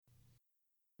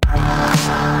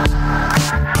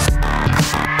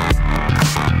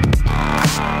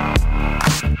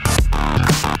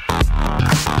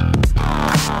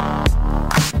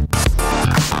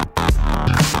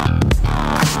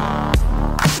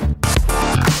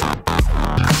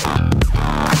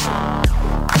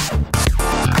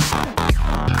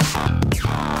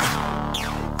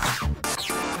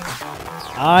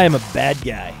I am a bad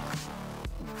guy,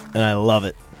 and I love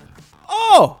it.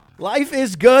 Oh, life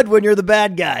is good when you're the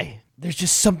bad guy. There's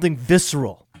just something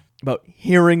visceral about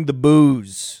hearing the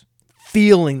boos,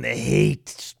 feeling the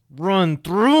hate just run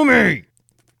through me.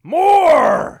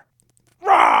 More!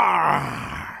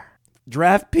 Rawr!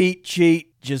 Draft Pete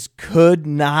Cheat just could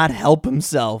not help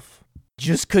himself.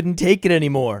 Just couldn't take it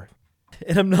anymore.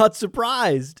 And I'm not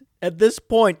surprised. At this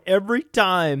point, every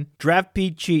time Draft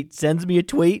Pete Cheat sends me a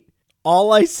tweet,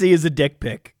 all I see is a dick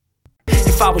pic.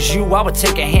 If I was you, I would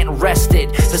take a hint and rest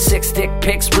it. The 6 dick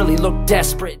pics really look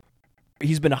desperate.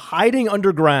 He's been hiding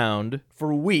underground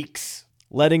for weeks,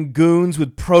 letting goons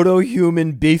with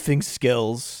proto-human beefing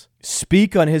skills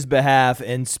speak on his behalf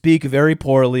and speak very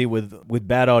poorly with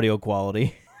bad audio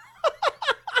quality.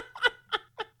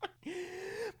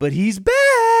 But he's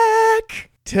back!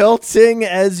 Tilting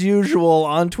as usual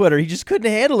on Twitter. He just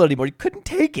couldn't handle it anymore. He couldn't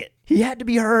take it. He had to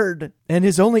be heard. And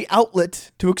his only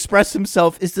outlet to express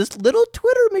himself is this little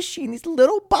Twitter machine, these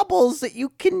little bubbles that you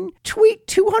can tweet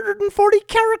 240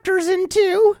 characters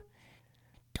into.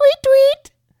 Tweet,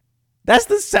 tweet. That's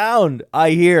the sound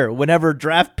I hear whenever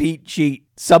Draft Pete Cheat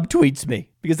subtweets me.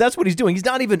 Because that's what he's doing. He's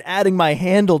not even adding my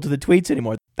handle to the tweets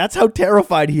anymore. That's how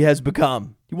terrified he has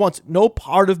become. He wants no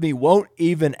part of me, won't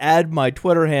even add my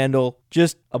Twitter handle,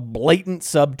 just a blatant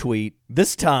subtweet.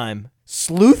 This time,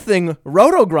 sleuthing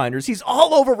Roto-Grinders. He's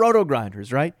all over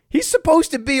Roto-Grinders, right? He's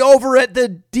supposed to be over at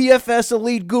the DFS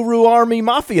Elite Guru Army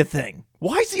Mafia thing.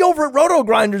 Why is he over at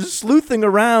Roto-Grinders sleuthing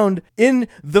around in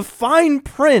the fine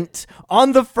print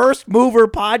on the First Mover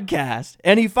podcast?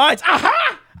 And he finds,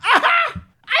 aha! Aha!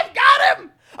 I've got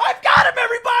him! I've got him,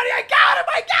 everybody! I got him!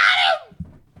 I got him!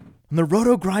 On the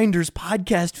Roto-Grinders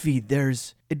podcast feed,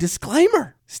 there's a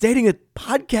disclaimer stating that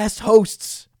podcast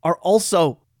hosts are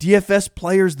also DFS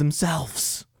players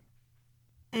themselves.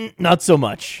 Not so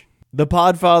much. The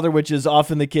Podfather, which is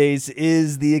often the case,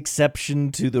 is the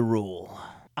exception to the rule.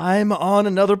 I'm on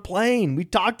another plane. We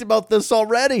talked about this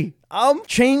already. I'm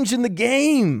changing the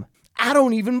game. I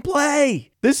don't even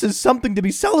play. This is something to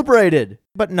be celebrated.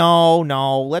 But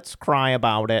no, let's cry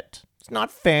about it. It's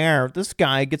not fair. This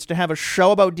guy gets to have a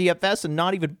show about DFS and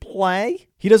not even play.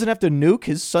 He doesn't have to nuke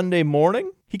his Sunday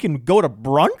morning. He can go to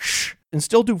brunch and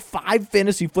still do 5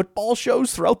 fantasy football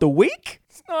shows throughout the week.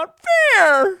 It's not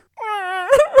fair.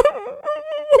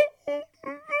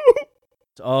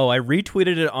 Oh, I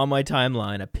retweeted it on my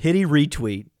timeline, a pity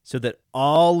retweet, so that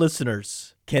all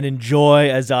listeners can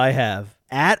enjoy as I have.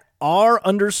 At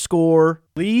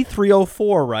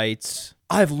R_Lee304 writes,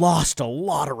 I've lost a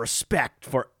lot of respect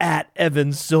for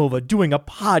 @Evan Silva doing a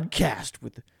podcast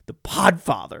with the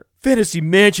Podfather. Fantasy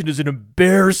Mansion is an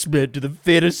embarrassment to the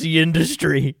fantasy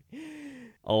industry.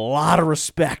 A lot of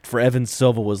respect for Evan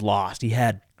Silva was lost. He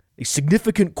had a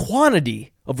significant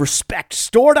quantity of respect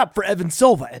stored up for Evan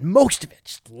Silva, and most of it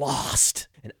just lost.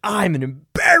 And I'm an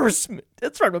embarrassment.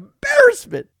 That's right,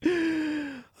 embarrassment.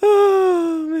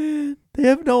 Oh, man. They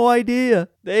have no idea.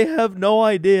 They have no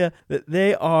idea that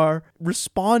they are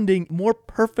responding more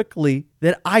perfectly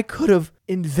than I could have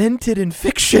invented in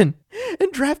fiction.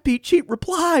 And Draft Pete Cheat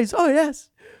replies, oh yes,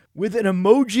 with an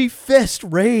emoji fist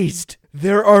raised.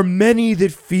 There are many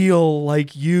that feel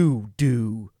like you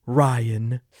do,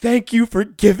 Ryan. Thank you for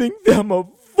giving them a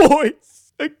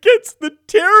voice against the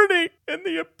tyranny and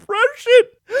the oppression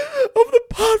of the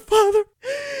Podfather.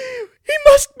 He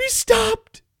must be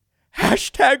stopped.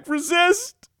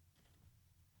 #resist.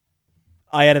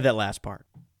 I added that last part.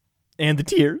 And the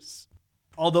tears.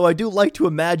 Although I do like to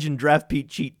imagine Draft Pete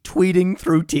Cheat tweeting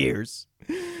through tears.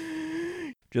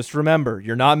 Just remember,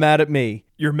 you're not mad at me.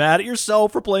 You're mad at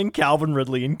yourself for playing Calvin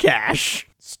Ridley in cash.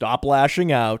 Stop lashing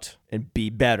out and be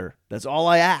better. That's all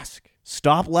I ask.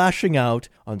 Stop lashing out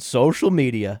on social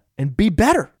media and be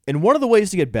better. And one of the ways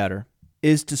to get better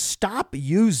is to stop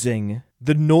using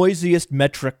the noisiest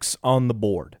metrics on the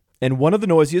board. And one of the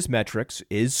noisiest metrics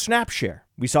is snap share.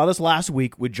 We saw this last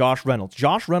week with Josh Reynolds.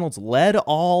 Josh Reynolds led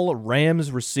all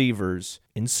Rams receivers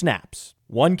in snaps.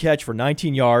 1 catch for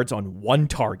 19 yards on 1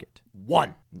 target.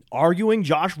 1. Arguing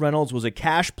Josh Reynolds was a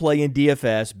cash play in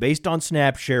DFS based on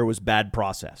snap share was bad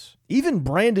process. Even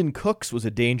Brandon Cooks was a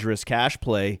dangerous cash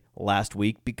play last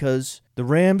week because the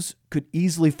Rams could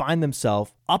easily find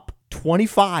themselves up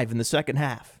 25 in the second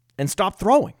half and stop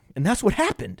throwing. And that's what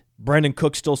happened. Brandon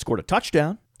Cooks still scored a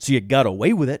touchdown, so you got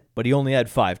away with it, but he only had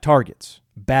 5 targets.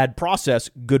 Bad process,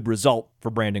 good result for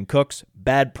Brandon Cooks.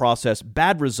 Bad process,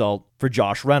 bad result for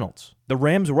Josh Reynolds. The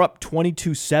Rams were up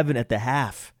 22-7 at the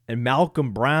half, and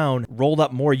Malcolm Brown rolled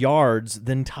up more yards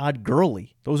than Todd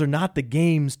Gurley. Those are not the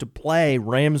games to play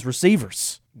Rams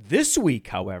receivers. This week,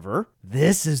 however,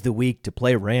 this is the week to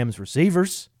play Rams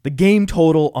receivers. The game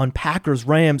total on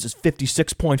Packers-Rams is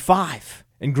 56.5.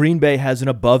 And Green Bay has an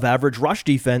above-average rush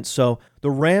defense, so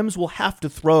the Rams will have to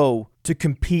throw to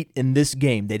compete in this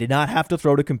game. They did not have to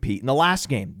throw to compete in the last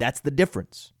game. That's the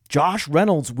difference. Josh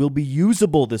Reynolds will be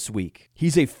usable this week.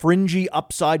 He's a fringy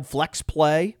upside flex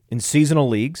play in seasonal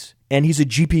leagues, and he's a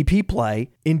GPP play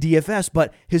in DFS,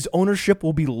 but his ownership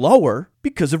will be lower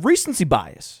because of recency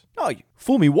bias. Oh, you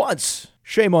fool me once,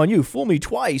 shame on you. Fool me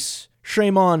twice,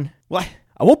 shame on... Well,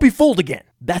 I won't be fooled again.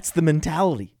 That's the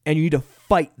mentality, and you need to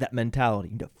fight that mentality.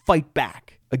 You need to fight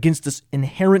back against this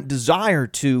inherent desire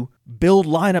to build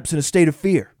lineups in a state of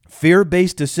fear.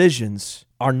 Fear-based decisions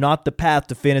are not the path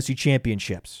to fantasy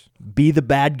championships. Be the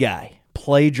bad guy.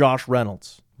 Play Josh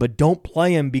Reynolds. But don't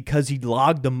play him because he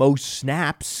logged the most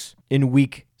snaps in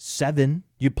week 7.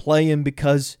 You play him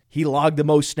because he logged the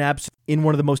most snaps in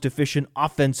one of the most efficient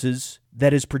offenses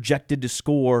that is projected to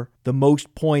score the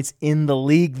most points in the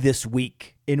league this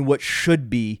week in what should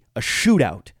be a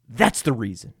shootout. That's the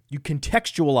reason. You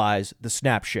contextualize the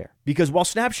snap share. Because while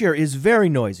snap share is very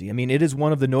noisy, it is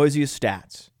one of the noisiest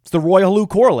stats. It's the Roy Halou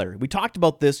corollary. We talked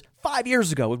about this 5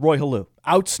 years ago with Roy Halou.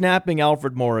 Out-snapping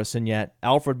Alfred Morris, and yet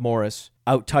Alfred Morris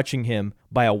out-touching him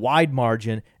by a wide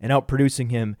margin and out-producing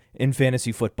him in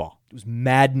fantasy football. It was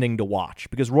maddening to watch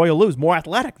because Roy Halou is more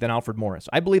athletic than Alfred Morris.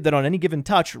 I believe that on any given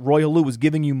touch, Roy Halou was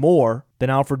giving you more than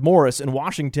Alfred Morris in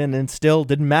Washington, and still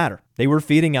didn't matter. They were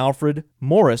feeding Alfred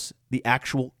Morris the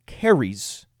actual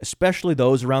carries, especially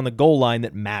those around the goal line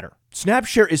that matter. Snap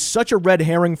share is such a red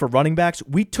herring for running backs,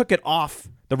 we took it off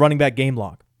the running back game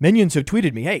log. Minions have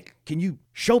tweeted me, hey, can you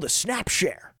show the snap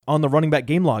share on the running back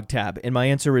game log tab? And my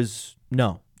answer is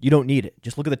no, you don't need it.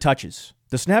 Just look at the touches.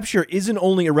 The snap share isn't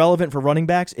only irrelevant for running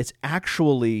backs, it's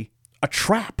actually a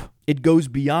trap. It goes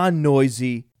beyond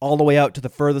noisy all the way out to the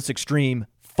furthest extreme,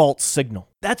 false signal.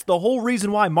 That's the whole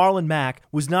reason why Marlon Mack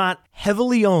was not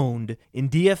heavily owned in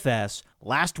DFS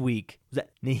last week, was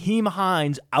that Nyheim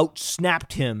Hines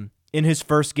outsnapped him in his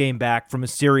first game back from a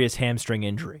serious hamstring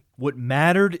injury. What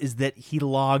mattered is that he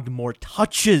logged more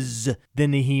touches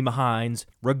than Nyheim Hines,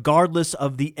 regardless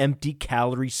of the empty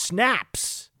calorie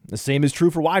snaps. The same is true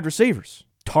for wide receivers.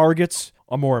 Targets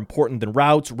are more important than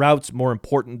routes more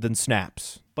important than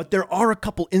snaps. But there are a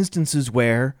couple instances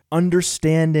where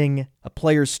understanding a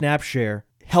player's snap share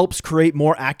helps create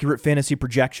more accurate fantasy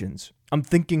projections. I'm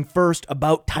thinking first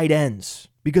about tight ends,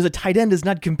 because a tight end is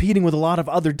not competing with a lot of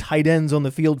other tight ends on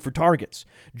the field for targets.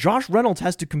 Josh Reynolds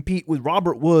has to compete with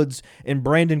Robert Woods and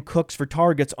Brandon Cooks for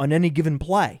targets on any given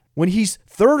play. When he's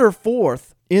third or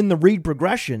fourth in the read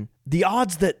progression, the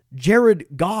odds that Jared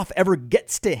Goff ever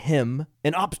gets to him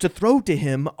and opts to throw to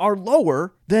him are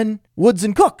lower than Woods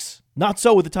and Cooks. Not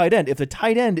so with the tight end. If the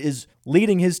tight end is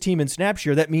leading his team in snap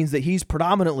share, that means that he's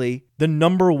predominantly the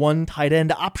number one tight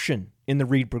end option in the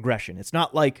read progression. It's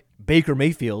not like Baker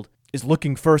Mayfield is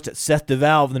looking first at Seth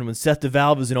DeValve, and then when Seth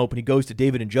DeValve isn't open, he goes to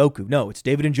David Njoku. No, it's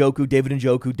David Njoku, David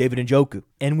Njoku, David Njoku.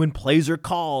 And when plays are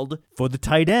called for the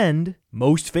tight end,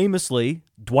 most famously,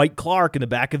 Dwight Clark in the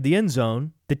back of the end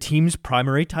zone, the team's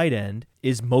primary tight end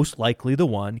is most likely the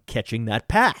one catching that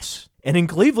pass. And in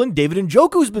Cleveland, David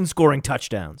Njoku's been scoring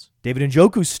touchdowns. David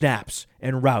Njoku's snaps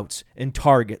and routes and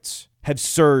targets have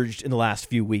surged in the last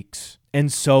few weeks.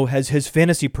 And so has his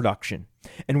fantasy production.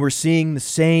 And we're seeing the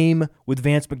same with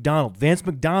Vance McDonald. Vance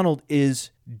McDonald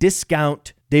is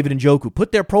discount David Njoku.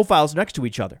 Put their profiles next to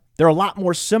each other. They're a lot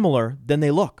more similar than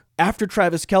they look. After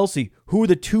Travis Kelce, who are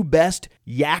the two best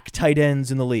yak tight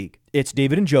ends in the league? It's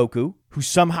David Njoku, who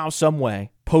somehow,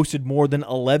 someway, posted more than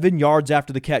 11 yards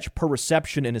after the catch per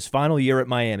reception in his final year at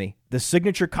Miami. The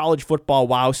signature college football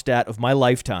wow stat of my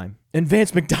lifetime. And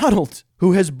Vance McDonald,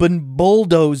 who has been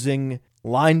bulldozing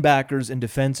linebackers and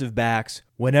defensive backs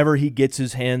whenever he gets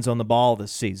his hands on the ball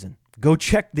this season. Go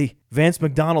check the Vance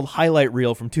McDonald highlight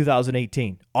reel from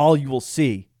 2018. All you will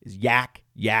see is yak,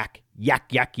 yak,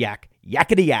 yak, yak, yak,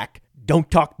 yakety yak,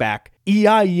 don't talk back,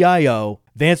 E-I-E-I-O,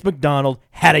 Vance McDonald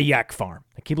had a yak farm.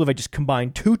 I can't believe I just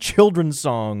combined two children's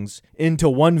songs into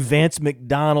one Vance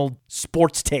McDonald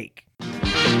sports take.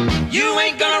 You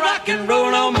ain't gonna rock and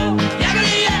roll no more.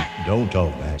 Yakety yak. Don't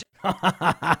talk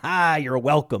back. You're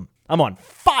welcome. I'm on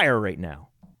fire right now.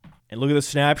 And look at the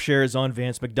snap shares on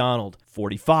Vance McDonald.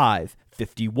 45,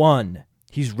 51.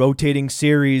 He's rotating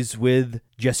series with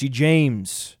Jesse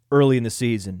James early in the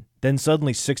season. Then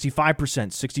suddenly 65%,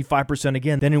 65%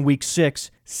 again. Then in week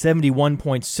 6,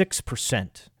 71.6%.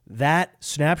 That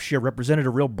snap share represented a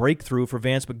real breakthrough for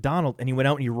Vance McDonald, and he went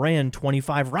out and he ran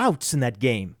 25 routes in that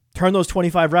game. Turn those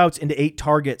 25 routes into 8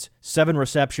 targets, 7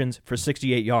 receptions for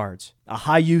 68 yards. A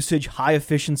high usage, high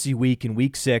efficiency week in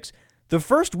week 6. The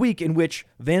first week in which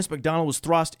Vance McDonald was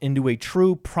thrust into a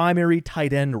true primary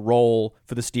tight end role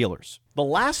for the Steelers. The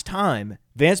last time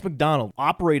Vance McDonald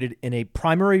operated in a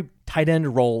primary tight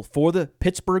end role for the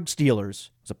Pittsburgh Steelers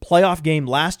was a playoff game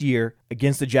last year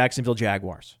against the Jacksonville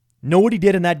Jaguars. Know what he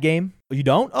did in that game? You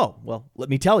don't? Oh, well, let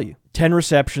me tell you. 10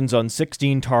 receptions on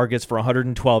 16 targets for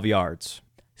 112 yards.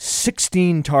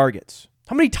 16 targets.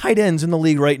 How many tight ends in the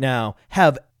league right now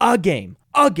have a game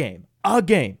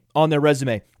on their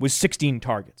resume with 16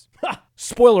 targets? Ha!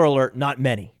 Spoiler alert, not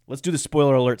many. Let's do the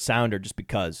spoiler alert sounder just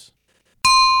because.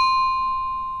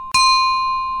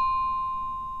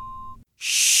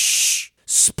 Shh!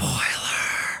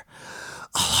 Spoiler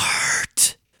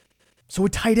alert. So a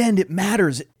tight end, it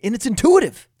matters, and it's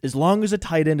intuitive. As long as a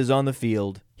tight end is on the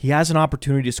field, he has an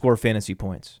opportunity to score fantasy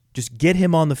points. Just get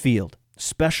him on the field,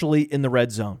 especially in the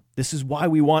red zone. This is why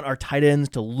we want our tight ends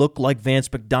to look like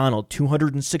Vance McDonald,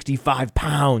 265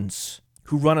 pounds,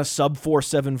 who run a sub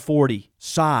 4.7 40,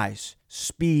 size,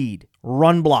 speed,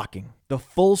 run blocking, the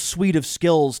full suite of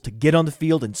skills to get on the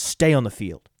field and stay on the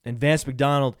field. And Vance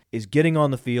McDonald is getting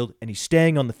on the field and he's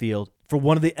staying on the field for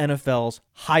one of the NFL's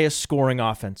highest scoring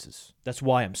offenses. That's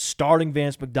why I'm starting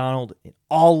Vance McDonald in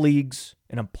all leagues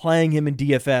and I'm playing him in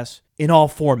DFS in all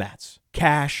formats.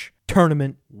 Cash,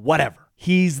 tournament, whatever.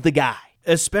 He's the guy,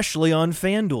 especially on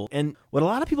FanDuel. And what a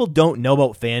lot of people don't know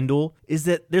about FanDuel is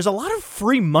that there's a lot of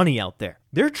free money out there.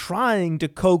 They're trying to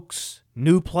coax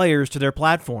new players to their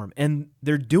platform, and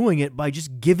they're doing it by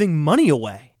just giving money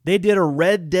away. They did a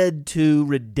Red Dead 2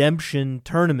 Redemption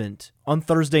tournament on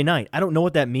Thursday night. I don't know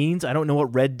what that means. I don't know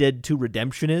what Red Dead 2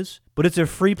 Redemption is, but it's a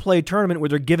free play tournament where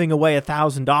they're giving away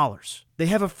 $1,000. They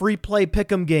have a free play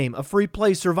pick'em game, a free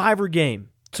play survivor game.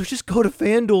 So just go to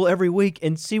FanDuel every week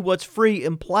and see what's free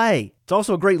and play. It's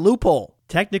also a great loophole.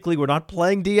 Technically, we're not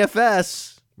playing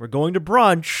DFS. We're going to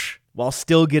brunch while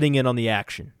still getting in on the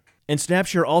action. And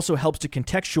Snapshare also helps to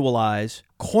contextualize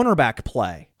cornerback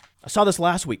play. I saw this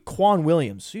last week. Quan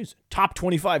Williams, he's a top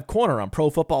 25 corner on Pro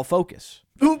Football Focus.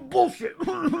 Bullshit.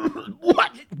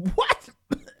 What?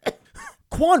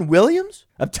 Quan Williams,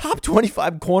 a top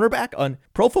 25 cornerback on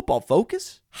Pro Football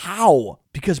Focus? How?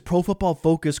 Because Pro Football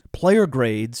Focus player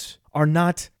grades are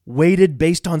not weighted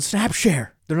based on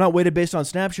Snapshare. They're not weighted based on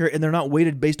Snapshare, and they're not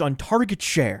weighted based on target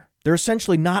share. They're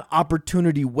essentially not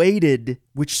opportunity weighted,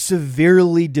 which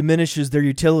severely diminishes their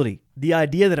utility. The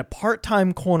idea that a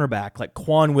part-time cornerback like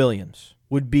Quan Williams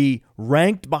would be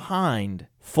ranked behind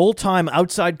full-time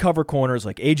outside cover corners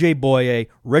like A.J. Boye,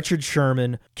 Richard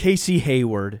Sherman, Casey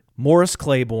Hayward, Morris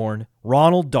Claiborne,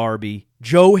 Ronald Darby,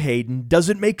 Joe Hayden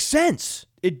doesn't make sense.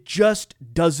 It just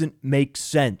doesn't make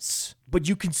sense. But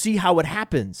you can see how it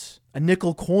happens. A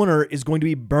nickel corner is going to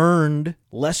be burned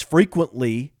less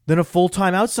frequently than a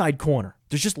full-time outside corner.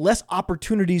 There's just less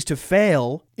opportunities to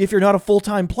fail if you're not a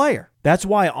full-time player. That's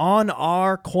why on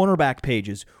our cornerback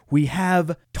pages, we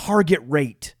have target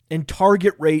rate. And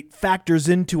target rate factors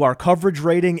into our coverage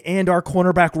rating and our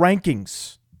cornerback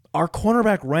rankings. Our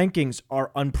cornerback rankings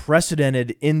are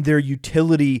unprecedented in their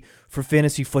utility for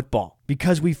fantasy football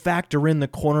because we factor in the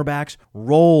cornerback's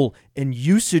role and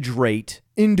usage rate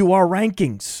into our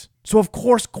rankings. So, of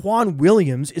course, Quan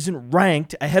Williams isn't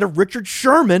ranked ahead of Richard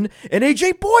Sherman and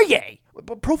A.J. Boye.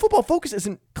 But Pro Football Focus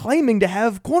isn't claiming to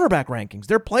have cornerback rankings.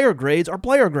 Their player grades are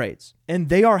player grades. And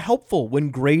they are helpful when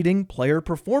grading player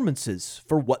performances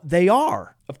for what they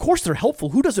are. Of course, they're helpful.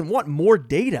 Who doesn't want more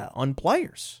data on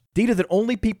players? Data that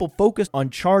only people focused on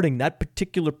charting that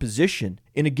particular position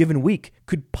in a given week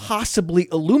could possibly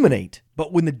illuminate.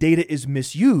 But when the data is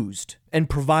misused and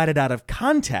provided out of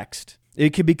context,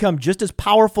 it can become just as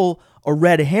powerful a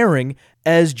red herring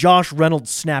as Josh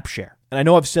Reynolds' Snapshare. And I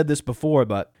know I've said this before,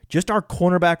 but just our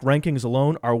cornerback rankings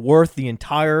alone are worth the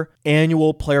entire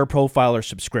annual Player Profiler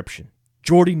subscription.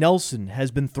 Jordy Nelson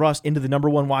has been thrust into the number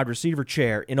one wide receiver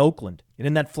chair in Oakland. And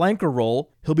in that flanker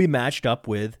role, he'll be matched up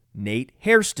with Nate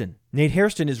Hairston. Nate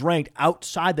Hairston is ranked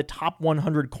outside the top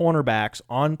 100 cornerbacks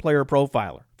on Player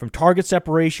Profiler. From target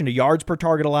separation to yards per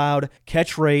target allowed,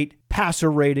 catch rate,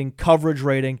 passer rating, coverage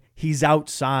rating, he's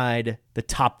outside the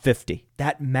top 50.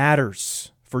 That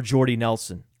matters for Jordy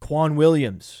Nelson. Quan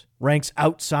Williams ranks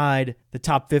outside the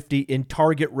top 50 in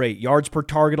target rate, yards per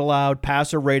target allowed,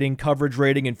 passer rating, coverage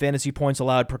rating, and fantasy points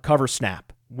allowed per cover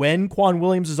snap. When Quan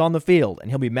Williams is on the field,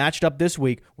 and he'll be matched up this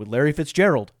week with Larry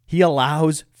Fitzgerald, he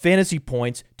allows fantasy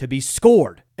points to be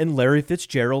scored, and Larry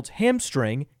Fitzgerald's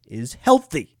hamstring is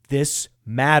healthy. This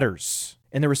matters.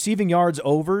 And the receiving yards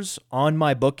overs on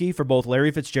my bookie for both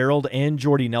Larry Fitzgerald and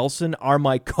Jordy Nelson are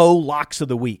my co-locks of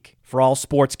the week for all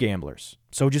sports gamblers.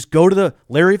 So just go to the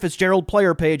Larry Fitzgerald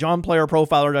player page on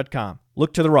playerprofiler.com.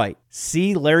 Look to the right.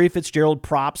 See Larry Fitzgerald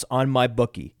props on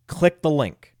MyBookie. Click the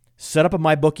link. Set up a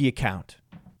MyBookie account.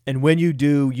 And when you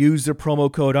do, use the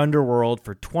promo code Underworld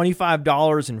for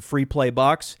 $25 in free play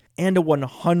bucks and a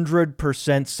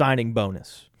 100% signing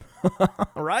bonus.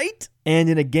 Right? And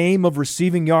in a game of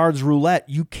receiving yards roulette,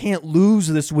 you can't lose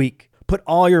this week. Put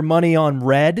all your money on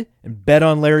red and bet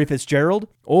on Larry Fitzgerald,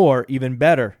 or even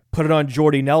better, put it on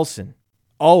Jordy Nelson.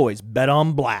 Always bet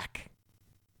on black.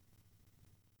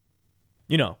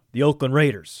 You know, the Oakland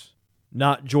Raiders.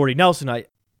 Not Jordy Nelson.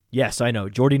 Yes, I know.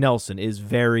 Jordy Nelson is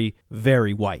very,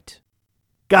 very white.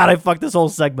 God, I fucked this whole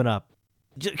segment up.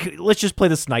 Let's just play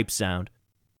the snipe sound.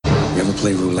 You ever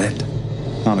play roulette?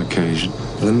 On occasion.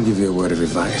 Let me give you a word of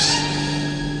advice.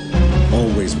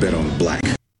 Always bet on black.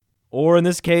 Or in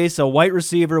this case, a white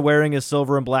receiver wearing a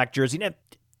silver and black jersey.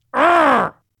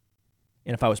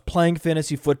 And if I was playing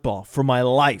fantasy football for my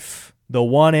life, the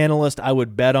one analyst I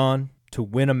would bet on to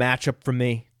win a matchup for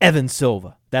me, Evan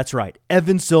Silva. That's right.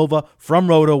 Evan Silva from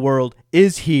Roto World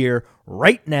is here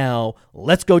right now.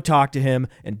 Let's go talk to him,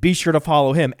 and be sure to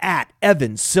follow him at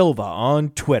Evan Silva on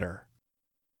Twitter.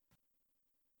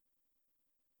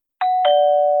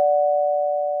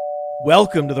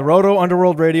 Welcome to the Roto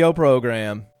Underworld radio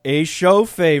program, a show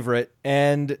favorite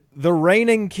and the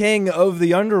reigning king of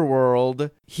the underworld.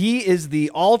 He is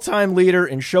the all-time leader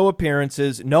in show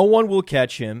appearances. No one will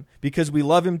catch him because we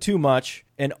love him too much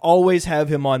and always have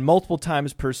him on multiple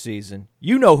times per season.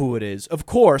 You know who it is. Of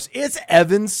course, it's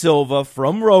Evan Silva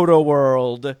from Roto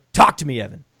World. Talk to me,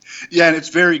 Evan. Yeah, and it's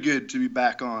very good to be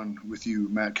back on with you,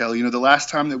 Matt Kelly. You know, the last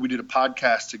time that we did a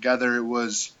podcast together, it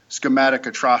was Schematic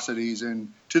Atrocities,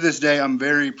 and to this day, I'm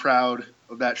very proud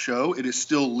of that show. It is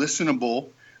still listenable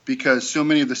because so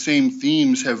many of the same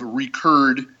themes have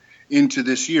recurred into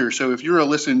this year. So if you're a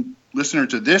listener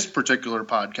to this particular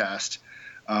podcast,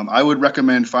 I would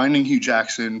recommend finding Hugh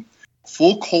Jackson,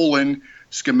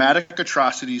 Schematic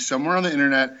Atrocities, somewhere on the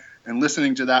internet, and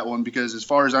listening to that one, because as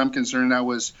far as I'm concerned, that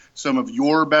was some of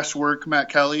your best work, Matt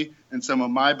Kelly, and some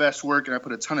of my best work. And I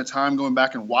put a ton of time going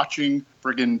back and watching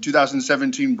friggin'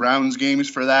 2017 Browns games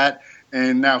for that.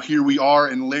 And now here we are,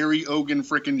 and Larry Ogan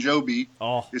frickin' Joby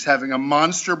is having a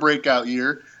monster breakout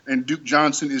year, and Duke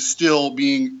Johnson is still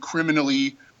being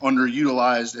criminally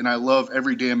underutilized, and I love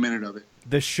every damn minute of it.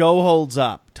 The show holds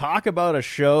up. Talk about a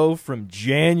show from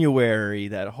January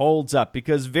that holds up,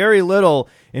 because very little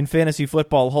in fantasy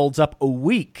football holds up a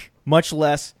week, much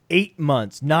less 8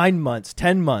 months, 9 months,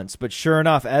 10 months. But sure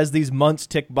enough, as these months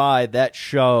tick by, that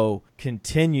show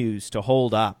continues to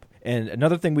hold up. And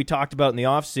another thing we talked about in the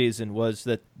offseason was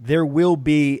that there will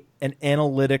be an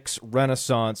analytics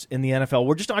renaissance in the NFL.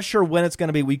 We're just not sure when it's going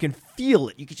to be. We can feel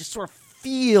it. You can just sort of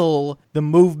feel the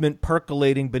movement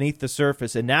percolating beneath the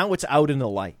surface, and now it's out in the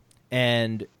light,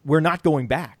 and we're not going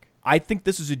back. I think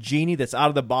this is a genie that's out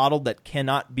of the bottle that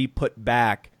cannot be put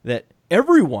back, that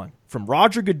everyone from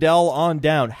Roger Goodell on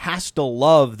down has to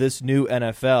love this new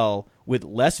NFL with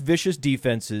less vicious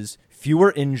defenses,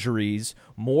 fewer injuries,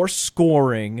 more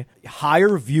scoring,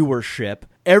 higher viewership.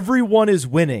 Everyone is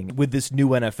winning with this new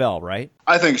NFL, right?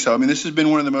 I think so. I mean, this has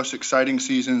been one of the most exciting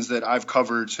seasons that I've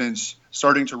covered since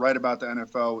starting to write about the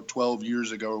NFL 12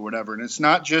 years ago or whatever. And it's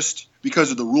not just because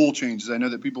of the rule changes. I know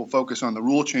that people focus on the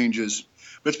rule changes,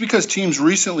 but it's because teams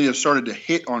recently have started to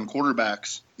hit on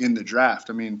quarterbacks in the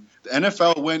draft. I mean, the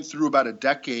NFL went through about a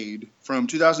decade from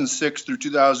 2006 through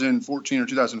 2014 or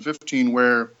 2015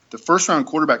 where the first-round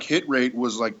quarterback hit rate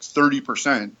was like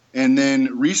 30%. And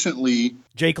then recently,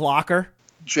 Jake Locker,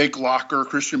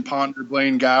 Christian Ponder,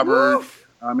 Blaine Gabbert,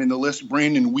 in the list,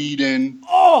 Brandon Weeden,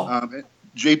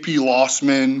 J.P.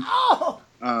 Lossman.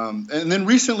 And then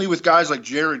recently with guys like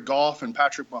Jared Goff and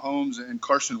Patrick Mahomes and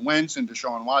Carson Wentz and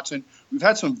Deshaun Watson, we've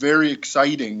had some very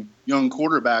exciting young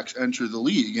quarterbacks enter the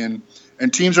league.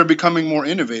 And teams are becoming more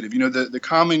innovative. You know, the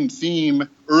common theme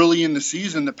early in the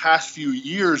season, the past few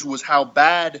years, was how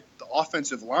bad the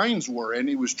offensive lines were. And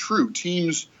it was true.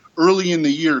 Teams early in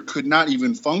the year could not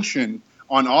even function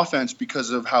on offense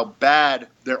because of how bad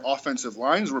their offensive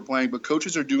lines were playing. But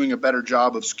coaches are doing a better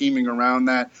job of scheming around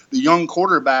that. The young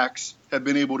quarterbacks have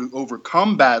been able to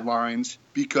overcome bad lines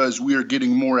because we are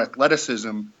getting more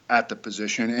athleticism at the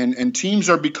position. And teams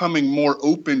are becoming more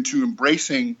open to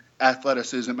embracing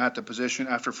athleticism at the position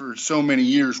after for so many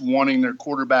years wanting their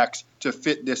quarterbacks to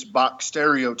fit this box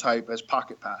stereotype as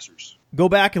pocket passers. Go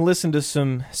back and listen to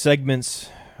some segments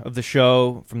of the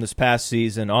show from this past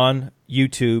season on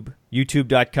YouTube.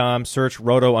 YouTube.com, search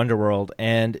Roto Underworld.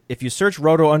 And if you search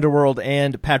Roto Underworld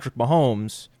and Patrick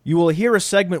Mahomes, you will hear a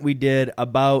segment we did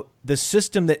about the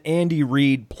system that Andy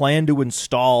Reid planned to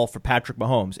install for Patrick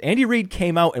Mahomes. Andy Reid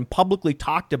came out and publicly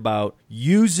talked about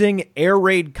using air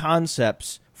raid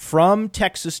concepts from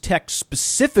Texas Tech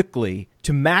specifically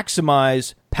to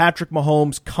maximize Patrick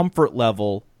Mahomes' comfort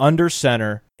level under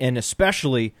center, and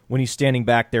especially when he's standing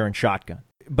back there in shotgun.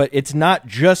 But it's not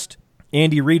just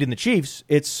Andy Reid and the Chiefs.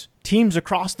 It's teams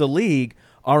across the league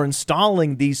are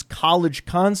installing these college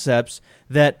concepts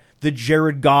that the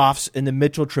Jared Goffs and the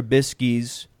Mitchell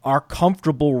Trubiskys are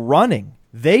comfortable running.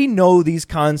 They know these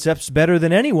concepts better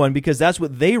than anyone because that's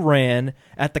what they ran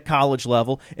at the college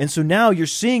level. And so now you're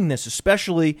seeing this,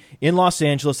 especially in Los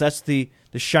Angeles. That's the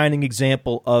shining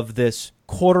example of this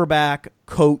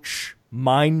quarterback-coach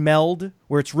mind meld,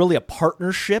 where it's really a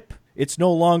partnership. It's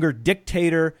no longer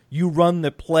dictator, you run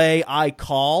the play, I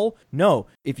call. No,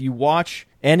 if you watch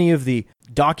any of the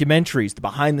documentaries, the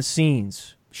behind the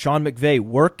scenes, Sean McVay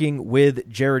working with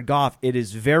Jared Goff, it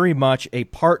is very much a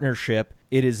partnership.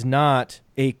 It is not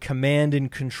a command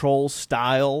and control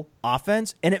style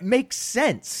offense, and it makes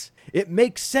sense. It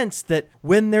makes sense that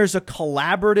when there's a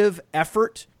collaborative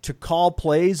effort to call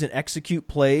plays and execute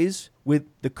plays with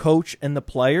the coach and the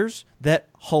players, that,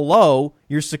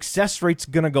 your success rate's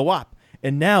going to go up.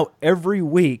 And now every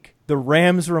week, the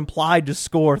Rams are implied to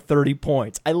score 30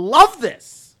 points. I love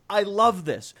this.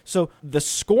 So the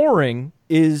scoring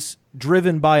is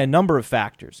driven by a number of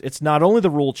factors. It's not only the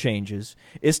rule changes,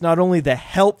 it's not only the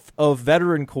health of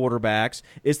veteran quarterbacks,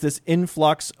 it's this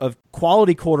influx of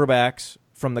quality quarterbacks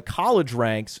from the college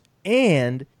ranks,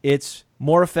 and it's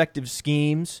more effective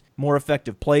schemes, more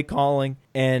effective play calling,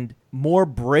 and more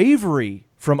bravery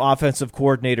from offensive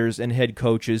coordinators and head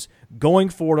coaches going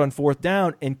forward on fourth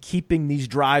down and keeping these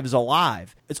drives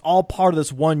alive. It's all part of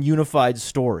this one unified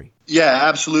story. Yeah,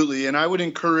 absolutely. And I would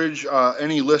encourage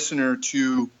any listener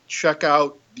to check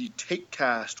out the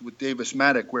Takecast with Davis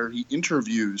Maddock, where he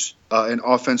interviews an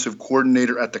offensive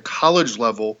coordinator at the college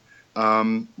level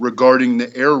regarding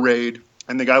the air raid.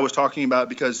 And the guy was talking about,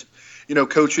 because,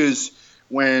 coaches,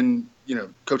 when,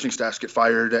 coaching staffs get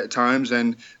fired at times,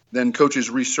 and then coaches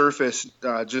resurface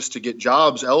just to get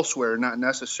jobs elsewhere, not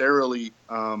necessarily,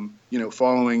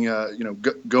 following,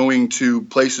 going to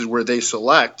places where they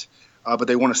select, but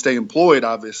they want to stay employed,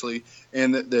 obviously.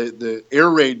 And the air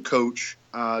raid coach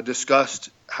discussed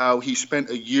how he spent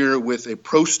a year with a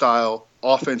pro-style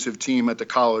offensive team at the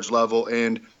college level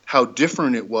and how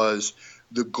different it was.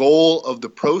 The goal of the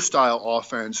pro-style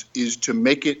offense is to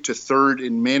make it to third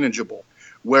and manageable,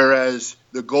 whereas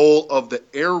the goal of the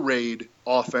air raid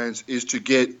offense is to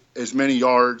get as many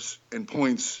yards and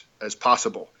points as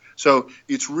possible. So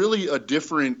it's really a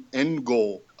different end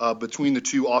goal between the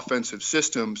two offensive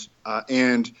systems,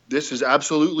 and this has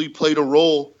absolutely played a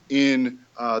role in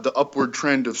the upward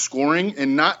trend of scoring.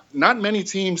 And not many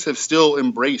teams have still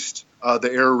embraced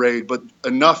the air raid, but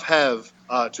enough have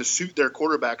to suit their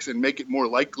quarterbacks and make it more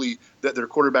likely that their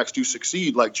quarterbacks do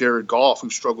succeed, like Jared Goff, who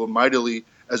struggled mightily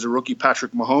as a rookie,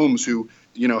 Patrick Mahomes, who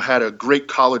had a great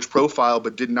college profile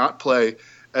but did not play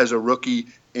as a rookie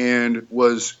and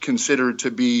was considered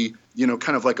to be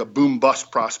kind of like a boom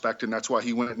bust prospect, and that's why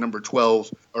he went at number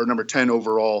 12 or number 10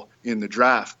 overall in the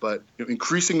draft. But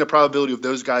increasing the probability of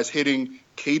those guys hitting,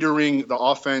 catering the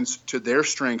offense to their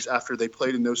strengths after they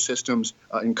played in those systems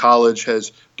in college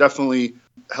has definitely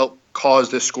helped cause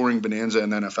this scoring bonanza in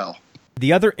the NFL.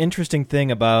 The other interesting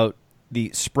thing about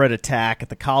the spread attack at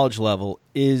the college level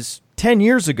is 10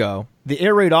 years ago, the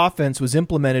air raid offense was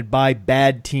implemented by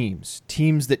bad teams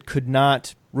that could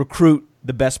not recruit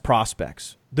the best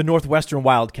prospects. The Northwestern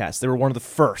Wildcats, they were one of the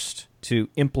first to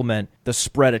implement the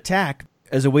spread attack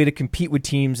as a way to compete with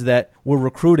teams that were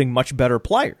recruiting much better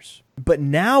players. But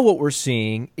now what we're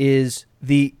seeing is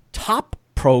the top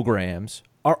programs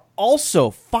are also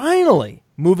finally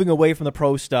moving away from the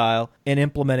pro style and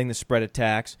implementing the spread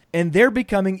attacks, and they're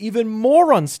becoming even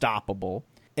more unstoppable.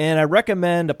 And I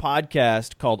recommend a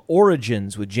podcast called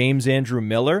Origins with James Andrew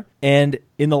Miller. And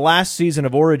in the last season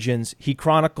of Origins, he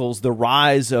chronicles the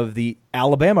rise of the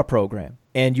Alabama program.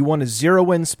 And you want to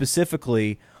zero in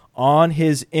specifically on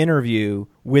his interview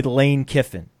with Lane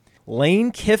Kiffin.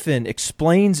 Lane Kiffin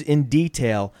explains in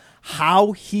detail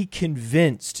how he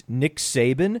convinced Nick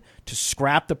Saban to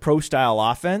scrap the pro-style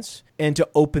offense and to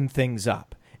open things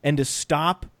up and to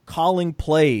stop calling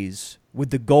plays with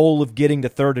the goal of getting to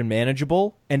third and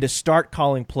manageable, and to start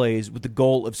calling plays with the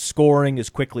goal of scoring as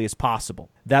quickly as possible.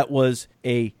 That was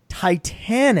a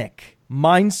titanic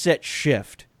mindset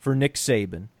shift for Nick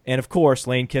Saban. And of course,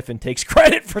 Lane Kiffin takes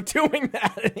credit for doing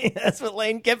that. That's what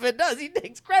Lane Kiffin does. He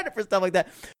takes credit for stuff like that.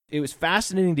 It was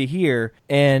fascinating to hear,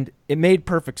 and it made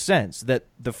perfect sense that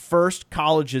the first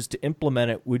colleges to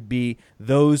implement it would be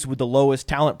those with the lowest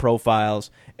talent profiles,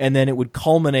 and then it would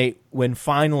culminate when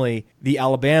finally the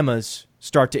Alabamas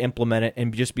start to implement it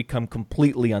and just become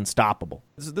completely unstoppable.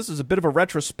 This is a bit of a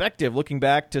retrospective, looking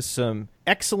back to some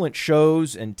excellent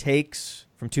shows and takes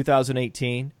from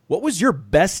 2018. What was your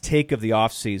best take of the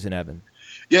offseason, Evan?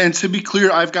 Yeah, and to be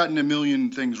clear, I've gotten a million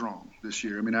things wrong this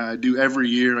year. I mean, I do every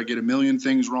year. I get a million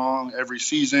things wrong every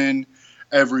season,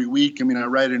 every week. I mean, I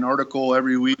write an article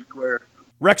every week where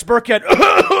Rex Burkhead.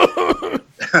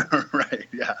 Right,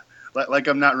 yeah. Like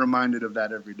I'm not reminded of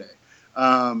that every day.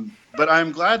 But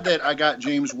I'm glad that I got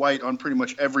James White on pretty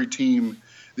much every team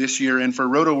this year. And for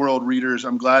Roto World readers,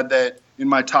 I'm glad that in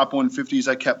my top 150s,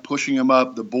 I kept pushing him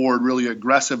up the board really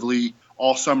aggressively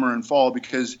all summer and fall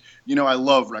because, I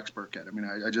love Rex Burkhead. I mean,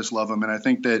 I just love him. And I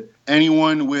think that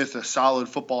anyone with a solid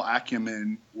football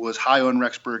acumen was high on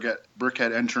Rex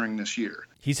Burkhead entering this year.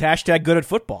 He's hashtag good at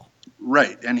football.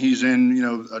 Right. And he's in,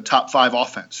 a top 5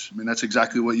 offense. I mean, that's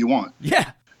exactly what you want.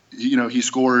 Yeah. He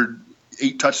scored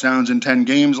 8 touchdowns in 10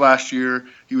 games last year.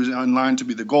 He was in line to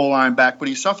be the goal line back, but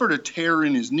he suffered a tear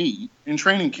in his knee in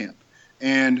training camp.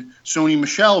 And Sony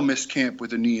Michel missed camp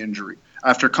with a knee injury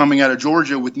after coming out of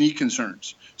Georgia with knee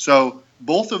concerns. So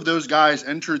both of those guys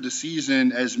entered the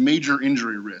season as major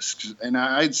injury risks. And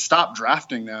I'd stopped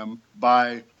drafting them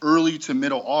by early to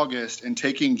middle August and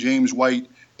taking James White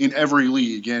in every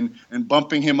league and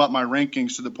bumping him up my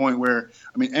rankings to the point where,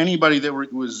 I mean, anybody that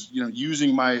was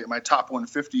using my top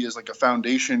 150 as like a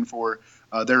foundation for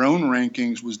their own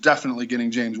rankings was definitely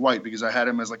getting James White because I had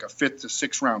him as like a 5th to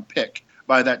 6th round pick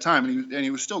by that time. And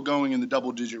he was still going in the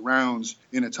double-digit rounds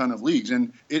in a ton of leagues.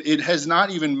 And it has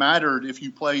not even mattered if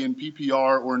you play in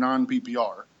PPR or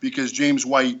non-PPR because James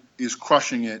White is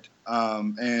crushing it.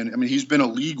 And, I mean, he's been a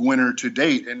league winner to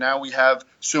date. And now we have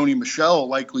Sony Michel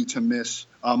likely to miss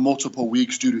multiple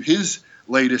weeks due to his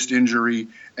latest injury.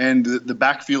 And the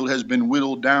backfield has been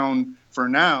whittled down for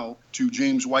now to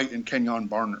James White and Kenyon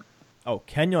Barner. Oh,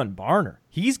 Kenyon Barner.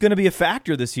 He's going to be a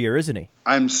factor this year, isn't he?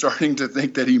 I'm starting to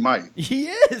think that he might. He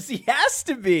is. He has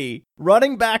to be.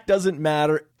 Running back doesn't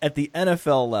matter at the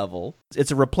NFL level.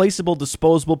 It's a replaceable,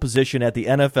 disposable position at the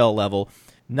NFL level.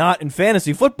 Not in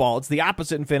fantasy football. It's the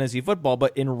opposite in fantasy football.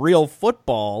 But in real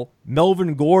football,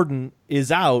 Melvin Gordon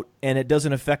is out, and it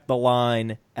doesn't affect the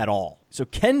line at all. So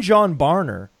Kenyon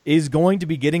Barner is going to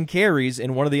be getting carries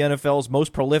in one of the NFL's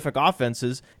most prolific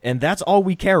offenses, and that's all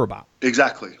we care about.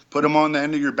 Exactly. Put him on the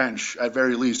end of your bench at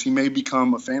very least. He may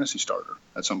become a fantasy starter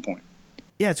at some point.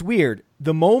 Yeah, it's weird.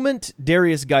 The moment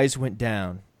Darius Geis went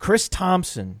down, Chris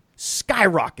Thompson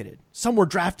skyrocketed. Some were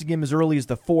drafting him as early as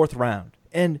the 4th round.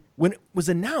 And when it was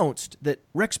announced that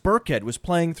Rex Burkhead was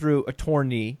playing through a torn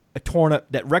knee,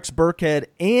 that Rex Burkhead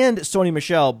and Sony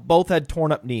Michel both had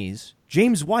torn up knees,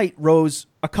 James White rose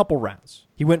a couple rounds.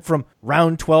 He went from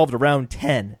round 12 to round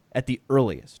 10 at the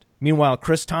earliest. Meanwhile,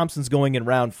 Chris Thompson's going in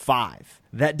round 5.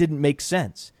 That didn't make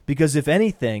sense because if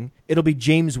anything, it'll be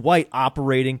James White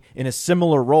operating in a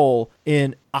similar role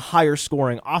in a higher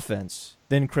scoring offense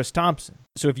than Chris Thompson.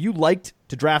 So if you liked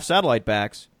to draft satellite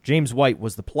backs, James White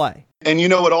was the play. And you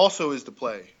know what also is the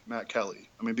play, Matt Kelly?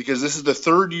 I mean, because this is the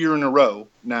 3rd year in a row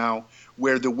now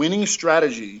where the winning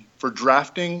strategy for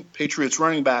drafting Patriots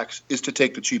running backs is to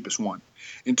take the cheapest one.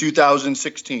 In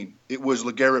 2016, it was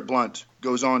LeGarrette Blount,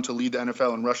 goes on to lead the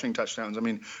NFL in rushing touchdowns. I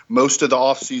mean, most of the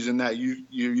offseason that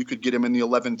you could get him in the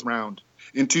 11th round.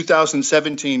 In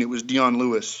 2017, it was Dion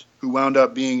Lewis, who wound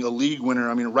up being a league winner,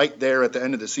 I mean, right there at the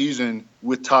end of the season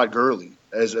with Todd Gurley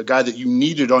as a guy that you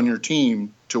needed on your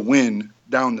team to win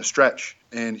down the stretch.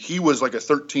 And he was like a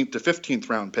 13th to 15th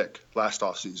round pick last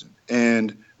offseason.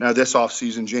 And now this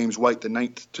offseason, James White, the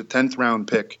 9th to 10th round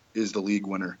pick, is the league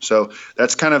winner. So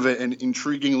that's kind of an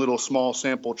intriguing little small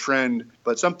sample trend,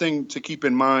 but something to keep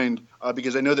in mind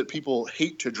because I know that people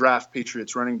hate to draft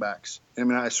Patriots running backs. I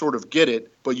mean, I sort of get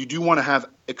it, but you do want to have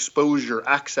exposure,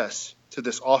 access to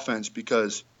this offense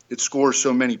because it scores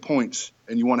so many points,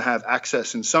 and you want to have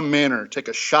access in some manner, take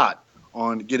a shot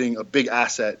on getting a big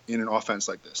asset in an offense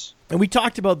like this. And we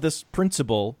talked about this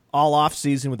principle all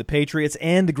offseason with the Patriots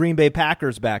and the Green Bay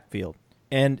Packers backfield.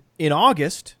 And in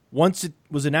August, once it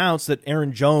was announced that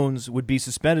Aaron Jones would be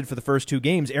suspended for the first 2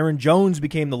 games, Aaron Jones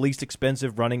became the least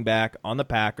expensive running back on the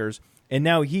Packers. And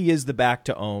now he is the back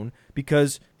to own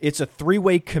because it's a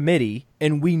 3-way committee,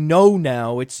 and we know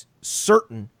now it's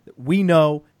certain We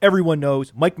know, everyone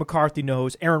knows, Mike McCarthy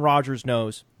knows, Aaron Rodgers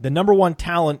knows. The number one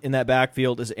talent in that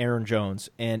backfield is Aaron Jones,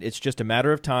 and it's just a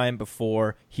matter of time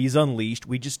before he's unleashed.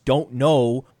 We just don't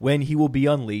know when he will be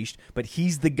unleashed, but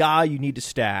he's the guy you need to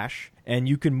stash, and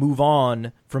you can move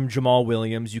on from Jamal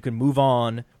Williams. You can move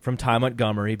on from Ty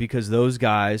Montgomery because those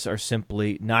guys are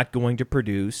simply not going to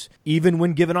produce. Even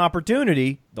when given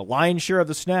opportunity, the lion's share of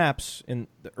the snaps in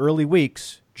the early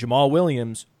weeks, Jamal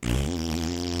Williams.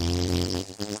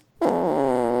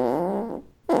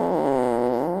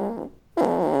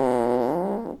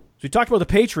 So we talked about the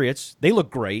Patriots. They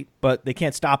look great, but they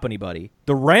can't stop anybody.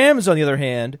 The Rams, on the other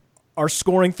hand, are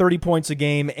scoring 30 points a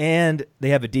game, and they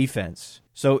have a defense.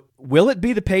 So will it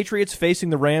be the Patriots facing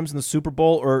the Rams in the Super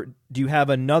Bowl, or do you have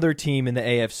another team in the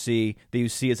AFC that you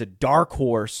see as a dark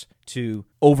horse to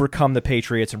overcome the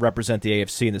Patriots and represent the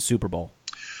AFC in the Super Bowl?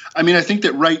 I mean, I think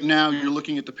that right now you're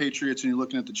looking at the Patriots and you're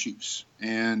looking at the Chiefs.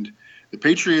 And the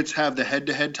Patriots have the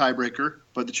head-to-head tiebreaker,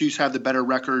 but the Chiefs have the better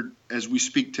record as we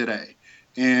speak today.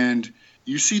 And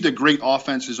you see the great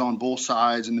offenses on both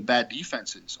sides and the bad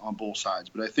defenses on both sides.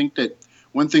 But I think that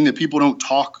one thing that people don't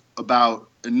talk about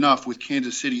enough with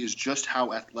Kansas City is just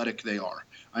how athletic they are.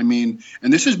 I mean,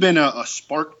 and this has been a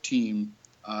spark team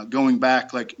going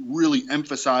back, like really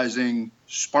emphasizing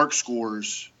spark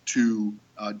scores to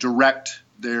direct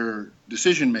their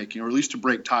decision making, or at least to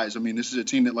break ties. I mean, this is a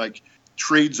team that like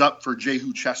trades up for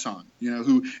Jehu Chesson,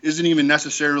 who isn't even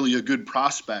necessarily a good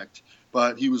prospect,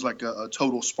 but he was like a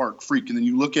total spark freak. And then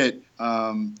you look at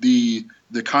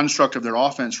the construct of their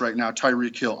offense right now,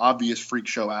 Tyreek Hill, obvious freak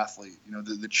show athlete,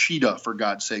 the cheetah, for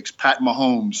God's sakes, Pat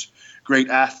Mahomes, great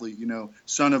athlete,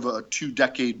 son of a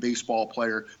 2-decade baseball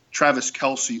player, Travis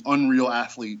Kelce, unreal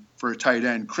athlete for a tight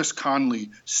end, Chris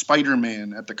Conley,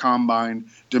 Spider-Man at the Combine,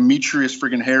 Demetrius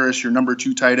friggin' Harris, your number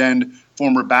 2 tight end,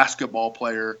 former basketball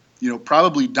player,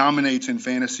 probably dominates in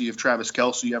fantasy if Travis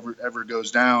Kelce ever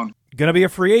goes down. Going to be a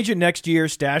free agent next year.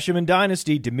 Stash him in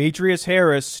Dynasty. Demetrius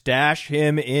Harris, stash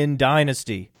him in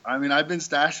Dynasty. I mean, I've been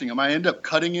stashing him. I end up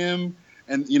cutting him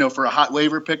and for a hot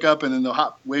waiver pickup, and then the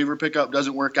hot waiver pickup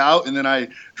doesn't work out, and then I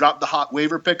drop the hot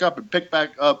waiver pickup and pick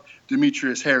back up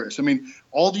Demetrius Harris. I mean,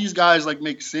 all these guys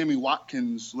make Sammy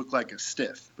Watkins look like a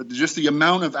stiff, but just the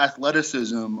amount of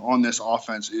athleticism on this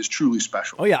offense is truly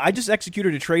special. Oh yeah, I just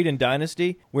executed a trade in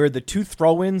Dynasty where the 2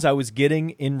 throw-ins I was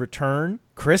getting in return,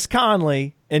 Chris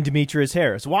Conley and Demetrius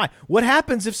Harris. Why? What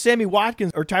happens if Sammy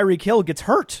Watkins or Tyreek Hill gets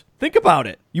hurt? Think about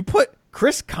it. You put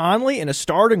Chris Conley in a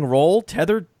starting role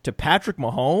tethered to Patrick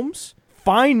Mahomes?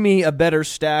 Find me a better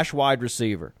stash wide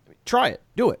receiver. Try it.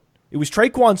 Do it. It was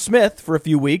Traquan Smith for a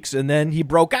few weeks, and then he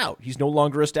broke out. He's no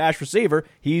longer a stash receiver.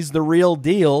 He's the real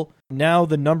deal. Now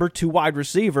the number 2 wide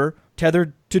receiver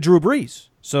tethered to Drew Brees.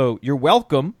 So you're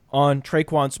welcome on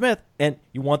Traquan Smith, and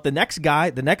you want the next guy.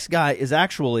 The next guy is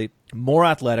actually more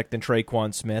athletic than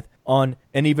Traquan Smith on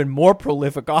an even more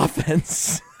prolific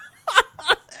offense.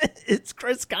 It's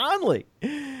Chris Conley.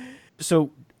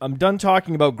 So I'm done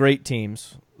talking about great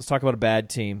teams. Let's talk about a bad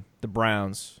team, the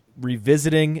Browns.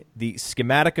 Revisiting the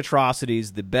schematic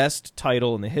atrocities, the best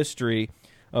title in the history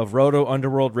of Roto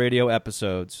Underworld Radio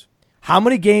episodes. How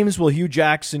many games will Hugh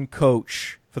Jackson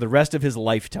coach for the rest of his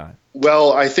lifetime?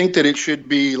 Well, I think that it should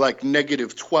be like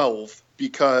 -12,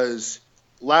 because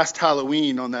last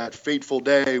Halloween, on that fateful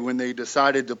day when they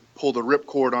decided to pull the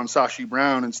ripcord on Sashi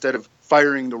Brown instead of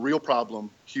firing the real problem,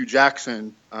 Hugh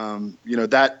Jackson,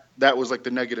 that was like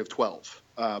the -12.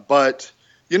 But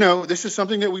this is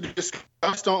something that we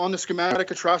discussed on the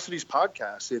Schematic Atrocities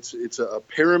podcast. It's a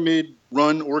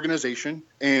pyramid-run organization,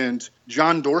 and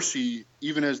John Dorsey,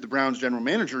 even as the Browns general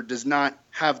manager, does not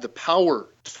have the power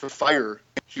to fire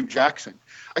Hugh Jackson.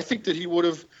 I think that he would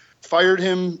have fired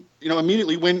him,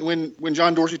 immediately when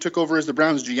John Dorsey took over as the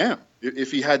Browns GM,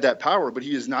 if he had that power. But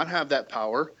he does not have that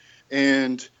power.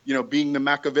 And, being the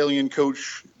Machiavellian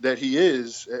coach that he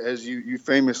is, as you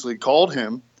famously called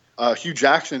him, Hugh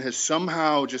Jackson has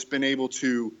somehow just been able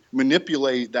to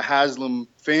manipulate the Haslam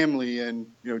family, and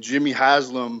Jimmy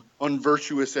Haslam,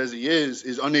 unvirtuous as he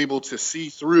is unable to see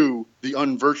through the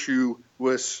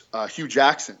unvirtuous Hugh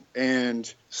Jackson.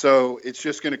 And so it's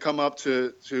just going to come up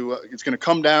it's going to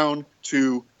come down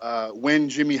to when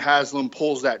Jimmy Haslam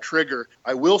pulls that trigger.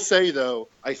 I will say, though,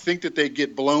 I think that they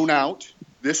get blown out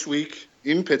this week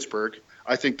in Pittsburgh.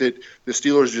 I think that the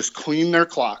Steelers just clean their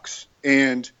clocks.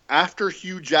 And after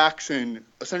Hugh Jackson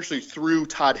essentially threw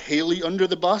Todd Haley under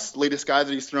the bus, the latest guy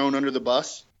that he's thrown under the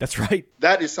bus. That's right.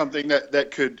 That is something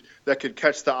that could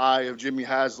catch the eye of Jimmy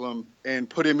Haslam and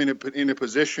put him in a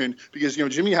position, because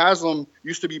Jimmy Haslam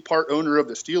used to be part owner of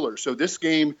the Steelers, so this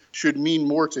game should mean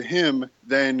more to him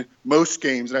than most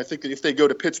games. And I think that if they go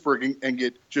to Pittsburgh and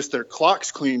get just their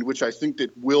clocks cleaned, which I think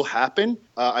that will happen,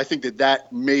 I think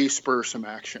that may spur some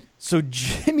action. So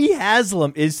Jimmy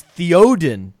Haslam is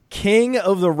Theoden, king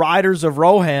of the Riders of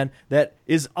Rohan, that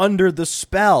is under the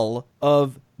spell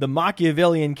of the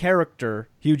Machiavellian character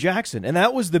Hugh Jackson. And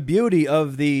that was the beauty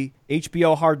of the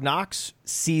HBO Hard Knocks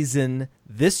season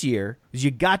this year, is you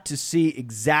got to see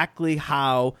exactly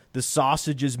how the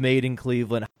sausage is made in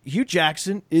Cleveland. Hugh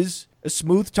Jackson is a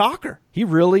smooth talker. He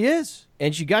really is.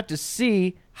 And you got to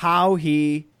see how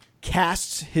he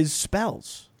casts his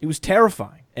spells. It was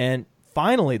terrifying. And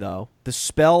finally, though, the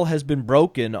spell has been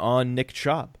broken on Nick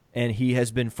Chubb, and he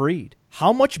has been freed.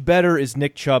 How much better is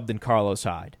Nick Chubb than Carlos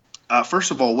Hyde?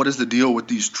 First of all, what is the deal with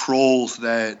these trolls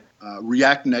that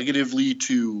react negatively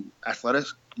to athletic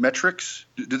metrics?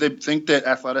 Do they think that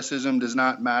athleticism does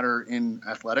not matter in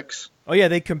athletics? Oh, yeah,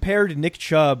 they compared Nick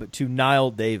Chubb to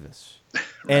Niall Davis. Right.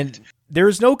 And there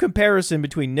is no comparison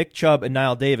between Nick Chubb and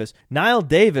Niall Davis. Niall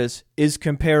Davis is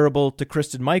comparable to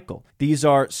Christine Michael. These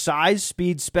are size,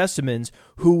 speed specimens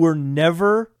who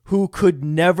could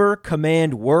never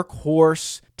command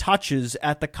workhorse touches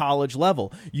at the college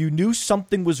level. You knew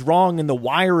something was wrong in the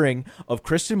wiring of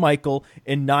Christine Michael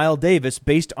and Niall Davis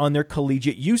based on their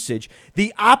collegiate usage.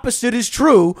 The opposite is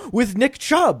true with Nick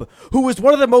Chubb, who was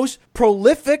one of the most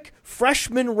prolific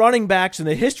freshman running backs in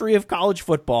the history of college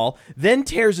football, then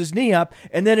tears his knee up,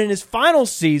 and then in his final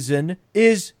season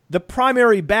is the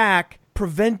primary back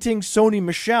preventing Sony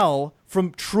Michel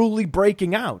from truly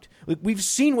breaking out. Like, we've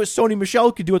seen what Sony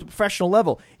Michel could do at the professional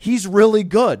level. He's really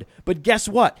good. But guess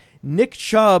what? Nick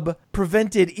Chubb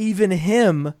prevented even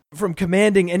him from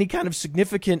commanding any kind of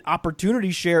significant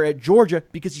opportunity share at Georgia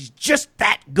because he's just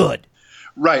that good.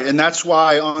 Right, and that's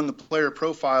why on the player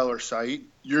profiler site,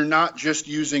 you're not just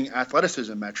using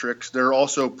athleticism metrics. There are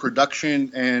also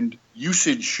production and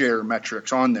usage share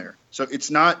metrics on there. So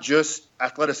it's not just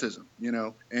athleticism,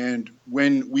 and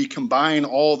when we combine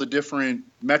all the different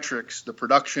metrics, the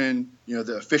production,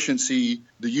 the efficiency,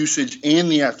 the usage, and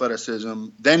the athleticism,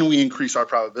 then we increase our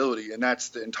probability. And that's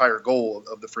the entire goal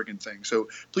of the friggin' thing. So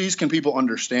please, can people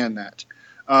understand that?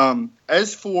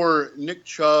 As for Nick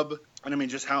Chubb, and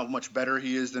just how much better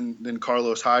he is than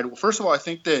Carlos Hyde. Well, first of all, I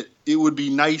think that it would be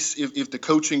nice if the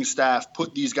coaching staff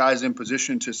put these guys in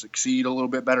position to succeed a little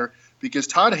bit better, because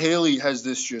Todd Haley has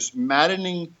this just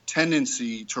maddening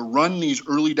tendency to run these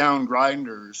early down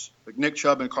grinders like Nick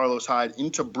Chubb and Carlos Hyde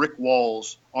into brick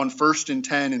walls on 1st and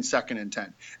 10 and 2nd and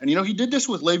 10. And, he did this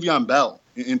with Le'Veon Bell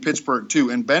in Pittsburgh too.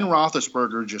 And Ben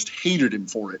Roethlisberger just hated him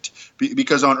for it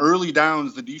because on early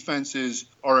downs, the defenses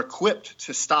are equipped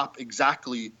to stop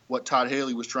exactly what Todd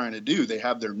Haley was trying to do. They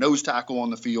have their nose tackle on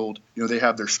the field. They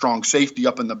have their strong safety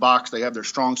up in the box. They have their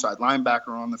strong side linebacker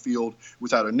on the field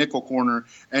without a nickel corner.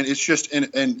 And it's just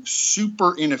an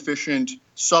super inefficient,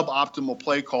 suboptimal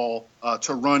play call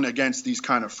to run against these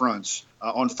kind of fronts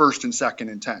on 1st and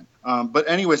 2nd and 10. But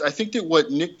anyways, I think that what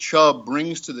Nick Chubb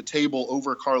brings to the table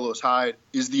over Carlos Hyde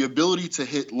is the ability to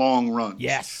hit long runs.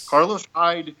 Yes. Carlos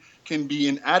Hyde can be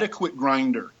an adequate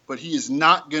grinder, but he is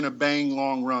not going to bang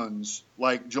long runs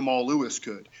like Jamal Lewis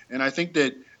could. And I think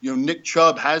that Nick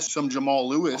Chubb has some Jamal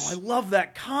Lewis. Oh, I love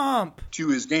that comp to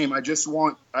his game. I just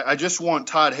want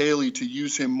Todd Haley to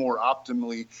use him more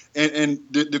optimally. And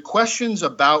the questions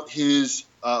about his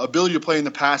ability to play in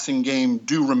the passing game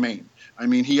do remain.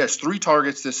 He has 3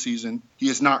 targets this season. He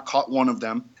has not caught one of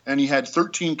them. And he had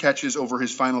 13 catches over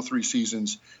his final 3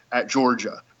 seasons at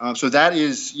Georgia. So that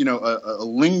is, a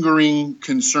lingering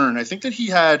concern. I think that he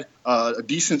had a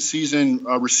decent season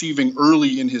receiving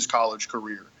early in his college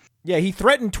career. Yeah, he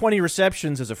threatened 20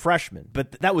 receptions as a freshman,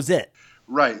 but that was it.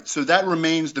 Right. So that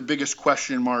remains the biggest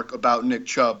question mark about Nick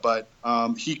Chubb. But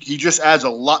he just adds a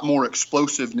lot more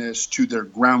explosiveness to their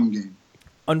ground game.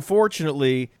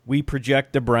 Unfortunately, we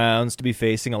project the Browns to be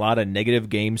facing a lot of negative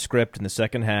game script in the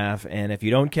second half, and if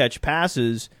you don't catch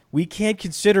passes, we can't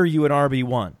consider you an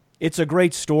RB1. It's a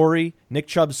great story. Nick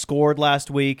Chubb scored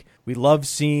last week. We love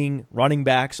seeing running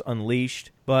backs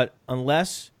unleashed, but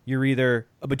unless you're either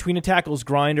a between-the-tackles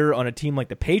grinder on a team like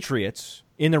the Patriots,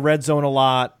 in the red zone a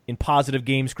lot, in positive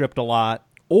game script a lot,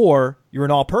 or you're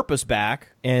an all-purpose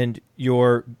back and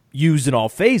you're used in all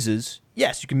phases,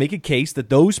 yes, you can make a case that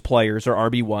those players are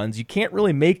RB1s. You can't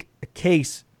really make a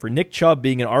case for Nick Chubb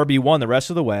being an RB1 the rest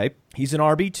of the way. He's an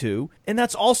RB2, and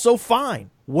that's also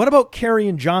fine. What about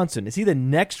Kerryon Johnson? Is he the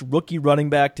next rookie running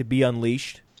back to be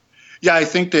unleashed? Yeah, I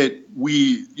think that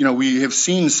we have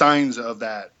seen signs of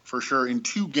that for sure in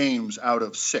 2 games out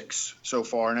of 6 so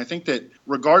far. And I think that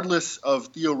regardless of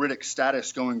Theo Riddick's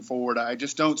status going forward, I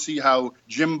just don't see how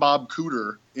Jim Bob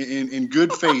Cooter in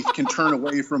good faith can turn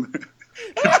away from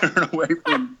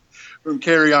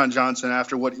Kerryon Johnson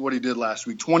after what he did last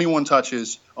week. 21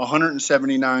 touches,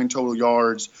 179 total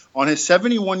yards on his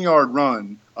 71-yard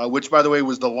run, which, by the way,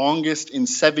 was the longest in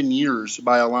 7 years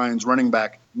by a Lions running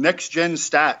back. Next Gen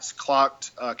Stats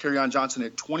clocked Kerryon Johnson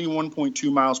at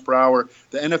 21.2 miles per hour,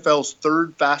 the NFL's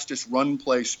 3rd fastest run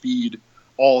play speed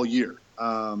all year.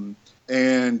 I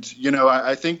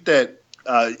think that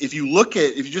if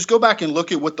you just go back and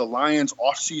look at what the Lions'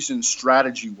 offseason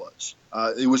strategy was,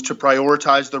 it was to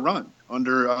prioritize the run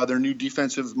under their new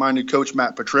defensive-minded coach,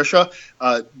 Matt Patricia.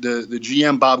 The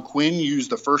GM, Bob Quinn, used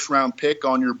the first-round pick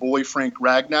on your boy, Frank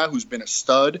Ragnow, who's been a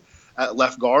stud at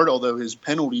left guard, although his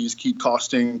penalties keep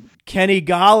costing. Kenny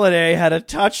Golladay had a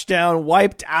touchdown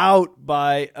wiped out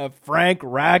by a Frank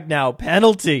Ragnow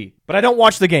penalty. But I don't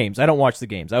watch the games.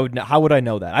 How would I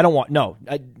know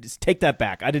that? Just take that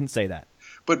back. I didn't say that.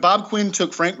 But Bob Quinn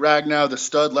took Frank Ragnow, the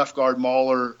stud left guard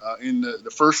mauler, in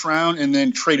the first round, and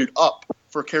then traded up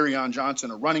for Kerryon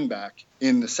Johnson, a running back,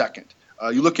 in the second.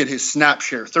 You look at his snap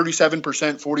share, 37%,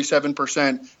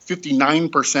 47%,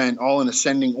 59%, all in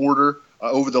ascending order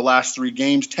over the last 3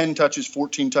 games, 10 touches,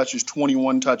 14 touches,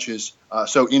 21 touches.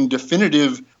 So in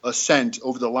definitive ascent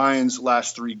over the Lions'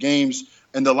 last 3 games.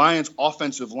 And the Lions'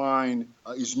 offensive line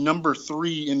is number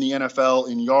 3 in the NFL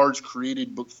in yards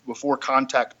created before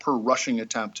contact per rushing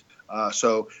attempt.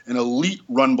 So an elite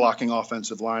run-blocking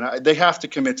offensive line. They have to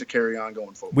commit to Kerryon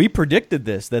going forward. We predicted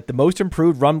this, that the most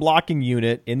improved run-blocking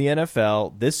unit in the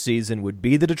NFL this season would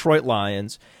be the Detroit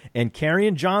Lions, and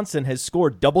Kerryon Johnson has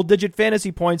scored double-digit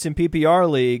fantasy points in PPR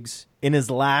leagues in his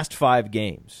last 5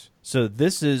 games. So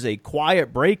this is a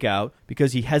quiet breakout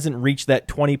because he hasn't reached that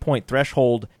 20-point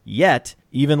threshold yet.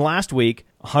 Even last week,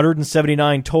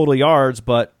 179 total yards,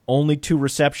 but only 2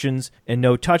 receptions and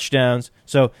no touchdowns.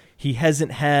 So he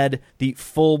hasn't had the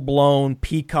full-blown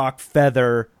peacock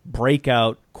feather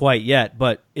breakout quite yet,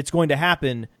 but it's going to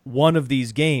happen one of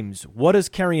these games. What does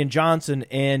Kerryon Johnson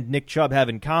and Nick Chubb have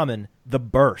in common? The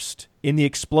burst. In the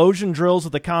explosion drills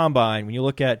of the combine, when you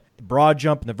look at the broad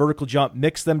jump and the vertical jump,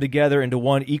 mix them together into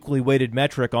one equally weighted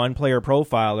metric on Player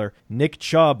Profiler. Nick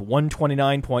Chubb,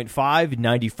 129.5,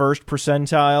 91st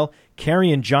percentile.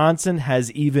 Kerryon Johnson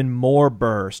has even more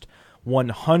burst.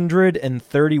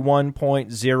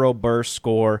 131.0 burst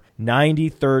score,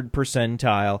 93rd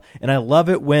percentile. And I love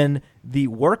it when the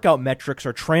workout metrics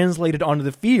are translated onto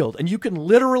the field, and you can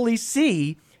literally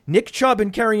see Nick Chubb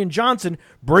and Kerryon Johnson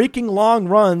breaking long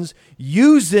runs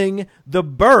using the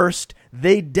burst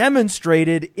they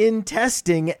demonstrated in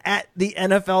testing at the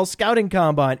NFL Scouting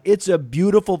Combine. It's a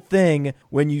beautiful thing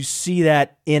when you see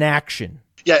that in action.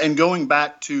 Yeah, and going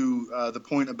back to the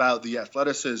point about the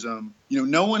athleticism,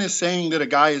 no one is saying that a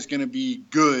guy is going to be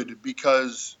good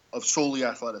because of solely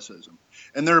athleticism.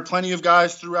 And there are plenty of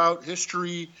guys throughout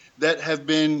history that have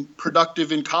been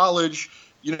productive in college,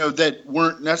 that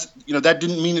weren't that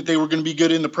didn't mean that they were going to be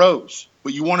good in the pros.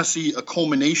 But you want to see a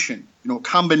culmination, a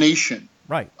combination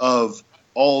of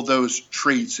all those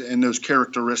traits and those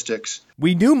characteristics.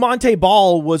 We knew Monte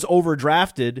Ball was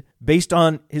overdrafted based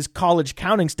on his college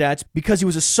counting stats because he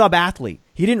was a sub-athlete.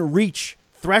 He didn't reach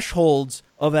thresholds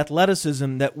of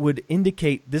athleticism that would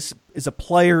indicate this is a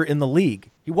player in the league.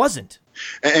 He wasn't.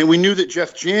 And we knew that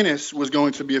Jeff Janis was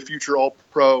going to be a future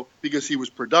All-Pro because he was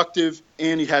productive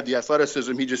and he had the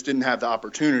athleticism. He just didn't have the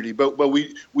opportunity. But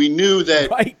we knew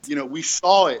that, we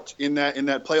saw it in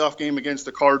that playoff game against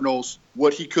the Cardinals,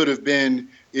 what he could have been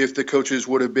if the coaches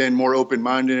would have been more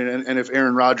open-minded and if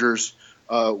Aaron Rodgers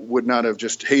would not have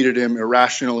just hated him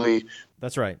irrationally.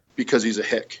 That's right. Because he's a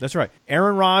hick. That's right.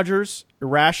 Aaron Rodgers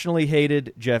irrationally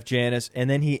hated Jeff Janis, and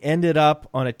then he ended up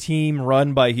on a team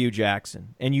run by Hugh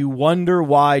Jackson. And you wonder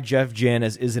why Jeff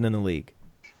Janis isn't in the league.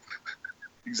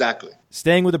 Exactly.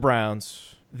 Staying with the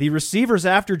Browns, the receivers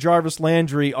after Jarvis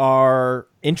Landry are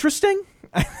interesting.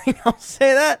 I think I'll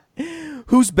say that.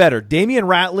 Who's better, Damian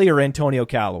Ratley or Antonio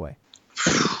Callaway?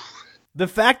 The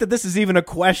fact that this is even a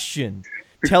question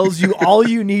tells you all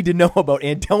you need to know about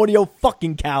Antonio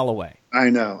fucking Callaway.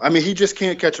 I know. I mean, he just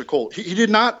can't catch a cold. He did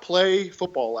not play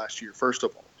football last year, first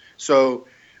of all. So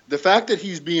the fact that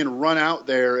he's being run out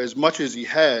there as much as he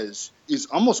has is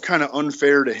almost kind of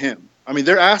unfair to him. I mean,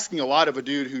 they're asking a lot of a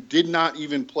dude who did not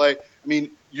even play. I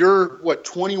mean, you're,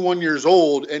 21 years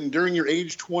old, and during your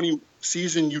age 20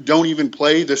 season you don't even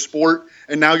play the sport,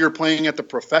 and now you're playing at the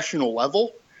professional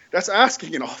level. That's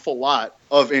asking an awful lot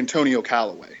of Antonio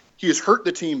Callaway. He has hurt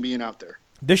the team being out there.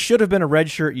 This should have been a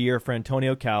redshirt year for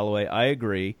Antonio Callaway. I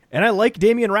agree. And I like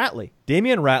Damian Ratley.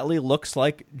 Damian Ratley looks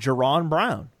like Jerron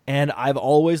Brown. And I've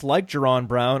always liked Jerron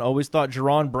Brown, always thought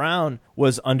Jerron Brown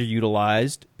was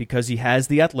underutilized because he has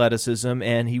the athleticism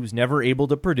and he was never able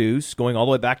to produce. Going all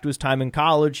the way back to his time in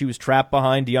college, he was trapped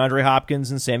behind DeAndre Hopkins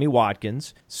and Sammy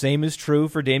Watkins. Same is true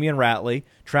for Damian Ratley,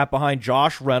 trapped behind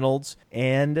Josh Reynolds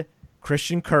and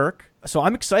Christian Kirk. So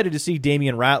I'm excited to see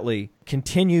Damian Ratley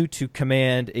continue to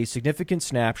command a significant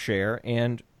snap share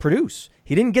and produce.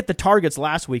 He didn't get the targets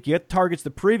last week. He got the targets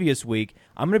the previous week.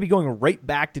 I'm going to be going right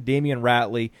back to Damian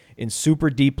Ratley in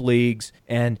super deep leagues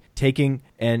and taking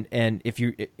and if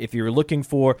you're looking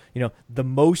for, the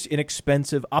most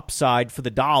inexpensive upside for the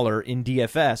dollar in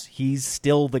DFS, he's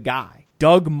still the guy.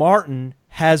 Doug Martin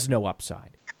has no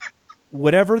upside.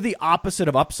 Whatever the opposite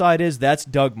of upside is, that's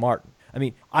Doug Martin. I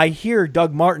mean, I hear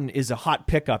Doug Martin is a hot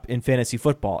pickup in fantasy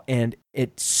football, and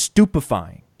it's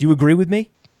stupefying. Do you agree with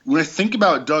me? When I think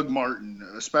about Doug Martin,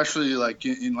 especially like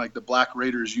in like the Black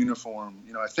Raiders uniform,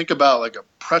 I think about like a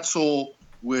pretzel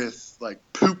with like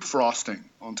poop frosting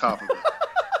on top of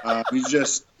it. He's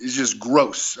just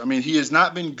gross. I mean, he has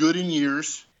not been good in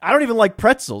years. I don't even like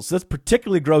pretzels. That's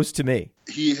particularly gross to me.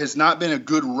 He has not been a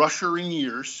good rusher in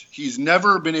years. He's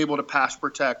never been able to pass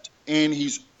protect, and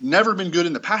he's never been good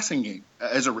in the passing game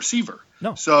as a receiver.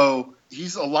 No. So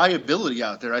he's a liability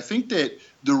out there. I think that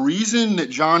the reason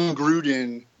that John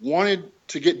Gruden wanted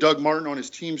to get Doug Martin on his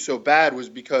team so bad was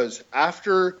because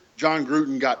after John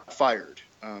Gruden got fired,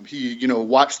 he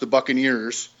watched the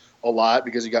Buccaneers a lot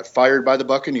because he got fired by the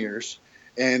Buccaneers.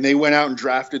 And they went out and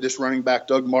drafted this running back,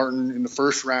 Doug Martin, in the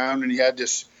first round. And he had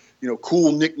this,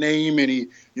 cool nickname. And he,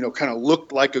 kind of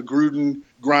looked like a Gruden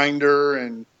grinder.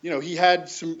 And, he had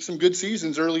some good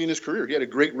seasons early in his career. He had a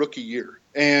great rookie year.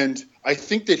 And I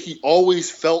think that he always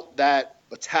felt that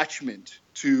attachment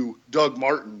to Doug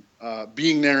Martin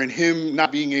being there and him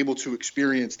not being able to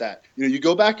experience that. You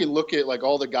go back and look at like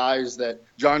all the guys that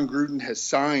John Gruden has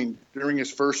signed during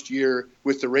his first year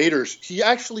with the Raiders. He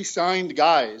actually signed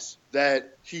guys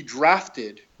that he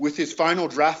drafted with his final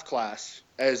draft class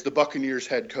as the Buccaneers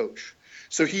head coach.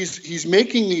 So he's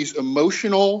making these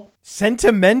emotional,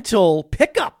 sentimental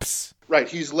pickups. Right.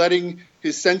 He's letting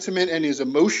his sentiment and his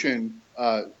emotion,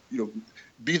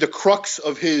 be the crux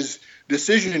of his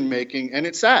decision making, and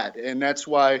it's sad. And that's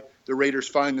why the Raiders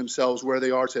find themselves where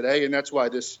they are today, and that's why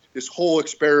this whole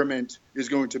experiment is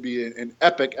going to be an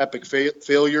epic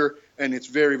failure, and it's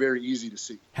very, very easy to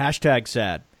see.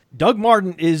 #sad. Doug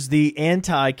Martin is the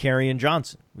anti-Kerryon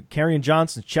Johnson. Kerryon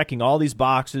Johnson's checking all these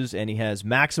boxes, and he has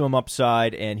maximum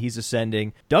upside, and he's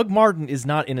ascending. Doug Martin is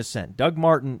not in ascent. Doug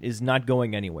Martin is not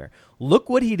going anywhere. Look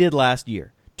what he did last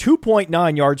year.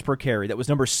 2.9 yards per carry. That was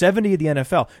number 70 of the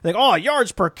NFL. Like,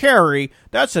 yards per carry,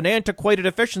 that's an antiquated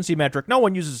efficiency metric. No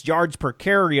one uses yards per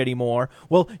carry anymore.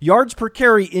 Well, yards per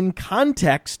carry in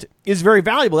context is very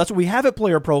valuable. That's what we have at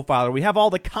Player Profiler. We have all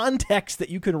the context that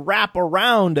you can wrap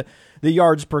around the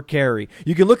yards per carry.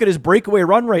 You can look at his breakaway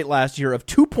run rate last year of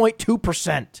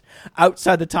 2.2%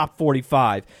 outside the top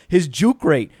 45. His juke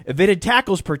rate, evaded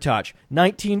tackles per touch,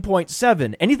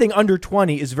 19.7. Anything under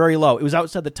 20 is very low. It was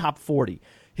outside the top 40.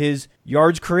 His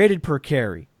yards created per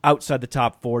carry, outside the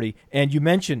top 40. And you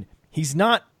mentioned he's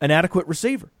not an adequate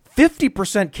receiver.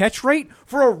 50% catch rate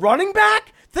for a running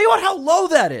back? Think about how low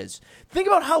that is. Think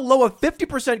about how low a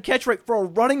 50% catch rate for a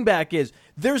running back is.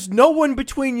 There's no one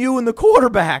between you and the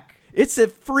quarterback. It's a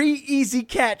free, easy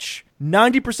catch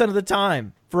 90% of the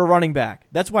time for a running back.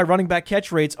 That's why running back catch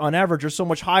rates on average are so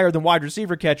much higher than wide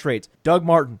receiver catch rates. Doug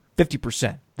Martin,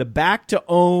 50%. The back to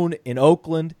own in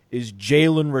Oakland is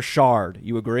Jalen Richard.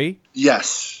 You agree?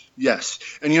 Yes.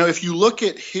 And, if you look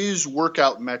at his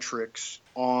workout metrics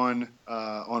on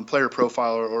Player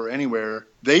Profiler or anywhere,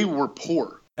 they were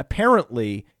poor.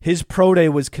 Apparently, his pro day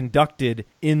was conducted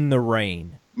in the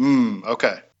rain.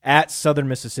 Okay. At Southern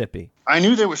Mississippi. I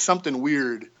knew there was something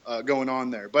weird going on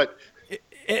there, but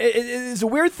it's a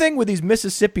weird thing with these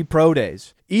Mississippi pro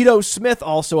days. Ito Smith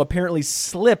also apparently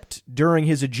slipped during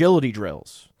his agility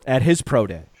drills at his pro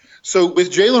day. So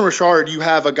with Jalen Richard, you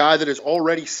have a guy that is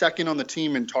already second on the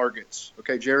team in targets.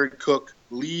 Okay, Jared Cook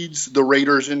leads the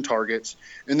Raiders in targets.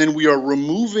 And then we are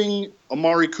removing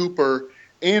Amari Cooper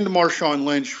and Marshawn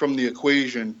Lynch from the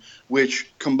equation,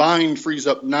 which combined frees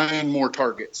up 9 more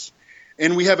targets.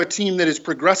 And we have a team that is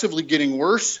progressively getting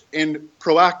worse and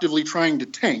proactively trying to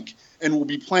tank and will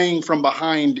be playing from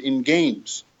behind in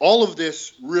games. All of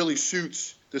this really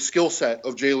suits the skill set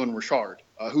of Jalen Richard,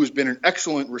 who has been an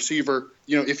excellent receiver.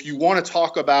 If you want to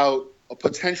talk about a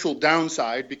potential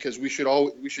downside, because we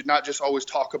should not just always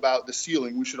talk about the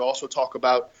ceiling. We should also talk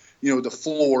about, the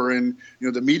floor and,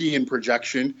 the median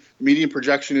projection. The median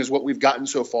projection is what we've gotten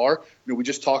so far. We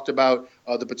just talked about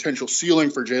the potential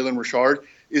ceiling for Jalen Richard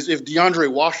is if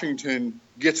DeAndre Washington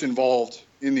gets involved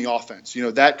in the offense.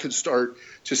 That could start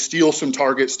to steal some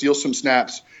targets, steal some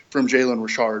snaps from Jalen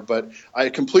Richard. But I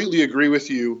completely agree with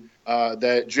you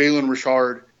that Jalen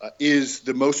Richard is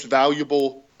the most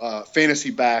valuable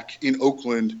fantasy back in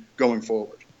Oakland going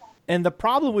forward. And the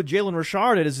problem with Jalen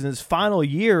Richard is in his final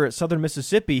year at Southern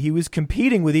Mississippi, he was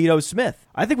competing with Ito Smith.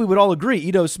 I think we would all agree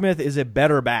Ito Smith is a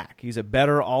better back. He's a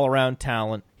better all-around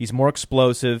talent. He's more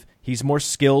explosive. He's more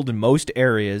skilled in most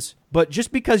areas. But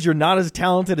just because you're not as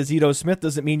talented as Ito Smith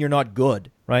doesn't mean you're not good,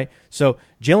 right? So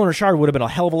Jalen Richard would have been a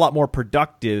hell of a lot more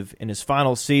productive in his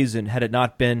final season had it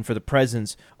not been for the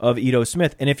presence of Ito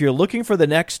Smith. And if you're looking for the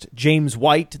next James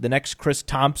White, the next Chris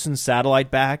Thompson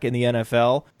satellite back in the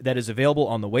NFL that is available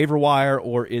on the waiver wire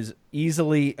or is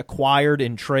easily acquired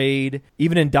in trade,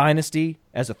 even in Dynasty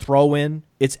as a throw-in,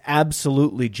 it's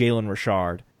absolutely Jalen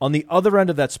Richard. On the other end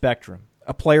of that spectrum,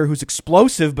 a player who's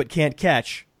explosive but can't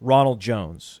catch, Ronald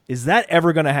Jones. Is that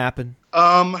ever going to happen?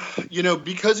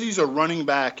 Because he's a running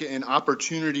back and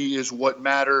opportunity is what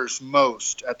matters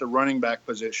most at the running back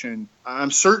position, I'm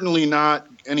certainly not,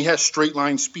 and he has straight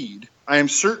line speed, I am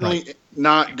certainly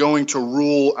not going to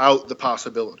rule out the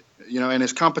possibility. And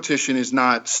his competition is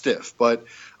not stiff. But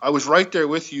I was right there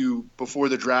with you before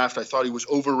the draft. I thought he was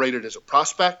overrated as a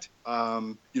prospect.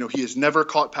 He has never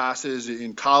caught passes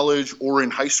in college or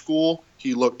in high school.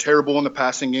 He looked terrible in the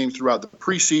passing game throughout the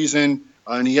preseason,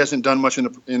 and he hasn't done much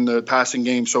in the passing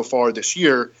game so far this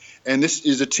year. And this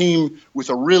is a team with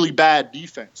a really bad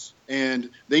defense, and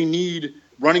they need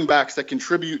running backs that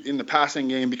contribute in the passing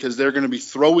game because they're going to be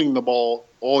throwing the ball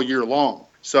all year long.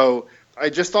 So I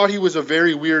just thought he was a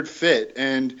very weird fit,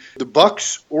 and the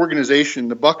Bucs organization,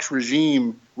 the Bucs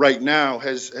regime right now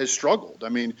has struggled. I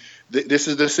mean, this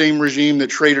is the same regime that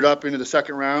traded up into the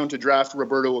second round to draft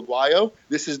Roberto Aguayo.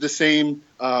 This is the same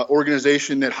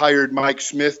organization that hired Mike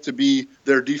Smith to be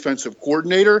their defensive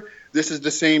coordinator. This is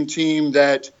the same team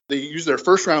that they used their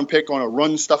first-round pick on a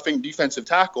run-stuffing defensive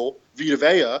tackle, Vita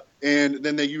Vea, and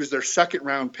then they used their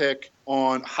second-round pick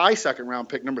high second-round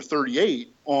pick, number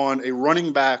 38, on a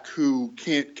running back who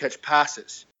can't catch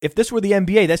passes. If this were the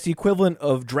NBA, that's the equivalent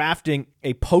of drafting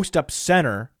a post-up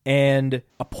center and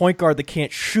a point guard that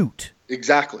can't shoot.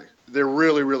 Exactly. They're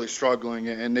really, really struggling,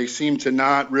 and they seem to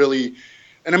not really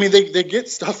 – and, I mean, they get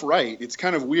stuff right. It's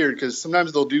kind of weird because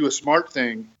sometimes they'll do a smart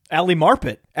thing. Ali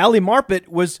Marpet. Ali Marpet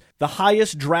was the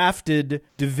highest drafted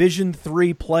Division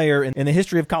III player in the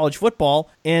history of college football,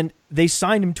 and they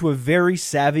signed him to a very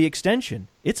savvy extension.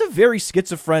 It's a very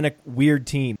schizophrenic, weird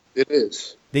team. It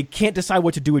is. They can't decide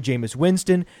what to do with Jameis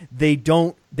Winston. They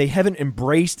haven't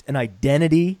embraced an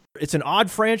identity. It's an odd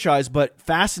franchise, but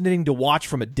fascinating to watch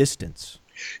from a distance.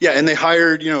 Yeah, and they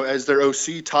hired, as their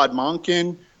OC, Todd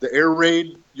Monken, the air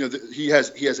raid. He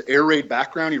has air raid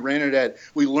background. He ran it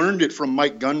we learned it from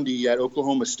Mike Gundy at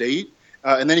Oklahoma State.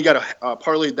 And then he got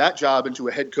parlayed that job into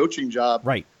a head coaching job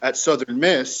at Southern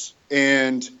Miss.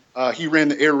 And he ran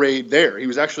the air raid there. He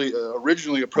was actually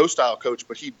originally a pro-style coach,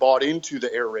 but he bought into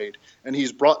the air raid, and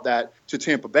he's brought that to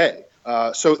Tampa Bay.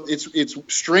 So it's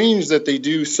strange that they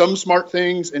do some smart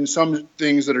things and some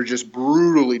things that are just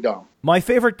brutally dumb. My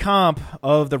favorite comp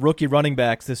of the rookie running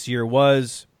backs this year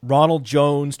was Ronald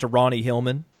Jones to Ronnie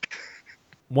Hillman.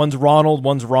 One's Ronald,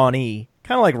 one's Ronnie.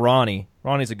 Kind of like Ronnie.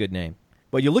 Ronnie's a good name.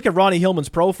 But you look at Ronnie Hillman's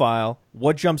profile,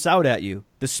 what jumps out at you?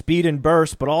 The speed and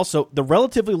burst, but also the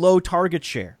relatively low target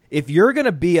share. If you're going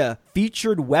to be a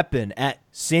featured weapon at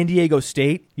San Diego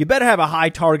State, you better have a high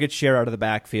target share out of the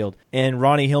backfield. And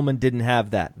Ronnie Hillman didn't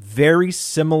have that. Very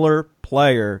similar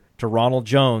player to Ronald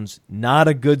Jones. Not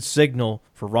a good signal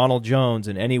for Ronald Jones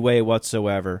in any way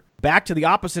whatsoever. Back to the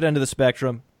opposite end of the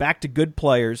spectrum, back to good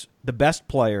players, the best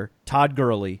player, Todd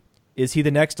Gurley. Is he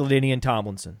the next LaDainian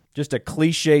Tomlinson? Just a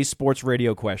cliche sports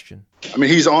radio question. I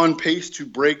mean, he's on pace to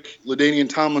break LaDainian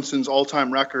Tomlinson's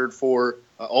all-time record for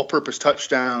all-purpose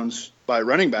touchdowns by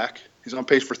running back. He's on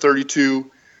pace for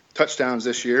 32 touchdowns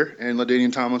this year, and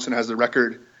LaDainian Tomlinson has the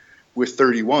record with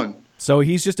 31. So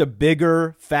he's just a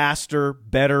bigger, faster,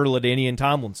 better LaDainian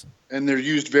Tomlinson. And they're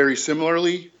used very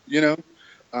similarly,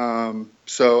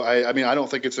 So, I mean, I don't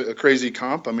think it's a crazy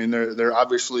comp. I mean, they're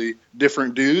obviously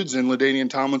different dudes, and LaDainian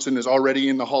Tomlinson is already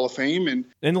in the Hall of Fame. And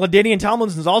LaDainian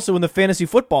Tomlinson is also in the Fantasy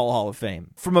Football Hall of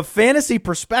Fame. From a fantasy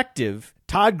perspective,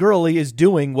 Todd Gurley is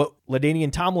doing what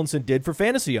LaDainian Tomlinson did for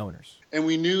fantasy owners. And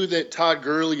we knew that Todd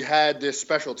Gurley had this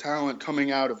special talent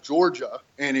coming out of Georgia,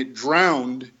 and it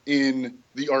drowned in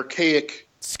the archaic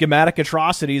Schematic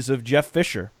atrocities of Jeff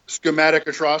Fisher. Schematic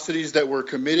atrocities that were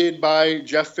committed by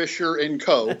Jeff Fisher and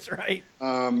co. That's right.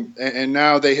 And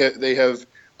now they have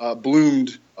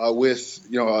bloomed with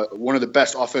one of the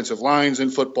best offensive lines in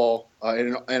football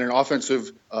and an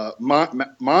offensive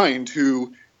mind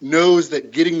who knows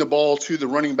that getting the ball to the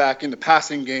running back in the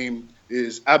passing game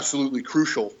is absolutely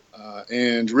crucial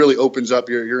and really opens up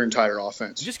your entire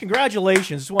offense. Just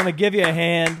congratulations. Just want to give you a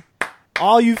hand.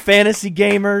 All you fantasy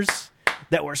gamers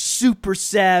that were super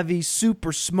savvy,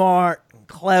 super smart,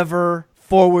 clever,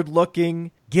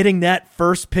 forward-looking, getting that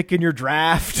first pick in your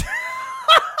draft.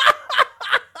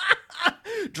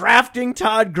 Drafting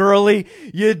Todd Gurley,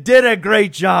 you did a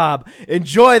great job.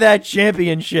 Enjoy that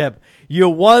championship. You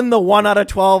won the 1 out of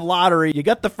 12 lottery. You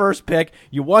got the first pick.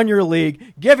 You won your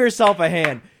league. Give yourself a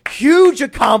hand. Huge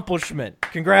accomplishment.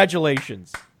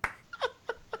 Congratulations.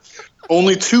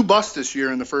 Only 2 busts this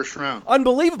year in the first round.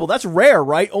 Unbelievable. That's rare,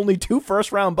 right? Only 2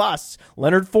 first-round busts.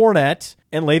 Leonard Fournette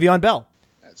and Le'Veon Bell.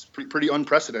 That's pretty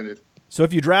unprecedented. So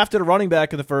if you drafted a running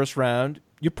back in the first round,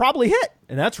 you probably hit,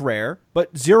 and that's rare.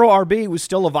 But zero RB was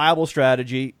still a viable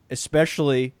strategy,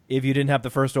 especially if you didn't have the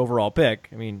first overall pick.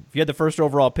 I mean, if you had the first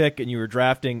overall pick and you were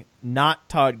drafting not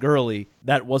Todd Gurley,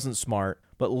 that wasn't smart.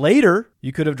 But later,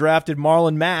 you could have drafted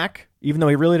Marlon Mack, even though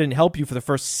he really didn't help you for the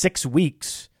first 6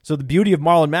 weeks. So the beauty of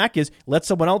Marlon Mack is let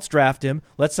someone else draft him,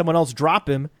 let someone else drop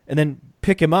him, and then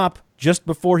pick him up just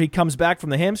before he comes back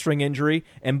from the hamstring injury,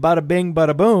 and bada bing,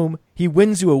 bada boom, he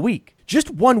wins you a week.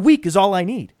 Just 1 week is all I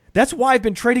need. That's why I've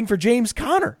been trading for James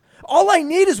Conner. All I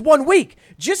need is 1 week.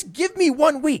 Just give me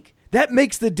 1 week. That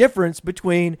makes the difference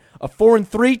between a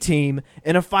 4-3 team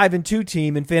and a 5-2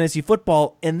 team in fantasy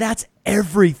football, and that's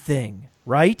everything,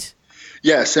 right?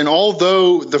 Yes, and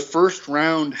although the first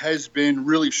round has been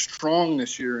really strong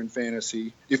this year in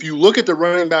fantasy, if you look at the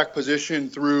running back position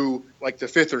through like the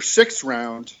 5th or 6th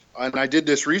round, and I did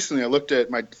this recently, I looked at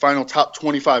my final top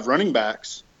 25 running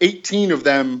backs, 18 of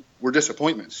them were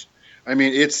disappointments. I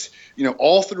mean, it's,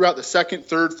 all throughout the 2nd,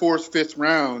 3rd, 4th, 5th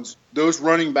rounds, those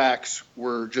running backs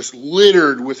were just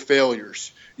littered with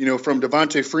failures, from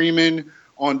Devontae Freeman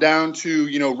on down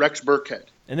to, Rex Burkhead.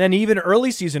 And then even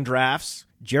early season drafts,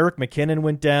 Jerick McKinnon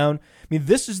went down. I mean,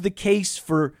 this is the case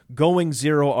for going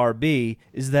zero RB,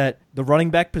 is that the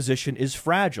running back position is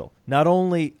fragile. Not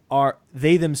only are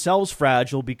they themselves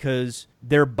fragile because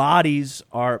their bodies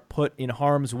are put in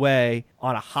harm's way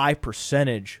on a high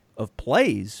percentage of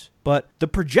plays, but the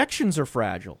projections are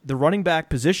fragile. The running back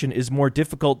position is more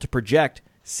difficult to project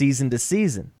season to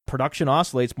season. Production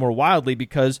oscillates more wildly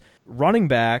because running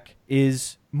back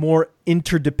is more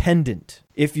interdependent.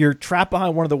 If you're trapped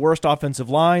behind one of the worst offensive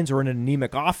lines or in an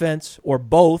anemic offense or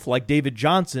both, like David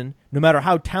Johnson, no matter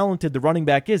how talented the running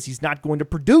back is, he's not going to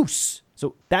produce.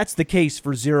 So that's the case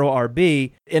for zero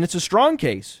RB, and it's a strong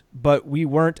case, but we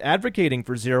weren't advocating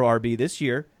for zero RB this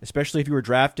year, especially if you were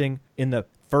drafting in the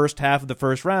first half of the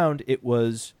first round. It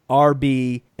was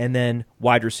RB and then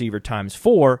wide receiver times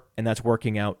 4, and that's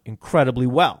working out incredibly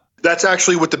well. That's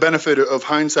actually with the benefit of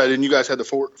hindsight, and you guys had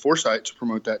the foresight to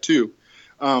promote that too.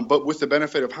 But with the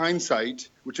benefit of hindsight,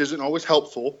 which isn't always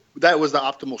helpful, that was the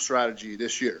optimal strategy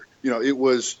this year. It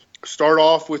was start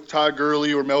off with Todd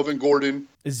Gurley or Melvin Gordon.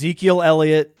 Ezekiel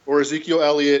Elliott,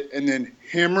 and then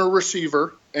hammer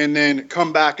receiver, and then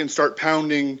come back and start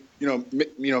pounding,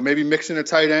 maybe mixing a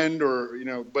tight end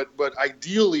but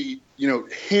ideally,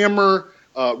 hammer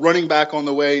running back on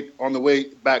the way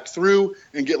back through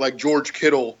and get like George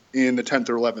Kittle in the 10th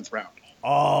or 11th round.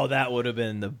 Oh, that would have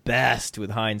been the best with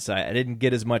hindsight. I didn't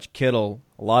get as much Kittle.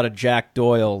 A lot of Jack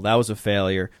Doyle. That was a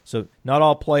failure. So not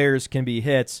all players can be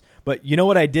hits. But you know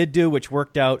what I did do, which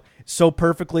worked out so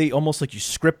perfectly, almost like you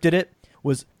scripted it,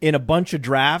 was in a bunch of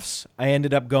drafts, I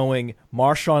ended up going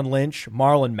Marshawn Lynch,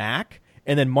 Marlon Mack,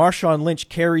 and then Marshawn Lynch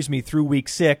carries me through week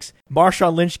 6.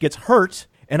 Marshawn Lynch gets hurt,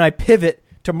 and I pivot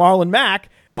to Marlon Mack.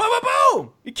 Boom, boom,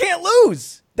 boom! You can't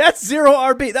lose. That's zero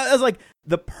RB. That was like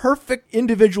the perfect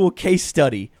individual case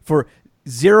study for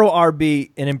zero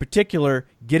RB, and in particular,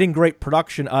 getting great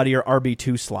production out of your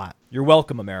RB2 slot. You're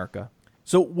welcome, America.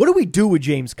 So what do we do with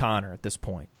James Conner at this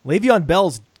point? Le'Veon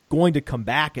Bell's going to come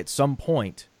back at some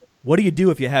point. What do you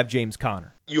do if you have James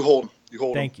Conner? You hold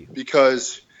him. Thank you.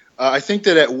 Because I think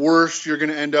that at worst, you're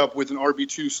going to end up with an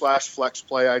RB2/flex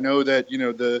play. I know that,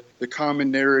 the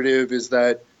common narrative is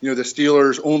that, the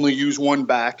Steelers only use one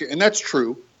back, and that's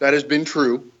true. That has been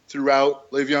true throughout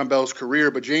Le'Veon Bell's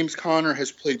career, but James Conner has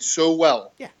played so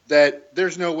well that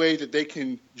there's no way that they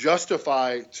can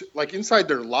justify, inside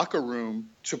their locker room,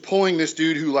 to pulling this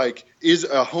dude who, is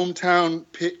a hometown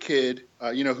Pitt kid,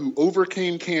 who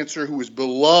overcame cancer, who was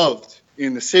beloved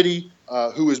in the city,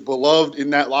 who is beloved in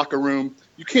that locker room,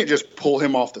 you can't just pull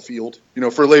him off the field.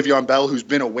 For Le'Veon Bell, who's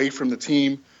been away from the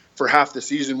team for half the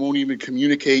season, won't even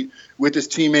communicate with his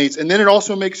teammates. And then it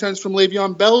also makes sense from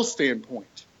Le'Veon Bell's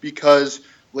standpoint, because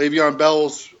Le'Veon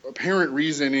Bell's apparent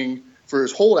reasoning for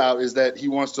his holdout is that he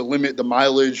wants to limit the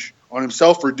mileage on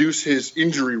himself, reduce his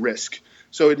injury risk.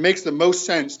 So it makes the most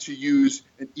sense to use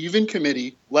an even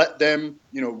committee, let them,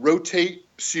 rotate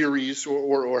series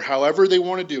or however they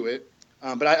want to do it.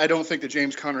 But I don't think that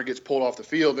James Conner gets pulled off the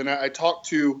field. And I talked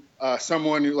to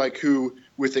someone who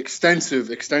with extensive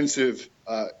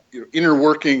inner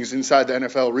workings inside the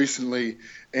NFL recently,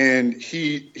 and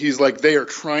he's like, they are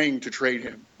trying to trade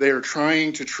him. They are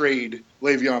trying to trade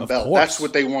Le'Veon Bell. Course. That's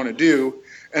what they want to do,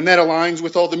 and that aligns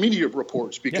with all the media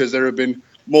reports, because there have been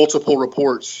multiple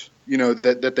reports,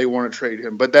 that they want to trade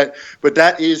him. But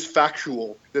that is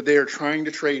factual, that they are trying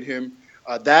to trade him.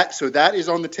 So that is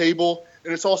on the table.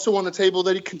 And it's also on the table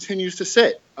that he continues to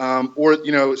sit.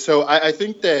 So I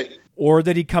think that... Or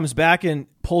that he comes back and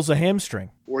pulls a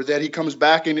hamstring. Or that he comes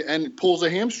back and pulls a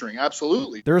hamstring,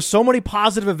 absolutely. There are so many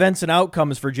positive events and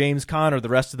outcomes for James Conner the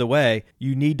rest of the way.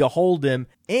 You need to hold him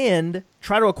and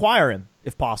try to acquire him,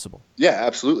 if possible. Yeah,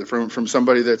 absolutely. From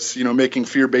somebody that's, making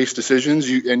fear-based decisions,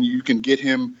 and you can get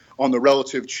him on the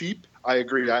relative cheap. I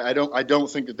agree. I don't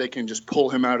think that they can just pull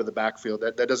him out of the backfield.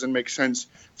 That doesn't make sense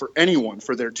for anyone,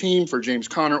 for their team, for James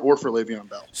Conner, or for Le'Veon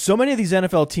Bell. So many of these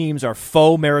NFL teams are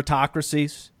faux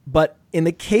meritocracies, but in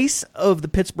the case of the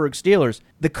Pittsburgh Steelers,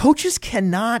 the coaches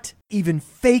cannot even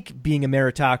fake being a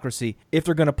meritocracy if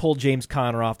they're going to pull James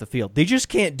Conner off the field. They just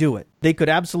can't do it. They could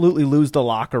absolutely lose the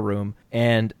locker room,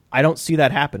 and I don't see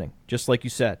that happening, just like you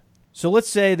said. So let's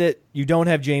say that you don't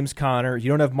have James Conner, you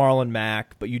don't have Marlon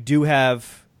Mack, but you do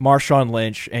have Marshawn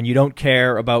Lynch, and you don't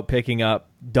care about picking up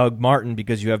Doug Martin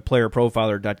because you have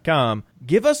playerprofiler.com.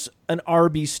 Give us an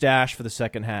RB stash for the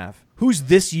second half. Who's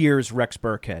this year's Rex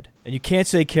Burkhead? And you can't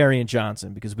say Kerryon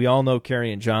Johnson, because we all know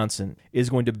Kerryon Johnson is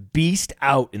going to beast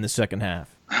out in the second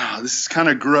half. This is kind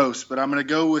of gross, but I'm going to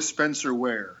go with Spencer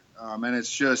Ware. And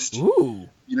it's just,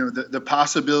 the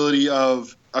possibility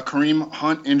of a Kareem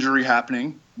Hunt injury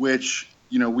happening, which,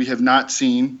 we have not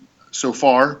seen so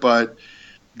far, but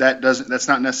that's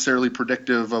not necessarily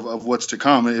predictive of what's to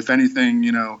come. If anything,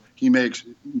 he may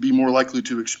be more likely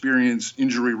to experience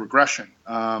injury regression.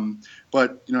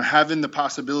 But having the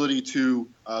possibility to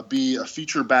be a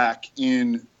feature back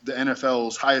in the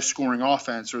NFL's highest scoring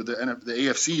offense, or the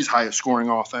AFC's highest scoring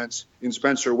offense, in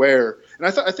Spencer Ware, and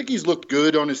I think he's looked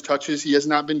good on his touches. He has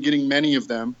not been getting many of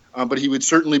them, but he would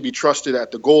certainly be trusted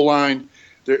at the goal line.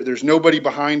 There's nobody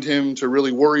behind him to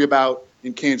really worry about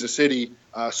in Kansas City.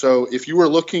 So if you were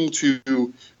looking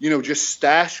to, just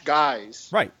stash guys.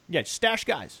 Right. Yeah, stash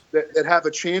guys. That have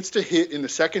a chance to hit in the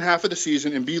second half of the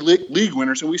season and be league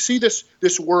winners. And we see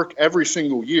this work every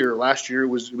single year. Last year it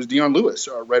was Dion Lewis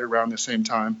right around the same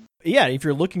time. Yeah, if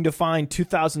you're looking to find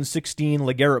 2016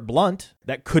 LeGarrette Blount,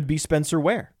 that could be Spencer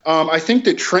Ware. I think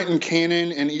that Trenton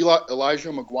Cannon and Elijah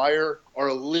McGuire are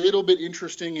a little bit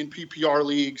interesting in PPR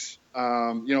leagues.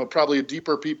 Probably a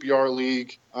deeper PPR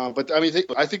league. But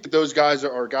I think that those guys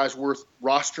are guys worth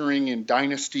rostering in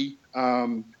Dynasty.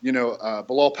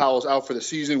 Bilal Powell's out for the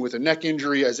season with a neck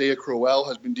injury. Isaiah Crowell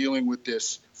has been dealing with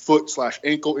this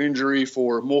foot/ankle injury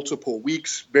for multiple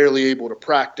weeks, barely able to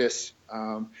practice.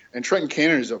 And Trenton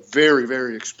Cannon is a very,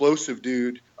 very explosive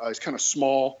dude. He's kind of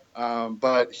small,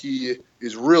 but he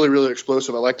is really, really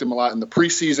explosive. I liked him a lot in the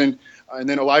preseason. And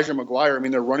then Elijah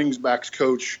McGuire, their running backs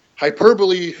coach,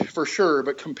 hyperbole for sure,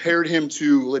 but compared him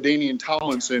to LaDainian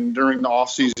Tomlinson during the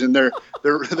offseason.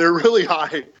 They're really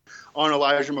high on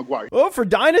Elijah McGuire. Oh, for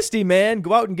Dynasty, man,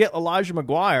 go out and get Elijah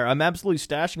McGuire. I'm absolutely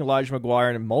stashing Elijah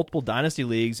McGuire in multiple Dynasty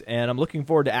leagues, and I'm looking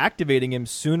forward to activating him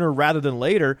sooner rather than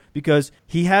later, because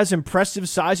he has impressive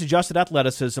size-adjusted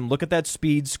athleticism. Look at that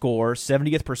speed score,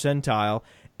 70th percentile.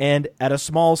 And at a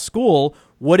small school,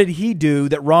 what did he do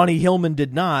that Ronnie Hillman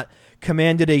did not?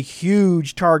 Commanded a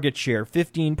huge target share,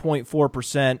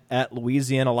 15.4% at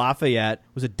Louisiana Lafayette,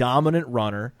 was a dominant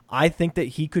runner. I think that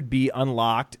he could be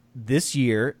unlocked this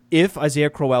year if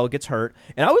Isaiah Crowell gets hurt.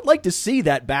 And I would like to see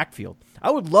that backfield. I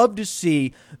would love to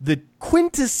see the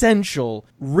quintessential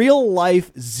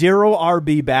real-life zero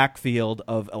RB backfield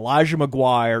of Elijah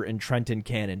McGuire and Trenton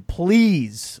Cannon.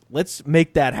 Please, let's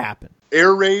make that happen.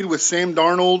 Air raid with Sam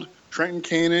Darnold, Trenton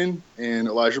Cannon, and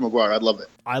Elijah McGuire. I'd love it.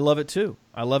 I love it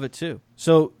too.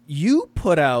 So you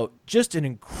put out just an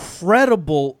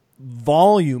incredible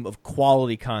volume of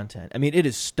quality content. It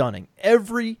is stunning.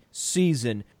 Every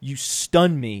season, you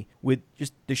stun me with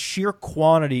just the sheer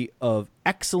quantity of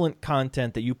excellent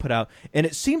content that you put out. And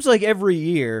it seems like every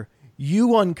year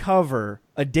you uncover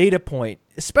a data point,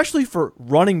 especially for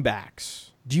running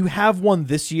backs, Do you have one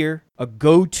this year? A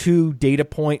go-to data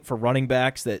point for running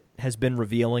backs that has been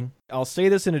revealing? I'll say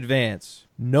this in advance.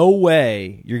 No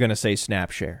way you're going to say snap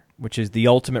share, which is the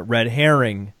ultimate red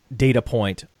herring data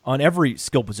point on every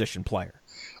skill position player.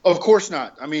 Of course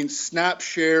not. I mean, snap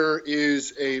share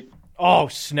is a... Oh,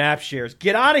 snap shares.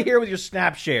 Get out of here with your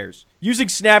snap shares. Using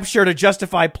snap share to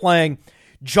justify playing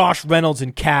Josh Reynolds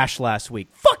in cash last week.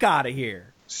 Fuck out of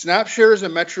here. Snap share is a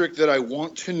metric that I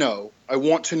want to know. I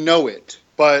want to know it,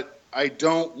 but I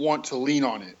don't want to lean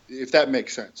on it, if that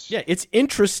makes sense. Yeah, it's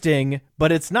interesting,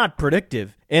 but it's not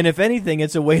predictive. And if anything,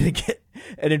 it's a way to get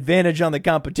an advantage on the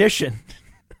competition.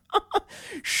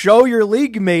 Show your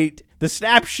league mate the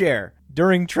snap share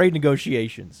during trade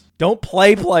negotiations. Don't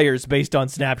play players based on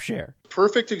snap share.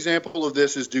 Perfect example of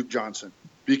this is Duke Johnson,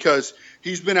 because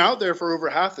he's been out there for over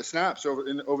half the snaps over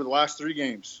the last 3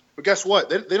 games. But guess what?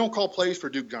 They don't call plays for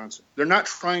Duke Johnson. They're not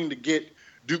trying to get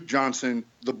Duke Johnson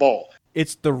the ball.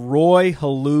 It's the Roy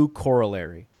Halou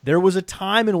corollary. There was a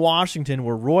time in Washington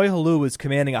where Roy Halou was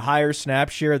commanding a higher snap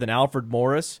share than Alfred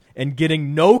Morris and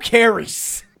getting no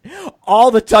carries.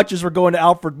 All the touches were going to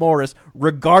Alfred Morris,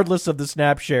 regardless of the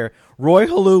snap share. Roy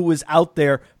Halou was out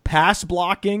there pass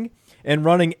blocking and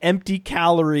running empty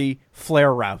calorie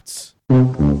flare routes.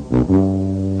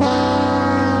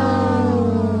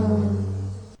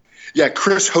 Yeah,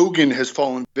 Chris Hogan has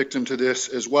fallen victim to this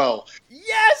as well.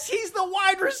 Yes, he's the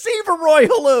wide receiver, Roy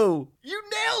Halou. You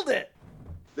nailed it.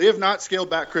 They have not scaled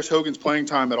back Chris Hogan's playing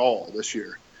time at all this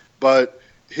year, but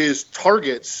his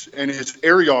targets and his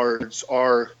air yards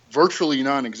are virtually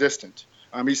non-existent.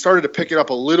 He started to pick it up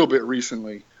a little bit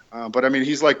recently, but I mean,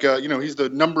 he's like, he's the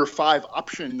number 5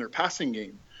 option in their passing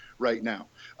game right now.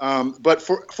 But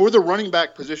for the running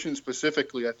back position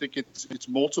specifically, I think it's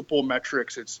multiple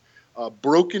metrics. It's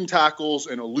broken tackles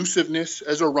and elusiveness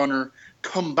as a runner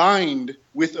combined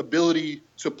with ability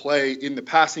to play in the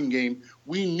passing game.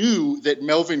 We knew that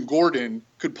Melvin Gordon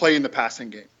could play in the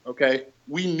passing game, okay?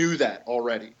 We knew that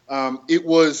already. It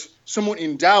was somewhat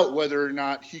in doubt whether or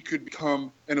not he could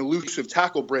become an elusive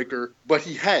tackle breaker, but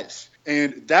he has.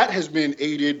 And that has been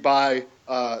aided by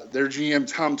their GM,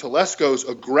 Tom Telesco's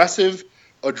aggressive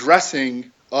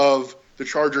addressing of the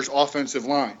Chargers' offensive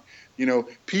line.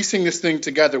 Piecing this thing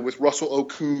together with Russell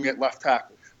Okung at left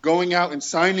tackle, going out and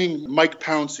signing Mike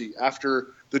Pouncey after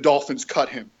the Dolphins cut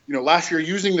him. Last year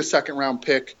using the 2nd-round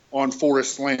pick on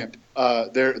Forrest Lamp,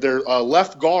 their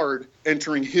left guard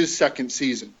entering his 2nd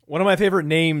season. One of my favorite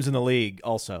names in the league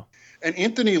also. And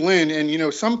Anthony Lynn,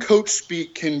 and some coach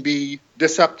speak can be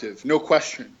deceptive, no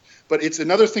question. But it's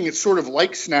another thing, it's sort of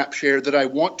like snap share that I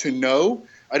want to know.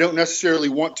 I don't necessarily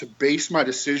want to base my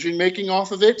decision-making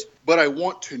off of it, but I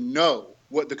want to know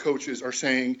what the coaches are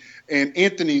saying. And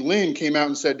Anthony Lynn came out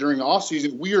and said during the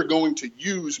offseason, we are going to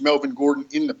use Melvin Gordon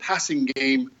in the passing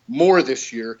game more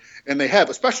this year. And they have,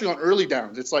 especially on early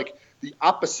downs. It's like the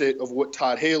opposite of what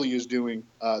Todd Haley is doing.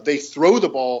 They throw the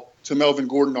ball to Melvin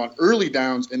Gordon on early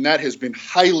downs, and that has been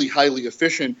highly, highly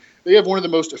efficient. They have one of the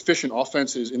most efficient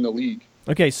offenses in the league.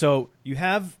 Okay, so you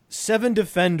have 7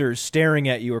 defenders staring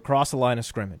at you across the line of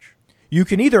scrimmage. You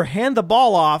can either hand the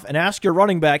ball off and ask your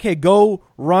running back, hey, go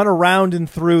run around and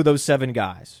through those 7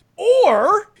 guys.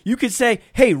 Or you could say,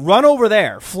 hey, run over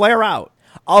there, flare out.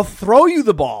 I'll throw you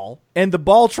the ball, and the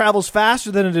ball travels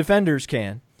faster than the defenders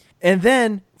can. And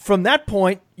then from that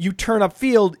point, you turn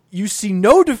upfield, you see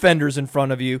no defenders in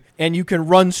front of you, and you can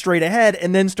run straight ahead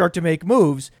and then start to make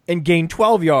moves and gain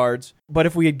 12 yards. But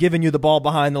if we had given you the ball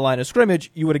behind the line of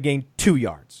scrimmage, you would have gained 2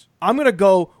 yards. I'm going to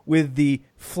go with the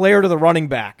flare to the running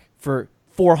back for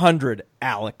 400,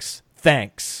 Alex.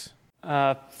 Thanks.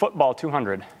 Football,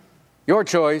 200. Your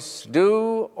choice.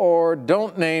 Do or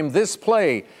don't name this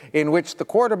play in which the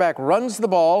quarterback runs the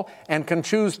ball and can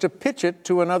choose to pitch it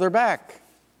to another back.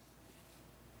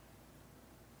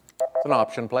 It's an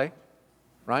option play.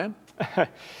 Ryan?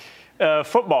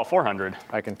 Football, 400.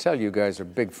 I can tell you guys are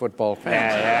big football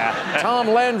fans. Yeah. Tom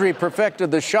Landry perfected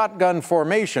the shotgun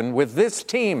formation with this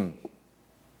team.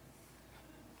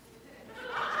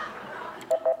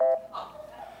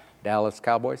 Dallas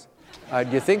Cowboys. Do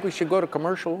you think we should go to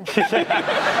commercial?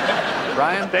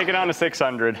 Ryan? Take it on to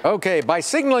 600. Okay, by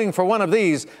signaling for one of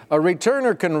these, a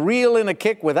returner can reel in a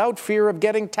kick without fear of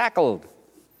getting tackled.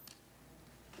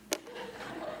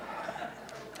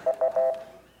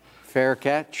 Fair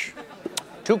catch.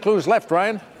 2 clues left,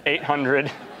 Ryan. 800.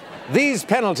 These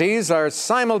penalties are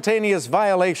simultaneous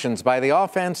violations by the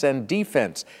offense and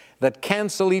defense that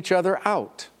cancel each other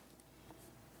out.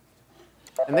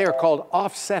 And they are called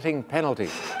offsetting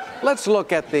penalties. Let's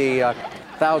look at the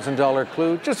 $1,000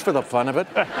 clue just for the fun of it.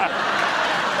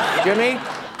 Jimmy?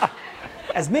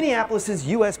 As Minneapolis'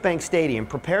 U.S. Bank Stadium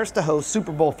prepares to host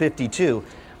Super Bowl 52,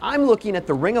 I'm looking at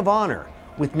the Ring of Honor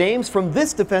with names from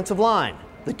this defensive line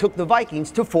that took the Vikings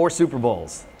to 4 Super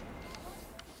Bowls.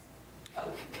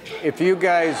 If you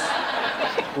guys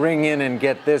ring in and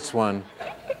get this one,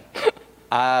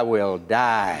 I will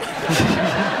die.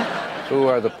 Who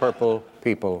are the Purple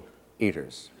People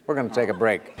Eaters? We're going to take a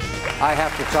break. I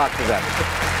have to talk to them.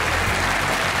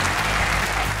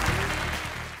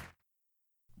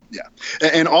 Yeah.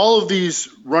 And all of these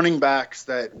running backs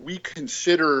that we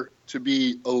consider to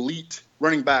be elite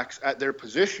running backs at their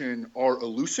position are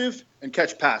elusive and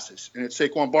catch passes. And it's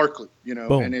Saquon Barkley,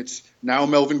 Boom. and it's now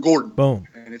Melvin Gordon. Boom.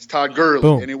 And it's Todd Gurley.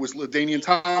 Boom. And it was LaDainian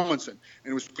Tomlinson.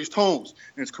 And it was Priest Holmes.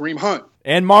 And it's Kareem Hunt.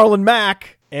 And Marlon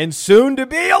Mack. And soon to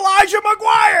be Elijah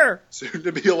McGuire. Soon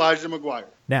to be Elijah McGuire.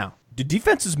 Now, do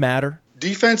defenses matter?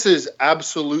 Defenses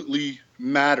absolutely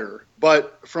matter.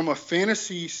 But from a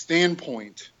fantasy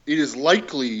standpoint, it is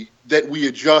likely that we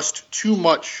adjust too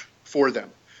much for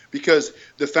them, because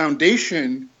the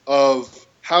foundation of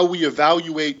how we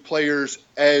evaluate players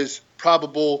as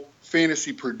probable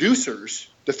fantasy producers,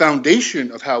 the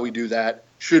foundation of how we do that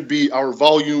should be our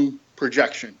volume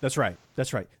projection. That's right.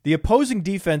 That's right. The opposing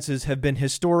defenses have been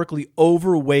historically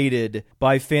overweighted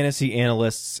by fantasy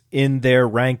analysts in their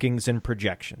rankings and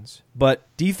projections. But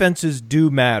defenses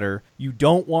do matter. You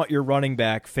don't want your running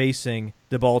back facing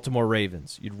the Baltimore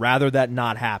Ravens. You'd rather that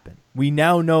not happen. We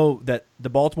now know that the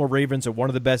Baltimore Ravens are one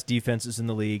of the best defenses in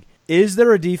the league. Is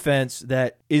there a defense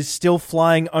that is still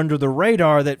flying under the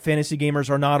radar that fantasy gamers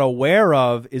are not aware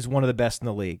of is one of the best in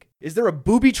the league? Is there a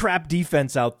booby trap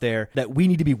defense out there that we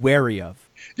need to be wary of?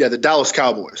 Yeah, the Dallas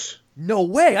Cowboys. No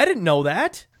way. I didn't know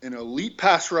that. An elite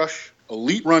pass rush,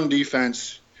 elite run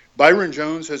defense. Byron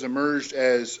Jones has emerged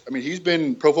as, he's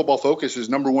been Pro Football Focus's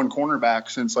number 1 cornerback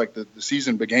since the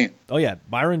season began. Oh, yeah.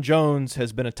 Byron Jones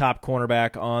has been a top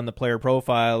cornerback on the Player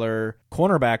Profiler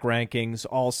cornerback rankings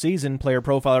all season.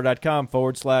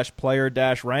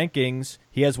 PlayerProfiler.com/player-rankings.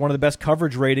 He has one of the best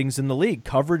coverage ratings in the league.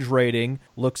 Coverage rating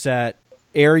looks at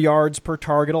air yards per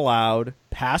target allowed,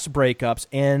 pass breakups,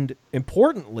 and,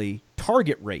 importantly,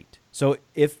 target rate. So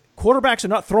if quarterbacks are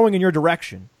not throwing in your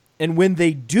direction, and when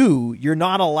they do, you're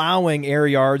not allowing air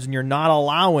yards and you're not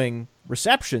allowing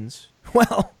receptions,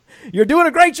 well, you're doing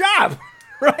a great job,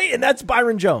 right? And that's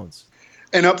Byron Jones.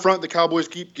 And up front, the Cowboys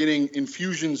keep getting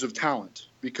infusions of talent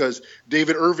because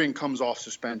David Irving comes off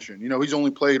suspension. He's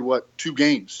only played, 2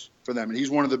 games for them, and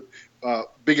he's one of the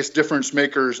biggest difference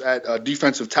makers at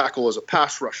defensive tackle as a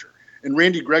pass rusher. And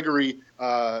Randy Gregory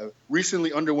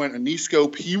recently underwent a knee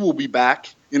scope. He will be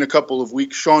back in a couple of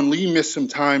weeks. Sean Lee missed some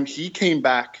time. He came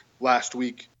back last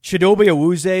week. Chidobe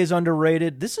Awuzie is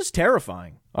underrated. This is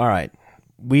terrifying. All right.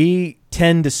 We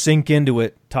tend to sink into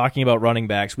it talking about running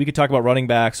backs. We could talk about running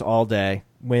backs all day.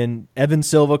 When Evan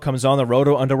Silva comes on the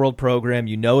Roto Underworld program,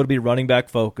 it'll be running back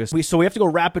focused. So we have to go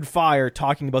rapid fire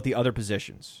talking about the other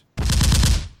positions.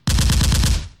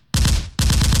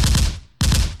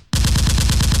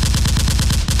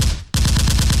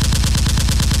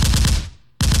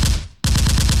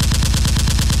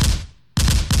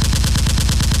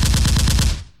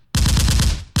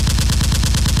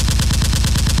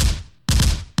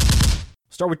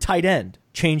 Start with tight end.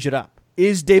 Change it up.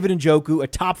 Is David Njoku a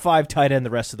top 5 tight end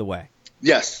the rest of the way?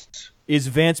 Yes. Is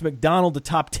Vance McDonald a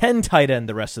top 10 tight end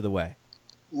the rest of the way?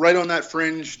 Right on that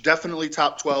fringe. Definitely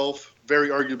top 12. Very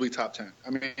arguably top 10.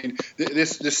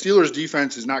 The Steelers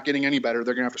defense is not getting any better.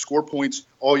 They're going to have to score points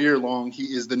all year long. He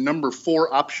is the number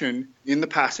 4 option in the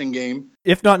passing game.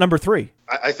 If not number 3.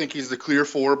 I think he's the clear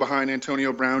 4 behind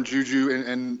Antonio Brown, Juju,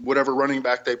 and whatever running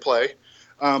back they play.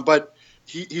 But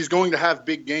he's going to have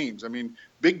big games.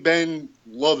 Big Ben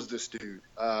loves this dude.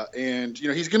 And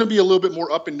he's going to be a little bit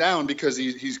more up and down because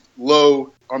he's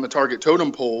low on the target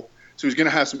totem pole. So he's going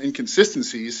to have some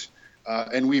inconsistencies.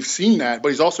 And we've seen that. But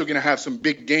he's also going to have some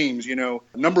big games.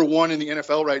 Number 1 in the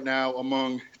NFL right now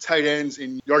among tight ends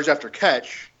in yards after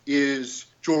catch is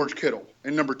George Kittle.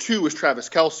 And number 2 is Travis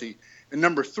Kelce. And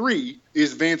number 3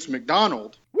 is Vance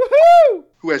McDonald,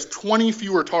 who has 20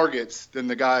 fewer targets than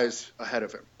the guys ahead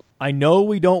of him. I know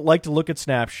we don't like to look at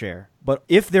snap share, but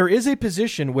if there is a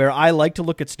position where I like to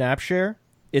look at snap share,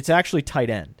 it's actually tight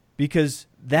end, because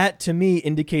that to me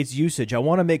indicates usage. I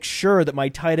want to make sure that my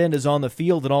tight end is on the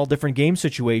field in all different game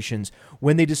situations.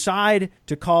 When they decide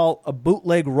to call a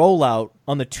bootleg rollout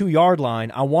on the 2-yard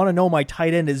line, I want to know my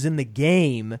tight end is in the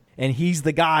game and he's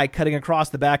the guy cutting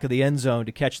across the back of the end zone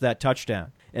to catch that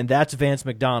touchdown. And that's Vance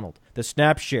McDonald. The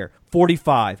snap share,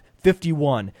 45,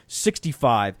 51,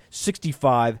 65,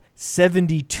 65,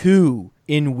 72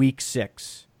 in week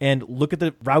 6. and look at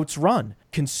the routes run.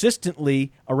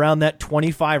 Consistently around that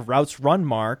 25 routes run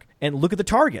mark, and look at the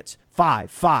targets. 5,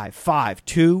 5, 5,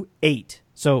 2, 8.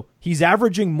 So he's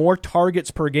averaging more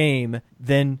targets per game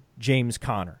than James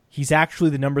Conner. He's actually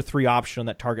the number 3 option on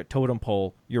that target totem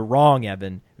pole. You're wrong,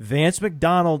 Evan. Vance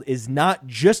McDonald is not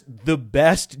just the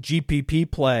best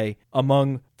GPP play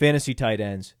among fantasy tight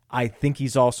ends. I think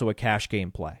he's also a cash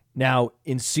game play. Now,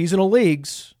 in seasonal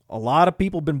leagues, a lot of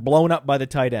people have been blown up by the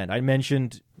tight end. I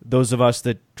mentioned those of us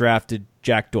that drafted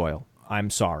Jack Doyle. I'm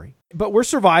sorry. But we're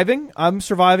surviving. I'm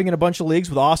surviving in a bunch of leagues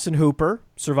with Austin Hooper,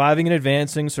 surviving and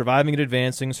advancing, surviving and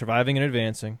advancing, surviving and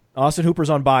advancing. Austin Hooper's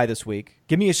on bye this week.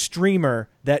 Give me a streamer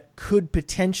that could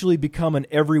potentially become an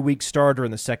every week starter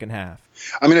in the second half.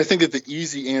 I mean, I think that the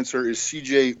easy answer is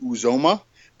CJ Uzomah,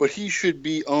 but he should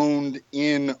be owned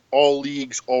in all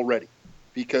leagues already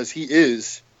because he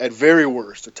is, at very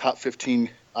worst, a top 15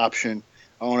 option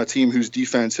on a team whose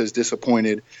defense has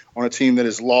disappointed, on a team that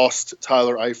has lost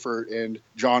Tyler Eifert and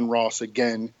John Ross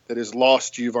again, that has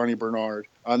lost Giovanni Bernard,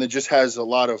 and that just has a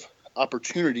lot of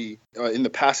opportunity in the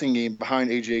passing game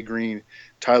behind A.J. Green,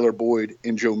 Tyler Boyd,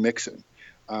 and Joe Mixon.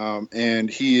 And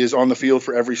he is on the field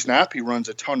for every snap. He runs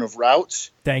a ton of routes.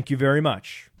 Thank you very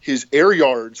much. His air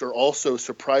yards are also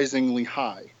surprisingly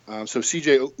high. So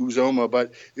CJ Uzomah.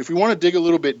 But if we want to dig a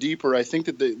little bit deeper, I think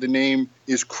that the name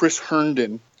is Chris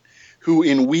Herndon, who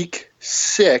in week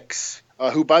 6,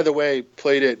 who, by the way,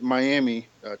 played at Miami,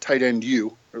 tight end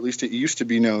U, or at least it used to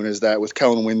be known as that, with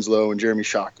Kellen Winslow and Jeremy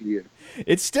Shockey.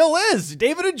 It still is.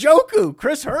 David Njoku,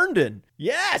 Chris Herndon.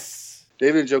 Yes.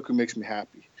 David Njoku makes me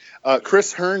happy.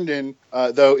 Chris Herndon,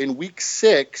 though, in week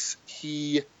 6,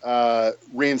 he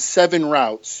ran 7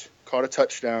 routes, caught a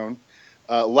touchdown.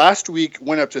 Last week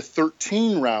went up to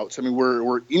 13 routes. I mean,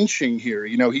 we're inching here.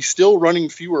 You know, he's still running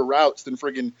fewer routes than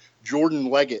friggin' Jordan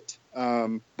Leggett.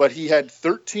 But he had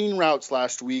 13 routes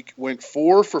last week, went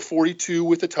 4 for 42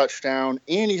 with a touchdown,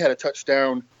 and he had a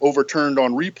touchdown overturned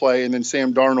on replay, and then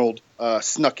Sam Darnold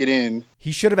snuck it in.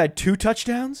 He should have had 2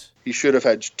 touchdowns? He should have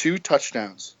had 2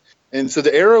 touchdowns. And so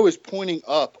the arrow is pointing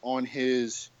up on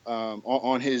his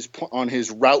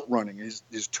route running,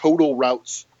 his total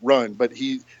routes run. But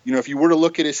he, you know, if you were to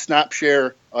look at his snap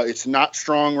share, it's not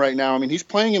strong right now. I mean, he's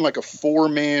playing in like a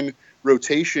 4-man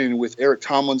rotation with Eric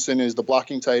Tomlinson as the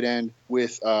blocking tight end,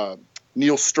 with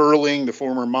Neil Sterling, the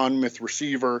former Monmouth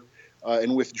receiver,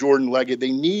 and with Jordan Leggett.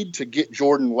 They need to get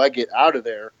Jordan Leggett out of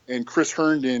there and Chris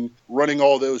Herndon running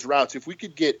all those routes. If we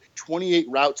could get 28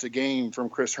 routes a game from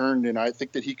Chris Herndon, I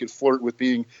think that he could flirt with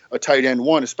being a tight end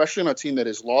 1, especially on a team that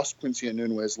has lost Quincy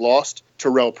Enunwa, lost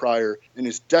Terrell Pryor, and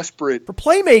is desperate for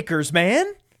playmakers,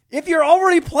 man. If you're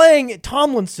already playing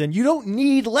Tomlinson, you don't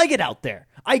need Leggett out there.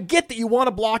 I get that you want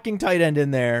a blocking tight end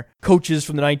in there, coaches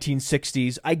from the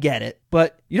 1960s. I get it.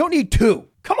 But you don't need 2.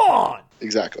 Come on.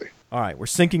 Exactly. All right, we're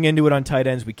sinking into it on tight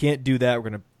ends. We can't do that. We're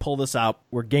going to pull this out.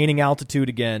 We're gaining altitude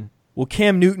again. Will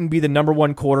Cam Newton be the number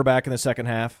 1 quarterback in the second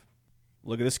half?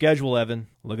 Look at the schedule, Evan.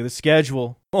 Look at the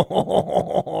schedule.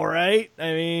 All right?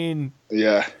 I mean...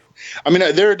 Yeah. I mean,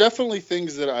 there are definitely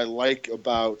things that I like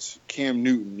about Cam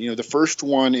Newton. You know, the first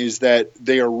one is that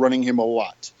they are running him a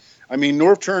lot. I mean,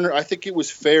 Norv Turner, I think it was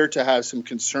fair to have some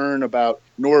concern about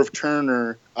Norv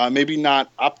Turner maybe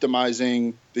not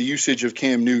optimizing the usage of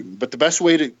Cam Newton. But the best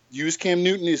way to use Cam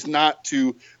Newton is not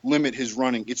to limit his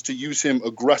running. It's to use him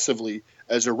aggressively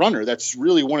as a runner. That's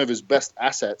really one of his best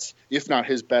assets, if not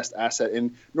his best asset.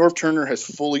 And Norv Turner has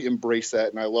fully embraced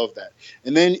that, and I love that.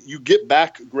 And then you get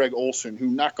back Greg Olsen, who,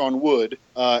 knock on wood,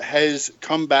 has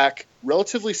come back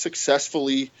relatively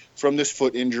successfully from this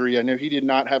foot injury. I know he did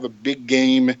not have a big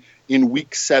game in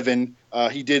week 7.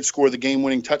 He did score the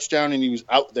game-winning touchdown, and he was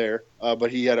out there, but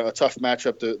he had a tough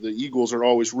matchup. The Eagles are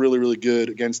always really, really good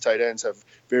against tight ends, have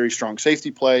very strong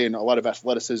safety play and a lot of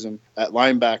athleticism at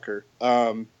linebacker.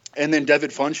 And then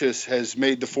Devin Funchess has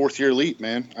made the 4th-year leap,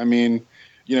 man. I mean,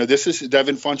 you know, this is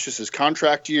Devin Funchess'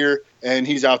 contract year, and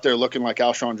he's out there looking like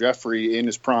Alshon Jeffrey in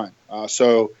his prime.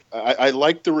 So I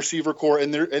like the receiver core,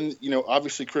 and you know,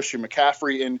 obviously Christian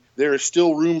McCaffrey, and there is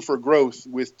still room for growth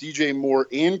with DJ Moore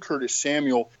and Curtis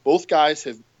Samuel. Both guys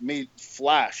have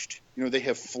flashed. You know, they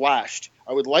have flashed.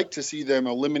 I would like to see them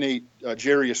eliminate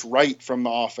Jarius Wright from the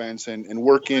offense and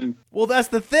work in. Well, that's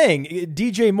the thing.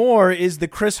 DJ Moore is the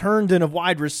Chris Herndon of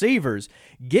wide receivers.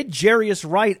 Get Jarius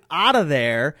Wright out of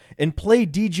there and play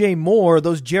DJ Moore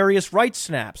those Jarius Wright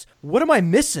snaps. What am I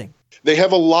missing? They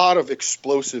have a lot of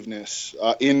explosiveness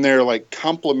in their like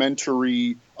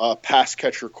complementary pass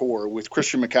catcher core with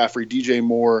Christian McCaffrey, DJ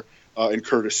Moore, and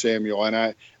Curtis Samuel. And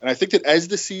I think that as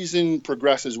the season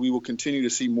progresses, we will continue to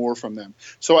see more from them.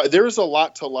 So there's a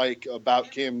lot to like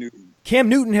about Cam Newton. Cam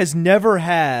Newton has never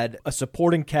had a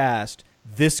supporting cast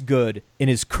this good in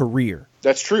his career.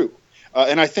 That's true.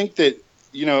 And I think that,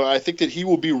 he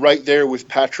will be right there with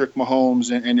Patrick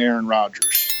Mahomes and Aaron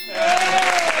Rodgers.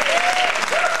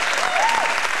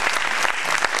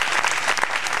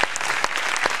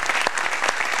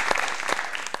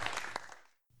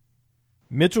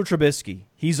 Mitchell Trubisky,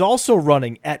 he's also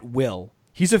running at will.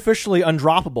 He's officially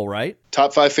undroppable, right?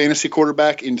 Top 5 fantasy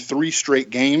quarterback in 3 straight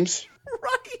games.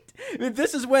 Right. I mean,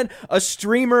 this is when a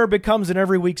streamer becomes an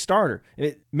every week starter.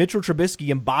 Mitchell Trubisky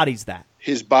embodies that.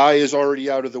 His bye is already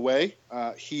out of the way.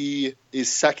 He is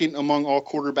second among all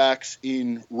quarterbacks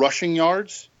in rushing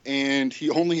yards, and he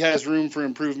only has room for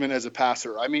improvement as a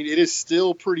passer. I mean, it is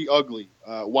still pretty ugly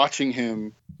watching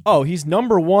him. Oh, he's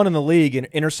number 1 in the league in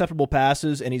interceptable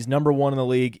passes, and he's number 1 in the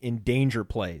league in danger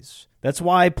plays. That's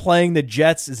why playing the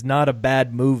Jets is not a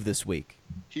bad move this week.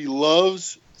 He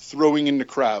loves throwing into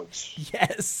crowds.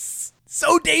 Yes.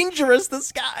 So dangerous,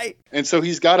 this guy. And so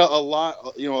he's got a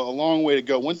long way to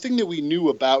go. One thing that we knew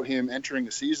about him entering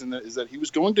the season is that he was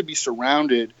going to be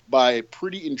surrounded by a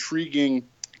pretty intriguing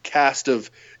cast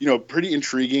of, pretty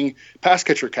intriguing pass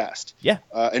catcher cast. Yeah.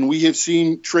 And we have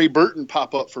seen Trey Burton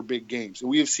pop up for big games. And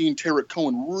we have seen Tarek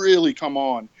Cohen really come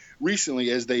on recently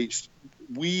as they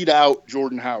weed out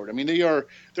Jordan Howard. I mean,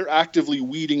 they're actively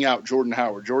weeding out Jordan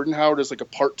Howard. Jordan Howard is like a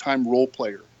part-time role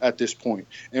player at this point.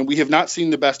 And we have not seen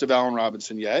the best of Allen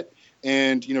Robinson yet.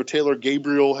 And, Taylor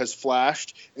Gabriel has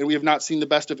flashed, and we have not seen the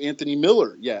best of Anthony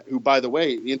Miller yet, who, by the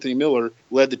way, Anthony Miller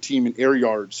led the team in air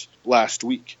yards last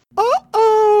week.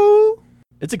 Uh-oh.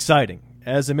 It's exciting.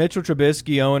 As a Mitchell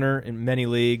Trubisky owner in many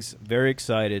leagues, very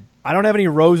excited. I don't have any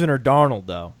Rosen or Darnold,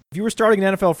 though. If you were starting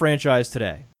an NFL franchise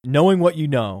today, knowing what you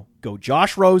know, go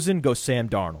Josh Rosen, go Sam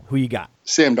Darnold. Who you got?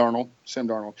 Sam Darnold. Sam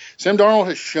Darnold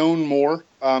has shown more.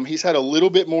 He's had a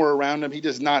little bit more around him. He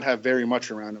does not have very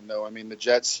much around him, though. I mean, the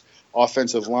Jets'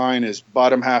 offensive line is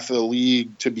bottom half of the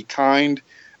league, to be kind.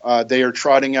 They are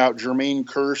trotting out Jermaine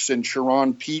Kearse and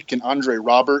Sharon Peake and Andre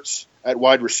Roberts at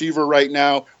wide receiver right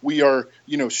now. We are,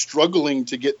 struggling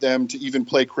to get them to even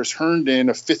play Chris Herndon,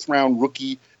 a 5th-round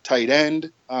rookie tight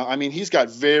end. I mean, he's got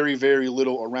very, very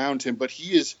little around him, but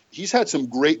he's had some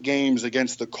great games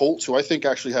against the Colts, who I think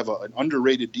actually have an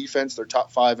underrated defense. They're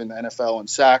top 5 in the NFL in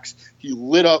sacks. He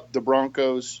lit up the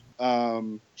Broncos.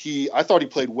 I thought he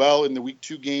played well in the Week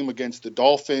 2 game against the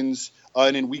Dolphins.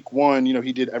 And in Week 1,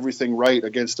 he did everything right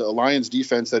against a Lions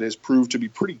defense that has proved to be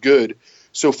pretty good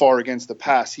so far against the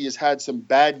pass. He has had some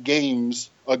bad games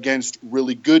against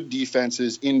really good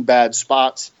defenses in bad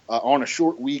spots on a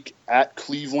short week at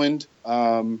Cleveland,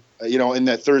 in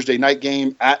that Thursday night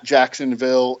game at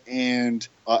Jacksonville, and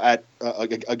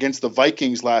against the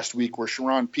Vikings last week, where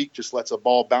Sharon Peake just lets a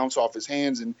ball bounce off his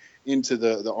hands and into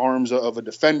the arms of a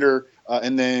defender.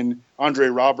 And then Andre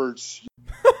Roberts.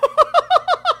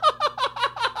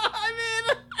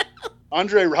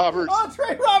 Andre Roberts,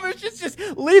 just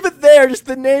leave it there. Just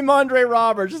the name Andre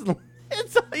Roberts.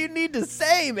 It's all you need to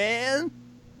say, man.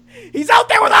 He's out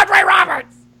there with Andre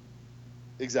Roberts.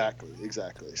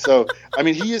 Exactly. So, I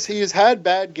mean, he has had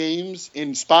bad games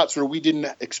in spots where we didn't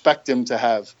expect him to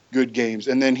have good games,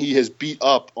 and then he has beat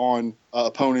up on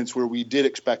opponents where we did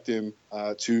expect him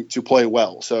to play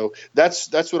well. So that's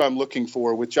what I'm looking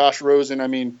for with Josh Rosen. I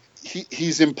mean,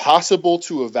 he's impossible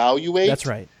to evaluate. That's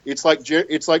right. It's like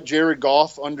Jared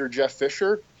Goff under Jeff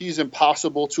Fisher. He's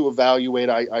impossible to evaluate.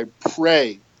 I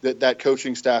pray that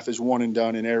coaching staff is one and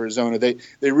done in Arizona. They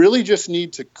really just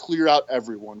need to clear out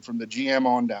everyone from the GM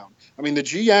on down. I mean, the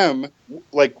GM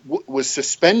was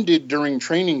suspended during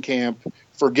training camp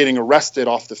for getting arrested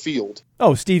off the field.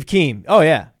 Oh, Steve Keem. Oh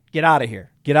yeah, get out of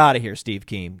here. Get out of here, Steve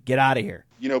Keem. Get out of here.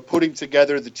 Putting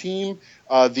together the team.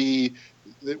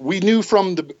 We knew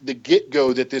from the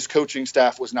get-go that this coaching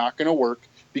staff was not going to work,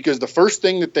 because the first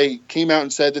thing that they came out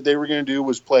and said that they were going to do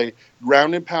was play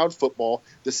ground and pound football.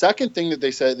 The second thing that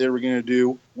they said they were going to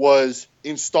do was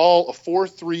install a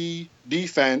 4-3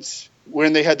 defense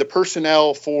when they had the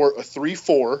personnel for a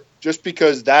 3-4, just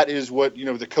because that is what,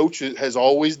 the coach has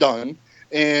always done,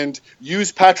 and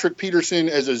use Patrick Peterson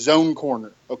as a zone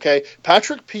corner. Okay.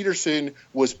 Patrick Peterson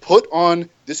was put on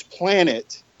this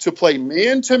planet to play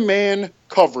man-to-man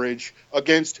coverage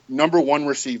against number 1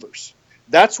 receivers.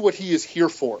 That's what he is here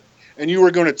for. And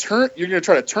you're going to try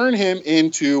to turn him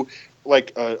into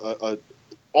like a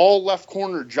all left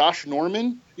corner Josh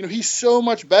Norman. He's so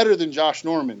much better than Josh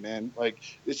Norman, man. Like,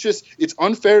 it's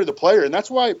unfair to the player. And that's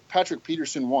why Patrick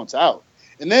Peterson wants out.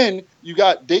 And then you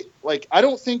got, I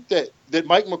don't think that that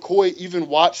Mike McCoy even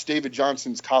watched David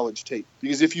Johnson's college tape.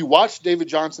 Because if you watch David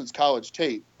Johnson's college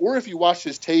tape, or if you watch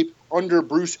his tape under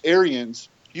Bruce Arians,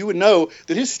 you would know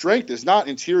that his strength is not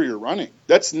interior running.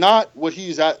 That's not what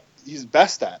he's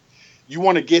best at. You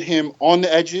want to get him on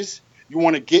the edges. You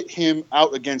want to get him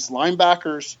out against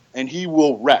linebackers, and he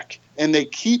will wreck. And they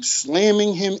keep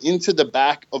slamming him into the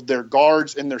back of their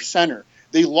guards and their center.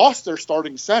 They lost their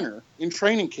starting center in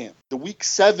training camp. The Week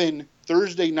 7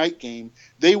 Thursday night game,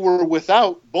 they were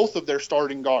without both of their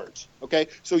starting guards. Okay,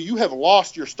 so you have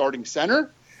lost your starting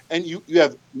center, and you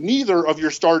have neither of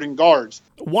your starting guards.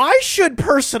 Why should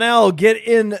personnel get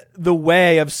in the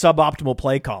way of suboptimal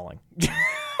play calling?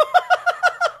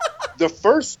 The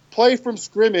first play from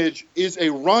scrimmage is a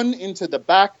run into the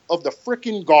back of the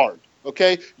frickin' guard.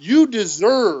 Okay, you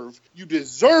deserve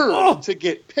to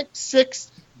get pick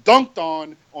six dunked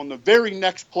on the very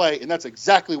next play, and that's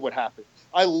exactly what happened.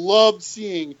 I loved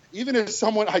seeing, even as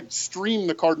someone, I streamed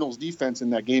the Cardinals defense in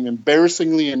that game,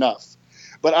 embarrassingly enough.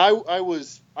 But I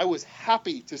was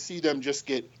happy to see them just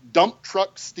get dump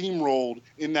truck steamrolled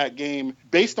in that game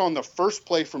based on the first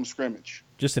play from scrimmage.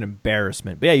 Just an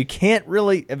embarrassment. But yeah, you can't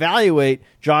really evaluate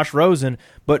Josh Rosen,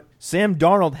 but Sam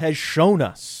Darnold has shown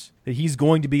us that he's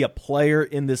going to be a player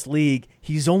in this league.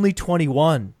 He's only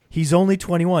 21. He's only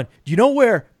 21. Do you know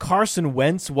where Carson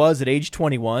Wentz was at age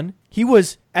 21? He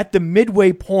was at the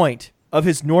midway point of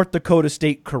his North Dakota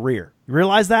State career. You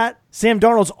realize that? Sam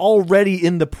Darnold's already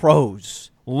in the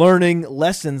pros, learning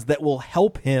lessons that will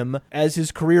help him as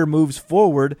his career moves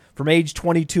forward from age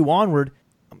 22 onward.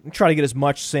 I'm trying to get as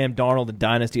much Sam Darnold in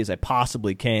Dynasty as I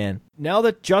possibly can. Now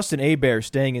that Justin Hebert is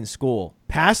staying in school,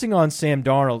 passing on Sam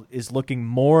Darnold is looking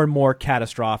more and more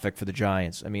catastrophic for the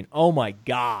Giants. I mean, oh my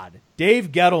God.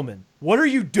 Dave Gettleman, what are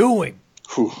you doing?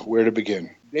 Where to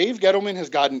begin? Dave Gettleman has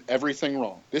gotten everything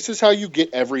wrong. This is how you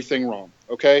get everything wrong,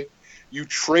 okay? You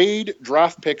trade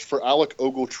draft picks for Alec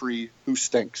Ogletree, who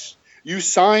stinks. You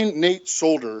sign Nate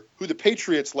Solder, who the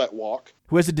Patriots let walk.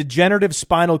 Who has a degenerative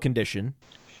spinal condition.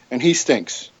 And he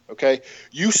stinks, okay?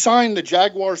 You sign the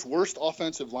Jaguars' worst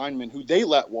offensive lineman, who they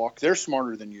let walk. They're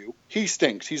smarter than you. He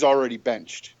stinks. He's already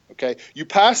benched, okay? You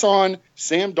pass on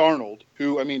Sam Darnold,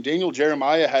 who, I mean, Daniel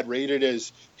Jeremiah had rated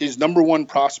as his number one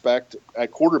prospect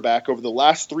at quarterback over the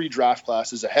last three draft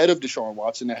classes, ahead of Deshaun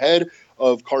Watson, ahead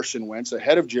of Carson Wentz,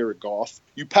 ahead of Jared Goff.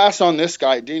 You pass on this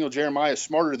guy, Daniel Jeremiah,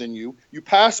 smarter than you. You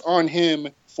pass on him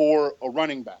for a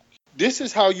running back. This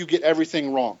is how you get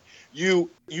everything wrong. You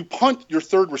punt your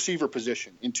third receiver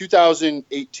position in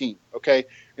 2018, okay?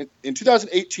 In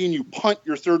 2018, you punt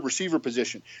your third receiver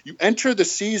position. You enter the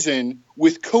season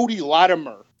with Cody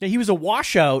Latimer. Yeah, he was a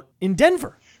washout in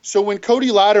Denver. So when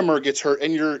Cody Latimer gets hurt,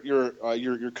 and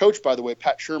your coach, by the way,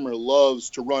 Pat Shurmur,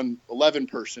 loves to run 11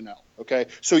 personnel, okay?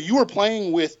 So you are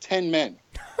playing with 10 men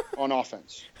on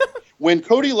offense. When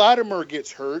Cody Latimer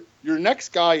gets hurt, your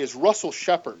next guy is Russell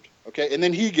Shepard, okay? And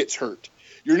then he gets hurt.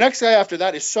 Your next guy after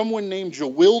that is someone named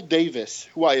Jawill Davis,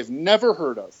 who I have never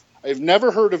heard of. I have never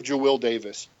heard of Jawill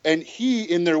Davis. And he,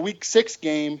 in their Week 6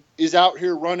 game, is out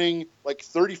here running like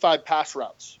 35 pass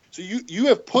routes. So you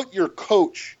have put your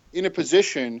coach in a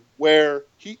position where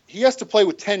he has to play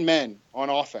with 10 men on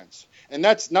offense. And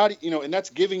that's not, and that's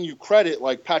giving you credit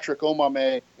like Patrick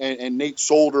Omameh and Nate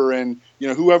Solder and,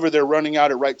 whoever they're running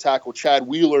out at right tackle, Chad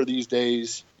Wheeler these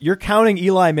days. You're counting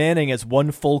Eli Manning as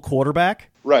one full quarterback?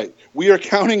 Right. We are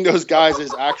counting those guys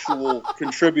as actual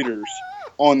contributors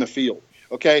on the field.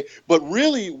 Okay. But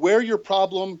really where your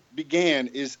problem began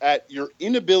is at your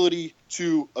inability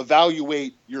to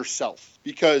evaluate yourself,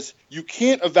 because you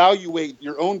can't evaluate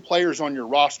your own players on your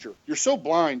roster. You're so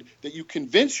blind that you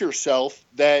convince yourself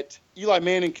that Eli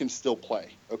Manning can still play.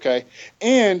 Okay.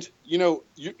 And,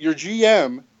 your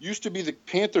GM used to be the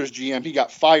Panthers GM. He got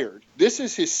fired. This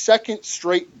is his second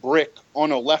straight brick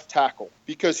on a left tackle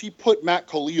because he put Matt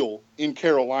Khalil in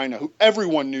Carolina, who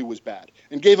everyone knew was bad,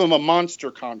 and gave him a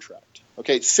monster contract.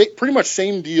 Okay, pretty much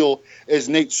same deal as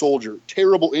Nate Solder.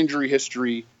 Terrible injury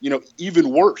history,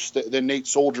 even worse than Nate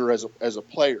Solder as a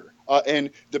player.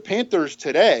 And the Panthers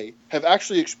today have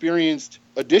actually experienced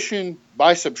addition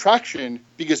by subtraction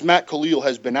because Matt Khalil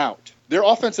has been out. Their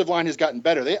offensive line has gotten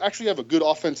better. They actually have a good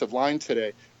offensive line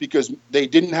today because they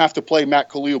didn't have to play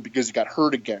Matt Khalil because he got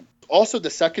hurt again. Also, the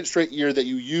second straight year that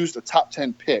you used a top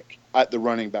 10 pick at the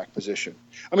running back position.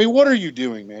 I mean, what are you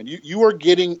doing, man? You are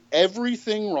getting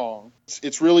everything wrong.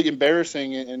 It's really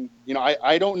embarrassing. And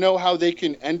I don't know how they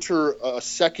can enter a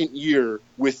second year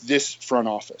with this front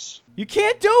office. You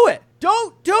can't do it.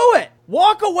 Don't do it.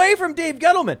 Walk away from Dave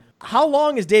Gettleman. How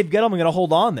long is Dave Gettleman going to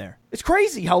hold on there? It's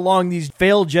crazy how long these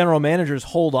failed general managers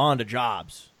hold on to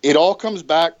jobs. It all comes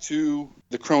back to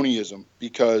the cronyism,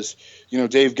 because,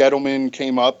 Dave Gettleman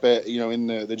came up in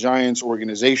the Giants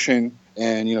organization,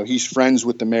 and, he's friends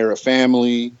with the Mara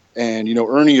family. And,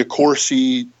 Ernie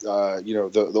Accorsi,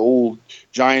 the old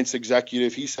Giants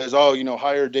executive, he says,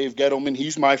 hire Dave Gettleman.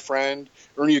 He's my friend.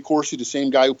 Ernie Accorsi, the same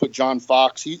guy who put John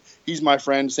Fox. He's my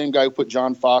friend, same guy who put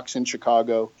John Fox in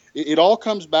Chicago. It all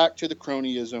comes back to the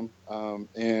cronyism.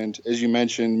 And as you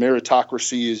mentioned,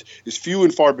 meritocracy is few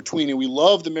and far between. And we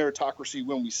love the meritocracy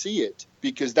when we see it,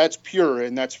 because that's pure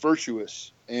and that's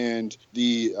virtuous. And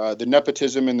the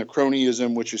nepotism and the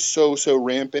cronyism, which is so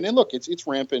rampant. And look, it's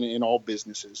rampant in all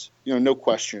businesses, no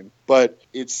question. But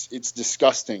it's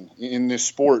disgusting in this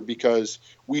sport, because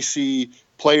we see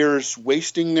players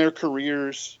wasting their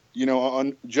careers,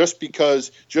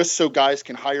 just so guys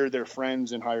can hire their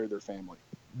friends and hire their family.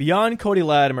 Beyond Cody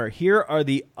Latimer, here are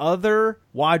the other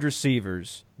wide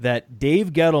receivers that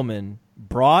Dave Gettleman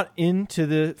brought into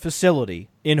the facility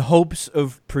in hopes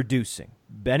of producing.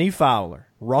 Benny Fowler,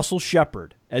 Russell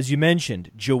Shepard, as you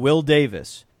mentioned, Jawill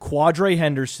Davis, Quadre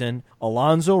Henderson,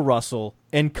 Alonzo Russell,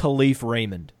 and Khalif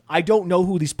Raymond. I don't know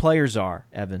who these players are,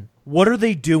 Evan. What are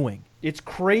they doing? It's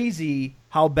crazy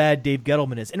how bad Dave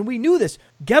Gettleman is. And we knew this.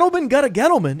 Gettleman got a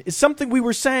Gettleman is something we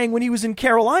were saying when he was in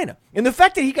Carolina. And the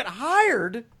fact that he got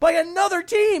hired by another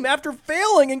team after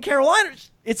failing in Carolina,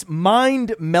 it's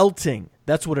mind-melting.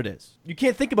 That's what it is. You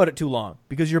can't think about it too long,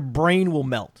 because your brain will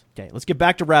melt. Okay, let's get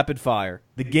back to rapid fire.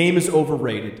 The game is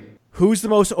overrated. Who's the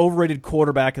most overrated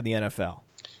quarterback in the NFL?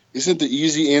 Isn't the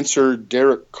easy answer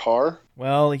Derek Carr?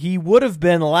 Well, he would have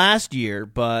been last year,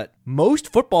 but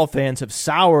most football fans have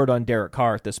soured on Derek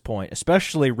Carr at this point,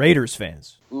 especially Raiders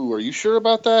fans. Ooh, are you sure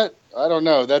about that? I don't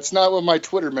know. That's not what my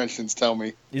Twitter mentions tell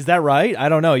me. Is that right? I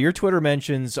don't know. Your Twitter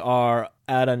mentions are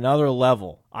at another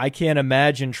level. I can't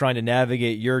imagine trying to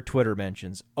navigate your Twitter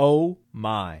mentions. Oh,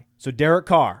 my. So Derek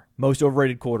Carr, most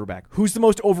overrated quarterback. Who's the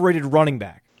most overrated running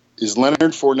back? Is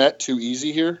Leonard Fournette too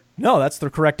easy here? No, that's the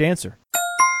correct answer.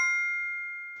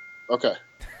 Okay.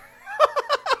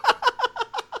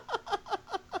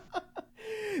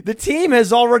 The team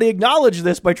has already acknowledged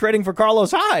this by trading for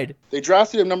Carlos Hyde. They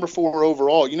drafted him number 4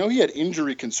 overall. He had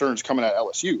injury concerns coming out of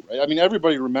LSU, right? I mean,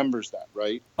 everybody remembers that,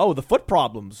 right? Oh, the foot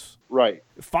problems. Right.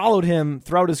 Followed him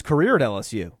throughout his career at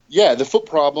LSU. Yeah, the foot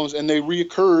problems, and they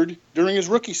reoccurred during his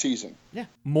rookie season. Yeah.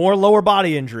 More lower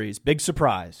body injuries. Big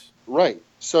surprise. Right.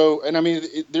 So, and I mean,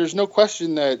 there's no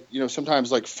question that,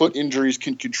 sometimes like foot injuries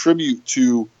can contribute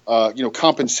to,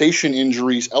 compensation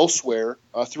injuries elsewhere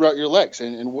throughout your legs.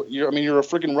 And you're a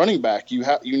freaking running back. You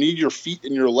need your feet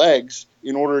and your legs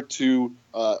in order to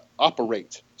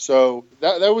operate. So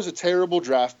that was a terrible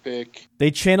draft pick.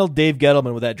 They channeled Dave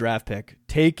Gettleman with that draft pick,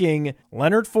 taking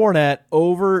Leonard Fournette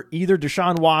over either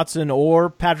Deshaun Watson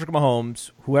or Patrick Mahomes,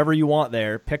 whoever you want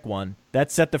there, pick one.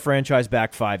 That set the franchise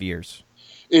back 5 years.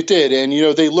 It did, and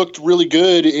they looked really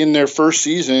good in their first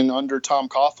season under Tom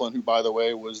Coughlin, who, by the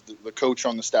way, was the coach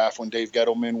on the staff when Dave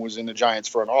Gettleman was in the Giants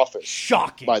front office.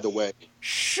 Shocking. By the way,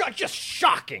 just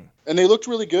shocking. And they looked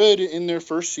really good in their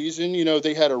first season.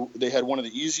 They had one of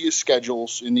the easiest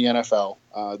schedules in the NFL.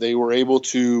 They were able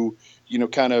to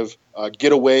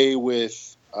get away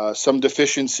with some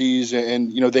deficiencies,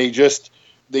 and they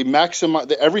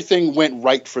maximized. Everything went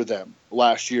right for them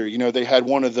last year. They had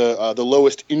one of the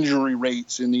lowest injury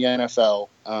rates in the NFL.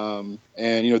 And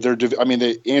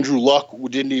Andrew Luck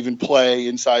didn't even play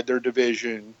inside their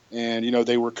division. And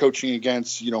they were coaching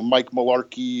against Mike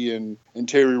Mularkey and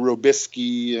Terry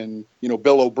Robisky and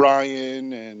Bill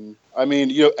O'Brien, and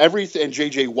everything. And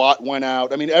J.J. Watt went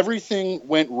out. Everything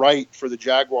went right for the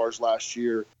Jaguars last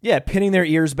year. Yeah, pinning their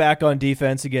ears back on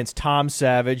defense against Tom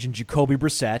Savage and Jacoby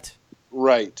Brissett.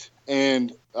 Right.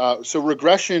 And so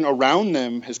regression around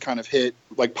them has kind of hit,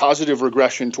 like positive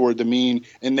regression toward the mean,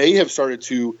 and they have started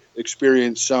to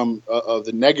experience some of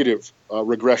the negative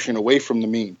regression away from the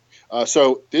mean.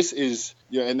 So this is,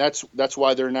 and that's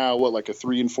why they're now like a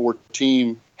 3-4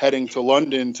 team heading to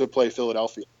London to play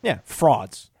Philadelphia. Yeah,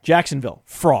 frauds. Jacksonville,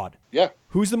 fraud. Yeah.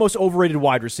 Who's the most overrated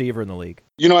wide receiver in the league?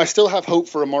 I still have hope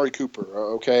for Amari Cooper,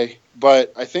 okay?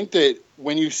 But I think that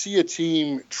when you see a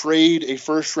team trade a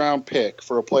first-round pick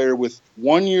for a player with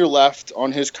 1 year left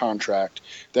on his contract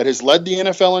that has led the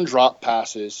NFL in drop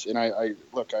passes, and I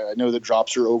know that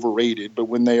drops are overrated, but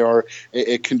when they are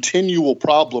a continual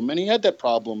problem, and he had that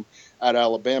problem at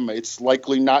Alabama, it's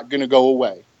likely not going to go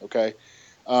away, okay?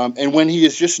 And when he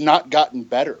has just not gotten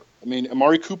better.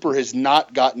 Amari Cooper has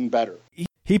not gotten better.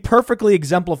 He perfectly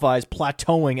exemplifies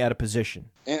plateauing at a position.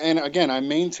 And again, I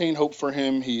maintain hope for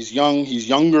him. He's young. He's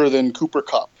younger than Cooper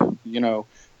Kupp,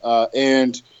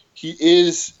 and he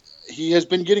is he has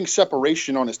been getting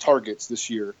separation on his targets this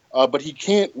year, but he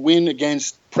can't win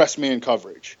against press man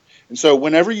coverage. And so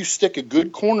whenever you stick a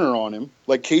good corner on him,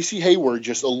 like Casey Hayward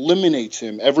just eliminates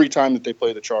him every time that they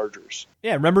play the Chargers.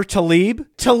 Yeah, remember Talib?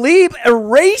 Talib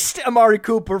erased Amari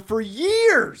Cooper for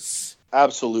years.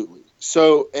 Absolutely.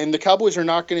 So, and the Cowboys are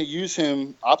not going to use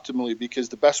him optimally because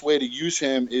the best way to use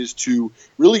him is to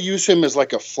really use him as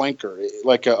like a flanker,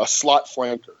 like a slot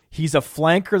flanker. He's a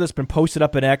flanker that's been posted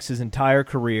up in X his entire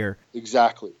career.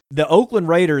 Exactly. The Oakland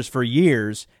Raiders for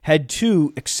years had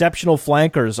two exceptional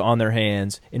flankers on their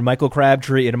hands in Michael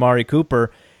Crabtree and Amari Cooper,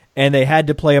 and they had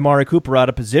to play Amari Cooper out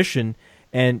of position,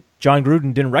 and John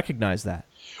Gruden didn't recognize that.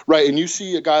 Right, and you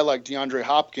see a guy like DeAndre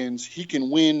Hopkins, he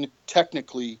can win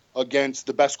technically against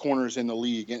the best corners in the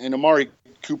league, and Amari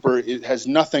Cooper has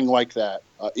nothing like that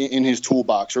in his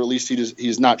toolbox, or at least he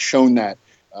has not shown that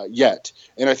yet.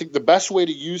 And I think the best way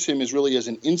to use him is really as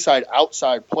an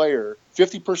inside-outside player,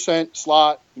 50%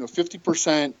 slot,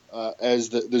 50% as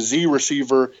the Z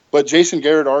receiver. But Jason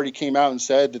Garrett already came out and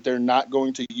said that they're not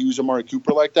going to use Amari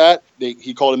Cooper like that.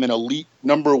 He called him an elite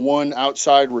number one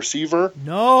outside receiver.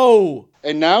 No!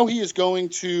 And now he is going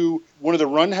to one of the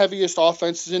run-heaviest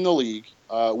offenses in the league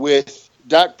with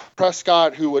Dak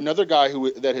Prescott, another guy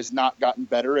that has not gotten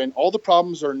better, and all the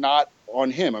problems are not on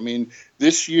him. I mean,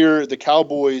 this year the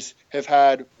Cowboys have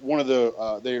had one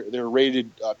of they're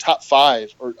rated top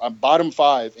five or bottom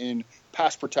five in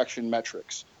pass protection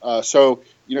metrics. So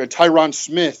Tyron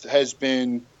Smith has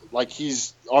been like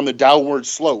he's on the downward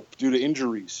slope due to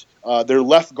injuries. Their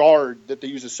left guard that they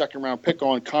use a second-round pick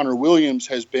on, Connor Williams,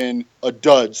 has been a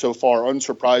dud so far,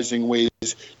 unsurprising,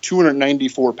 weighs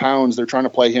 294 pounds. They're trying to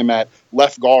play him at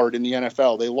left guard in the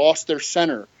NFL. They lost their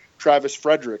center, Travis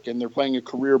Frederick, and they're playing a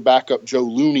career backup, Joe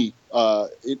Looney,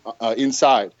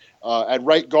 inside. At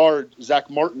right guard, Zach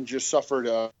Martin just suffered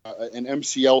an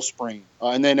MCL sprain.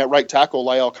 And then at right tackle,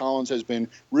 La'el Collins has been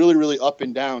really, really up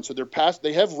and down. So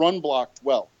they have run blocked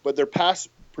well, but their pass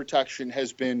protection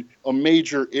has been a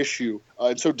major issue.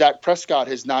 And so Dak Prescott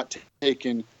has not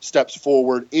taken steps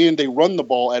forward, and they run the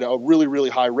ball at a really, really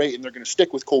high rate, and they're going to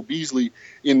stick with Cole Beasley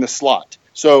in the slot.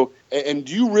 So, and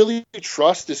do you really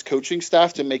trust this coaching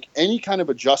staff to make any kind of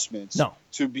adjustments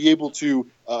to be able to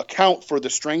account for the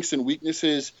strengths and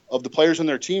weaknesses of the players on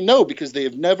their team? No, because they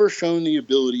have never shown the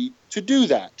ability to do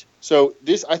that. So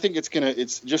I think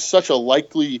it's just such a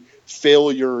likely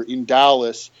failure in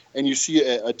Dallas. And you see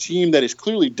a team that is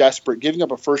clearly desperate, giving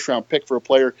up a first-round pick for a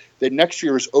player that next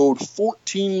year is owed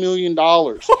 $14 million.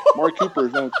 Amari Cooper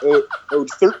is owed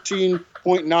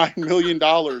 $13.9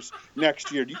 million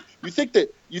next year. You think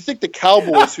the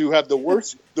Cowboys, who have the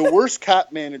worst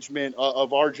cap management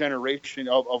of our generation,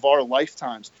 of our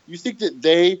lifetimes, you think that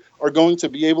they are going to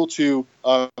be able to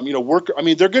work? I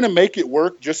mean, they're going to make it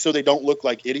work just so they don't look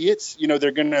like idiots.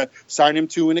 They're going to sign him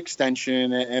to an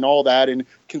extension and all that, and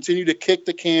continue to kick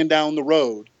the can down the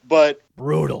road. But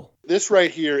brutal. This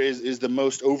right here is the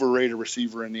most overrated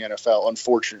receiver in the NFL,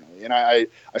 unfortunately. And I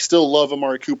still love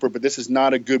Amari Cooper, but this is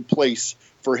not a good place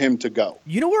for him to go.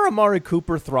 You know where Amari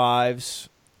Cooper thrives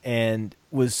and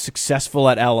was successful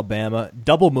at Alabama?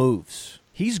 Double moves.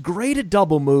 He's great at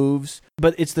double moves,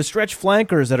 but it's the stretch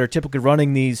flankers that are typically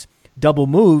running these double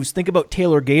moves. Think about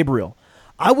Taylor Gabriel.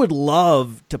 I would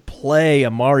love to play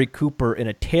Amari Cooper in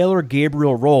a Taylor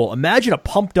Gabriel role. Imagine a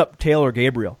pumped-up Taylor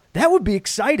Gabriel. That would be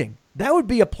exciting. That would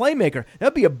be a playmaker. That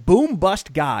would be a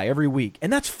boom-bust guy every week,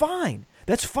 and that's fine.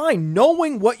 That's fine.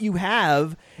 Knowing what you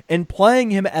have and playing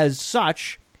him as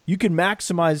such, you can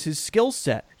maximize his skill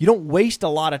set. You don't waste a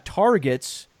lot of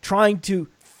targets trying to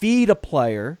feed a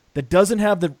player that doesn't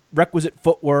have the requisite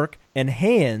footwork and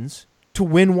hands to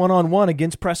win one-on-one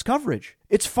against press coverage.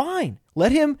 It's fine.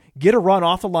 Let him get a run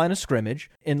off the line of scrimmage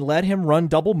and let him run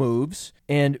double moves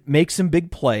and make some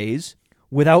big plays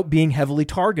without being heavily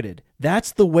targeted.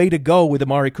 That's the way to go with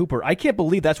Amari Cooper. I can't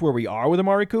believe that's where we are with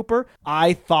Amari Cooper.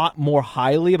 I thought more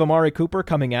highly of Amari Cooper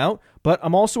coming out, but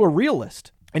I'm also a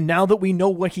realist. And now that we know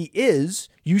what he is,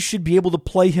 you should be able to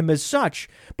play him as such.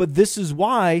 But this is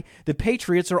why the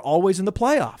Patriots are always in the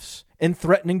playoffs and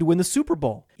threatening to win the Super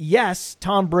Bowl. Yes,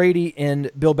 Tom Brady and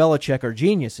Bill Belichick are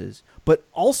geniuses, but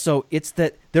also it's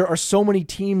that there are so many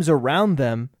teams around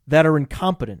them that are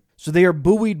incompetent. So they are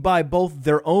buoyed by both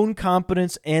their own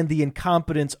competence and the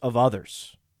incompetence of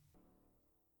others.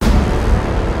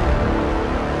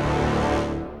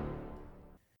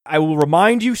 I will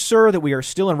remind you, sir, that we are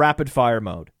still in rapid-fire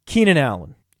mode. Keenan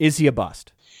Allen, is he a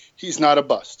bust? He's not a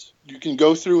bust. You can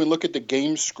go through and look at the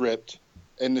game script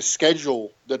and the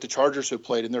schedule that the Chargers have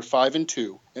played, and they're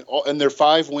 5-2, and their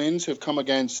 5 wins have come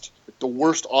against the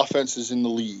worst offenses in the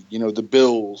league. You know, the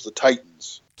Bills, the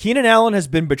Titans. Keenan Allen has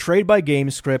been betrayed by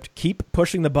game script. Keep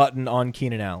pushing the button on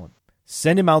Keenan Allen.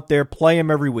 Send him out there. Play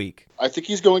him every week. I think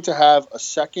he's going to have a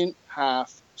second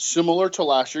half similar to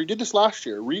last year. He did this last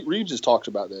year. Reeves has talked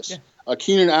about this. Yeah.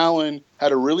 Keenan Allen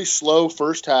had a really slow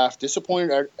first half,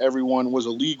 disappointed everyone, was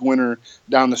a league winner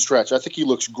down the stretch. I think he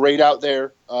looks great out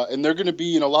there, and they're going to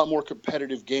be in a lot more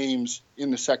competitive games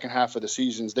in the second half of the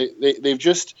seasons. They've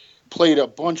just played a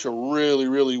bunch of really,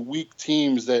 really weak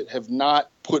teams that have not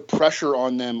put pressure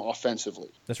on them offensively.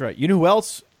 That's right. You know who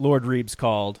else Lord Reeves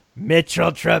called?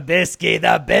 Mitchell Trubisky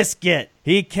the Biscuit.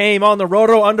 He came on the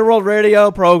Roto Underworld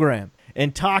radio program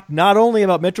and talked not only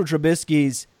about Mitchell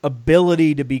Trubisky's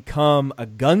ability to become a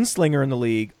gunslinger in the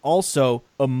league, also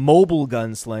a mobile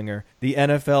gunslinger, the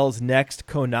NFL's next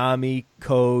Konami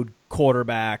code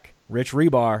quarterback, Rich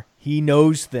Rebar. He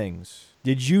knows things.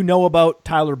 Did you know about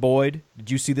Tyler Boyd? Did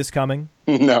you see this coming?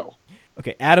 No.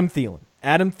 Okay, Adam Thielen.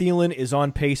 Adam Thielen is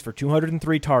on pace for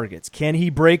 203 targets. Can he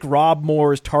break Rob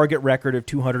Moore's target record of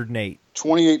 208?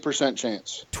 28%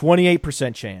 chance.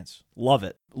 28% chance. Love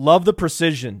it. Love the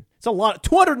precision. It's a lot.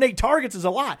 208 targets is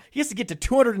a lot. He has to get to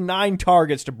 209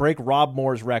 targets to break Rob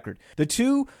Moore's record. The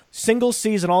two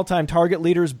single-season all-time target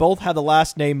leaders both have the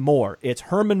last name Moore. It's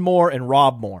Herman Moore and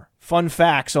Rob Moore. Fun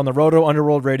facts on the Roto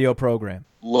Underworld radio program.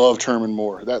 Loved Herman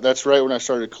Moore. That's right when I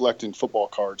started collecting football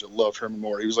cards. I loved Herman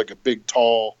Moore. He was like a big,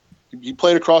 tall... He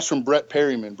played across from Brett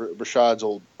Perryman,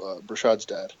 Brashad's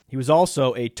dad. He was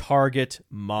also a target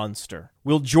monster.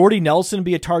 Will Jordy Nelson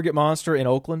be a target monster in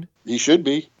Oakland? He should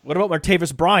be. What about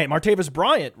Martavis Bryant? Martavis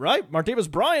Bryant, right?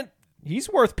 Martavis Bryant, he's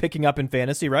worth picking up in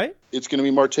fantasy, right? It's going to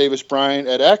be Martavis Bryant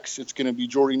at X. It's going to be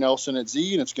Jordy Nelson at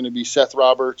Z, and it's going to be Seth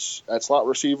Roberts at slot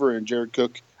receiver and Jared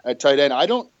Cook at tight end. I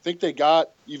don't think they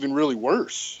got even really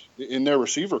worse in their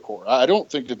receiver core. I don't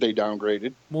think that they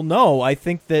downgraded. Well, no, I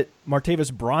think that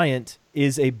Martavis Bryant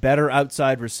is a better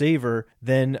outside receiver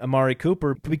than Amari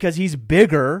Cooper because he's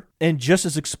bigger and just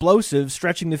as explosive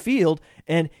stretching the field,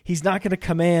 and he's not going to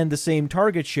command the same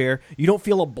target share. You don't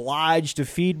feel obliged to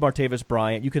feed Martavis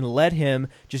Bryant. You can let him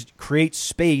just create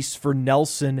space for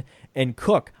Nelson and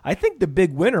Cook. I think the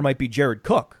big winner might be Jared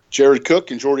Cook. Jared Cook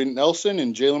and Jordy Nelson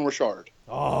and Jalen Richard.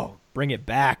 Oh, bring it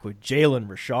back with Jalen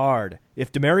Richard.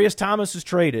 If Demaryius Thomas is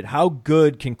traded, how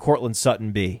good can Cortland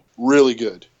Sutton be? Really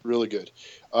good. Really good.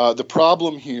 The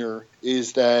problem here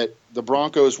is that the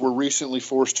Broncos were recently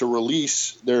forced to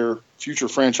release their future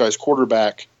franchise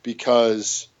quarterback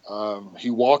because he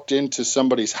walked into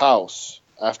somebody's house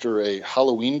after a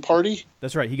Halloween party.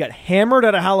 That's right. He got hammered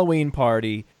at a Halloween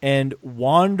party and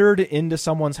wandered into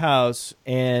someone's house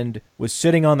and was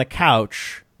sitting on the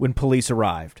couch when police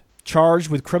arrived. Charged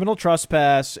with criminal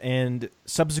trespass and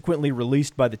subsequently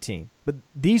released by the team. But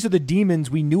these are the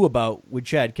demons we knew about with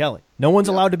Chad Kelly. No one's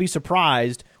allowed to be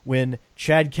surprised when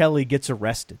Chad Kelly gets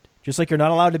arrested. Just like you're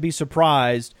not allowed to be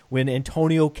surprised when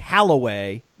Antonio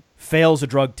Callaway fails a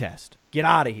drug test. Get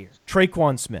out of here.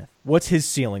 Traquan Smith, what's his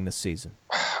ceiling this season?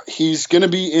 He's going to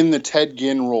be in the Ted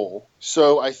Ginn role.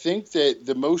 So I think that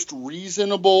the most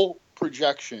reasonable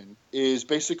projection is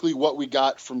basically what we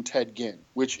got from Ted Ginn,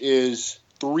 which is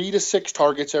 3 to 6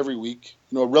 targets every week,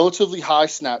 a relatively high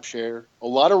snap share, a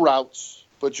lot of routes,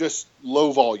 but just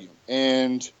low volume,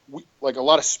 and like a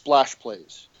lot of splash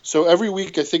plays. So every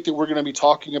week I think that we're going to be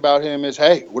talking about him as,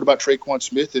 hey, what about Traquan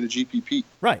Smith in a GPP?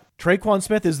 Right. Traquan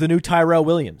Smith is the new Tyrell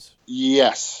Williams.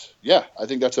 Yes. Yeah, I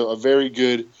think that's a very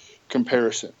good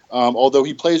comparison. Although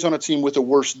he plays on a team with a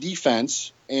worse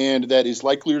defense and that is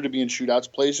likelier to be in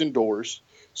shootouts, plays indoors.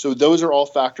 So those are all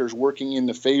factors working in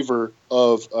the favor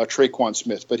of Traquan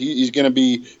Smith. But he's going to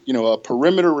be, a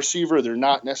perimeter receiver. They're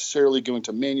not necessarily going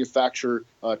to manufacture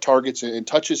targets and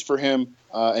touches for him.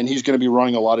 And he's going to be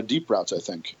running a lot of deep routes, I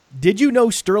think. Did you know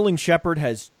Sterling Shepard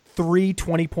has 3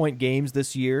 20-point games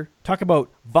this year? Talk about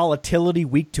volatility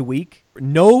week to week.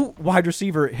 No wide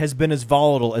receiver has been as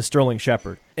volatile as Sterling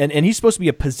Shepard. And he's supposed to be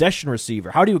a possession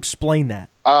receiver. How do you explain that?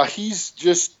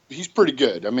 He's pretty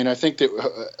good. I mean, I think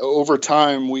that over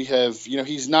time we have,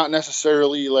 he's not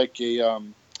necessarily like a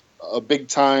big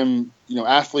time,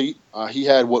 athlete. He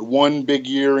had one big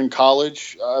year in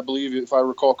college, I believe, if I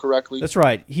recall correctly. That's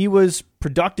right. He was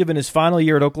productive in his final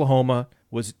year at Oklahoma,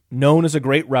 was known as a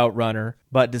great route runner,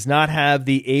 but does not have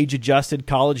the age-adjusted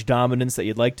college dominance that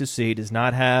you'd like to see, does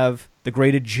not have the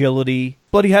great agility,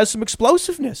 but he has some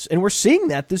explosiveness, and we're seeing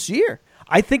that this year.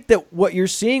 I think that what you're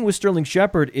seeing with Sterling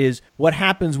Shepard is what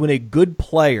happens when a good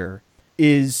player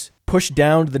is pushed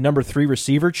down to the number 3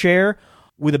 receiver chair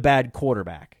with a bad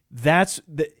quarterback.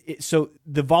 So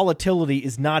the volatility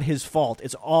is not his fault.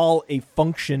 It's all a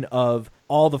function of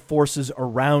all the forces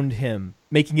around him,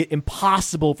 making it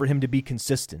impossible for him to be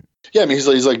consistent. Yeah, I mean,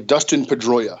 he's like Dustin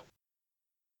Pedroia.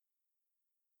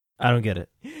 I don't get it.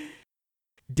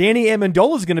 Danny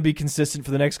Amendola is going to be consistent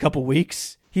for the next couple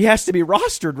weeks. He has to be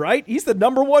rostered, right? He's the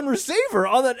number one receiver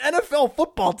on an NFL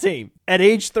football team at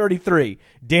age 33.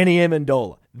 Danny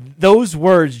Amendola. Those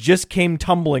words just came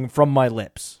tumbling from my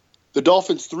lips. The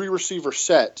Dolphins' 3-receiver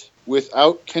set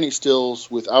without Kenny Stills,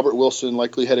 with Albert Wilson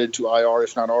likely headed to IR,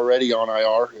 if not already on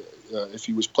IR, if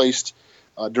he was placed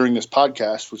during this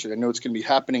podcast, which I know it's going to be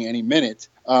happening any minute.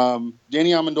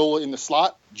 Danny Amendola in the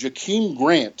slot. Jakeem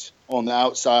Grant on the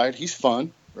outside. He's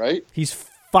fun, right? He's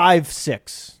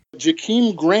 5'6".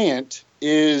 Jakeem Grant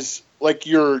is like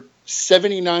your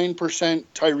 79%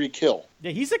 Tyreek Hill.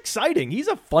 Yeah, he's exciting. He's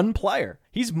a fun player.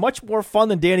 He's much more fun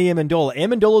than Danny Amendola.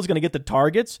 Amendola is going to get the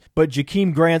targets, but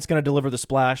Jakeem Grant's going to deliver the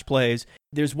splash plays.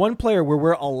 There's one player where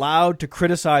we're allowed to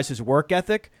criticize his work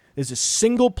ethic. There's a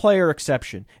single player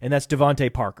exception, and that's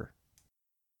Devontae Parker.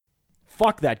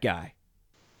 Fuck that guy.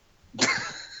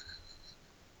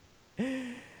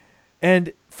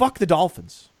 And fuck the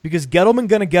Dolphins, because Gettleman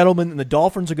gonna Gettleman and the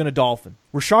Dolphins are gonna Dolphin.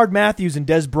 Rashard Matthews and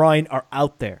Des Bryant are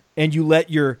out there, and you let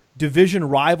your division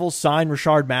rivals sign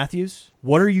Rashard Matthews?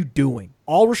 What are you doing?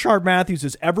 All Rashard Matthews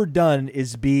has ever done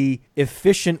is be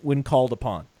efficient when called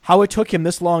upon. How it took him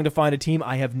this long to find a team,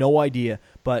 I have no idea.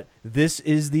 But this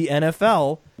is the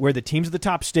NFL, where the teams at the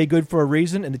top stay good for a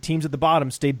reason and the teams at the bottom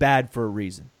stay bad for a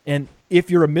reason. And if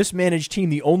you're a mismanaged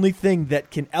team, the only thing that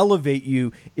can elevate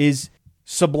you is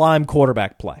sublime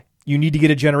quarterback play. You need to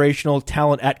get a generational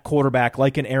talent at quarterback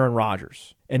like an Aaron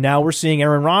Rodgers. And now we're seeing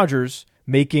Aaron Rodgers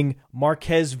making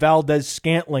Marquez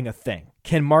Valdes-Scantling a thing.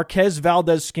 Can Marquez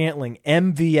Valdes-Scantling,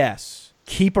 MVS,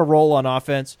 keep a role on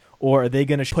offense, or are they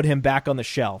going to put him back on the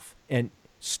shelf and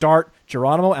start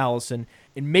Geronimo Allison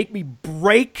and make me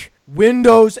break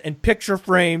windows and picture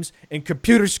frames and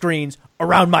computer screens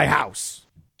around my house?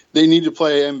 They need to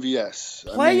play MVS.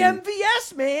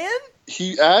 MVS, man!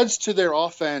 He adds to their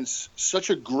offense such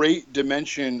a great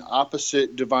dimension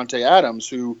opposite Devontae Adams,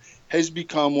 who has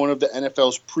become one of the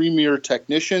NFL's premier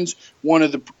technicians, one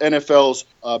of the NFL's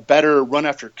better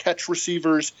run-after-catch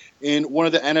receivers, and one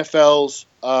of the NFL's,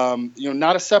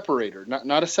 not a separator,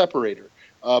 not a separator,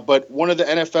 but one of the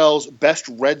NFL's best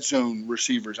red zone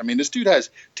receivers. I mean, this dude has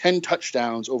 10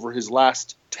 touchdowns over his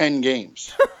last 10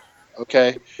 games.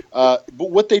 Okay, but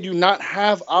what they do not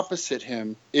have opposite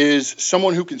him is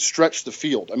someone who can stretch the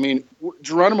field. I mean,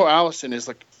 Geronimo Allison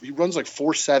he runs like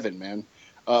 4.7, man.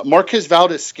 Marquez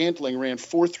Valdes-Scantling ran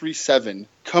 4.37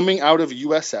 coming out of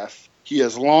USF. He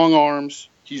has long arms.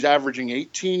 He's averaging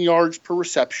 18 yards per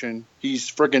reception.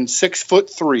 He's friggin'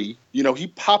 6'3". You know, he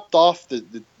popped off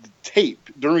the tape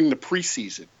during the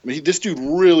preseason. I mean, this dude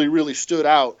really, really stood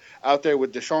out there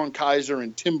with Deshaun Kaiser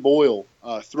and Tim Boyle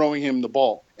throwing him the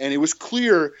ball. And it was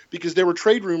clear because there were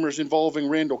trade rumors involving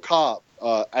Randall Cobb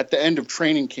at the end of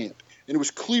training camp. And it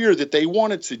was clear that they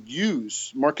wanted to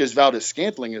use Marquez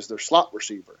Valdes-Scantling as their slot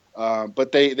receiver.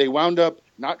 But they wound up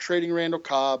not trading Randall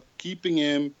Cobb, keeping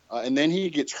him, and then he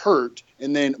gets hurt.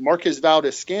 And then Marquez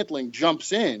Valdes-Scantling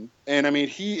jumps in. And, I mean,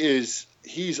 he's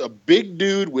a big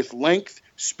dude with length,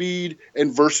 speed,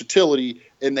 and versatility,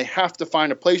 and they have to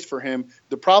find a place for him.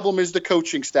 The problem is the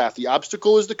coaching staff. The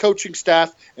obstacle is the coaching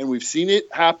staff, and we've seen it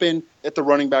happen at the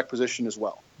running back position as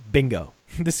well. Bingo.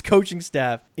 This coaching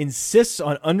staff insists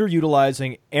on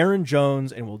underutilizing Aaron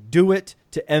Jones and will do it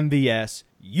to MVS.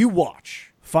 You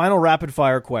watch. Final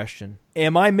rapid-fire question.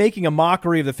 Am I making a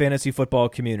mockery of the fantasy football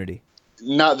community?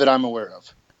 Not that I'm aware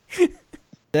of.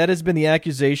 That has been the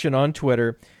accusation on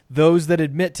Twitter. Those that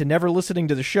admit to never listening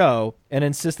to the show and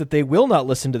insist that they will not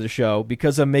listen to the show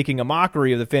because I'm making a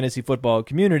mockery of the fantasy football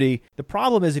community. The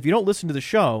problem is if you don't listen to the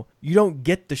show, you don't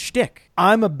get the shtick.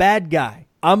 I'm a bad guy.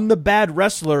 I'm the bad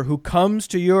wrestler who comes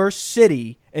to your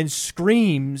city and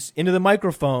screams into the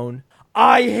microphone,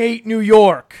 "I hate New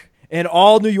York." And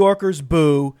all New Yorkers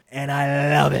boo, and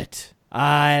I love it.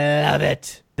 I love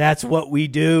it. That's what we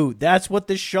do. That's what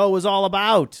this show is all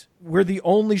about. We're the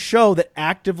only show that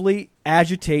actively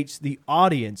agitates the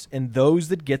audience, and those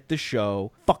that get the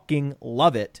show fucking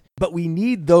love it. But we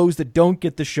need those that don't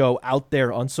get the show out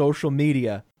there on social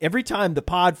media. Every time the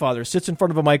Podfather sits in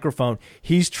front of a microphone,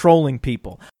 he's trolling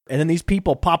people. And then these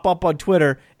people pop up on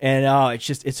Twitter, and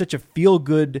it's such a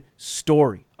feel-good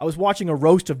story. I was watching a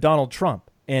roast of Donald Trump,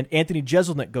 and Anthony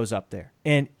Jeselnik goes up there,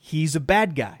 and he's a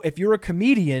bad guy. If you're a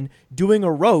comedian doing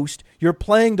a roast, you're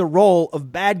playing the role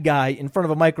of bad guy in front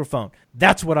of a microphone.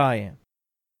 That's what I am.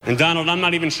 And Donald, I'm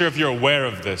not even sure if you're aware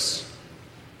of this,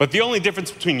 but the only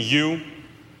difference between you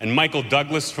and Michael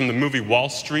Douglas from the movie Wall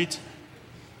Street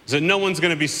is that no one's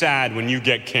going to be sad when you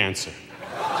get cancer.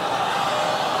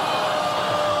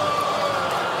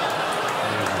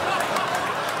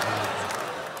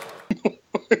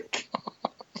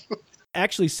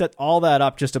 actually set all that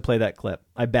up just to play that clip.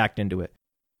 I backed into it.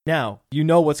 Now, you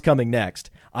know what's coming next.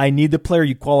 I need the player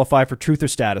you qualify for truth or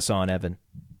status on, Evan.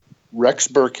 Rex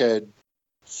Burkhead,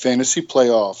 fantasy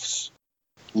playoffs,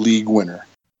 league winner.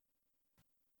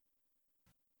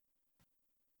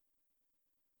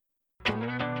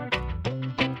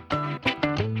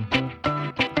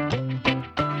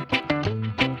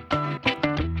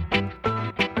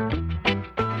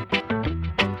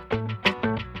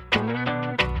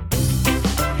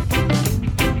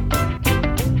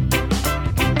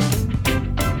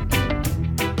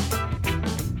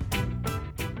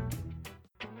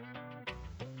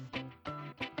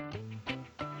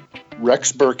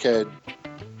 Rex Burkhead,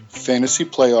 fantasy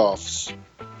playoffs,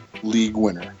 league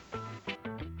winner.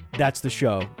 That's the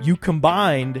show. You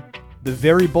combined the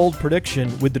very bold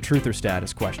prediction with the truth or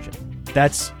status question.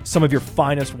 That's some of your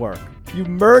finest work. You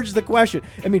merged the question.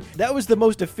 I mean, that was the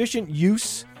most efficient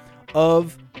use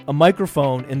of a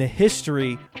microphone in the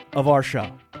history of our show.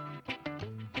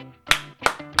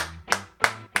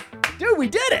 Dude, we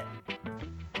did it!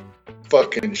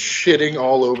 Fucking shitting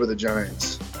all over the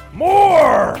Giants.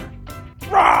 More!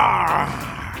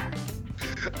 Rawr!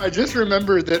 I just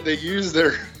remembered that they used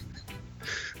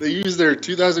their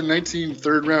 2019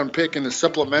 third round pick in the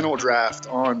supplemental draft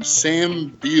on Sam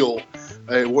Beal,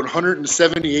 a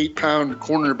 178-pound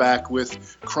cornerback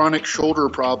with chronic shoulder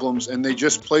problems, and they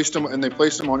just placed him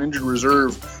on injured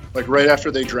reserve like right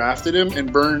after they drafted him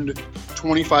and burned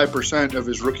 25% of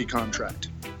his rookie contract.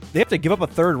 They have to give up a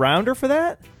third rounder for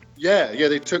that? Yeah,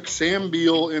 they took Sam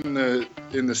Beal in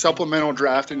the supplemental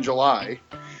draft in July,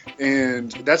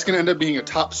 and that's going to end up being a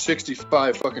top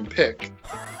 65 fucking pick.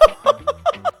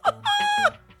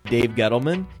 Dave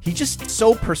Gettleman, he just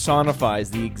so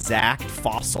personifies the exact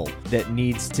fossil that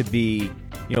needs to be,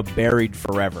 buried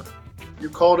forever. You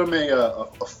called him a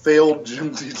failed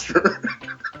gym teacher.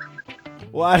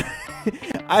 What?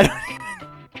 I don't.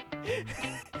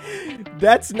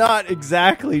 That's not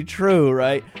exactly true,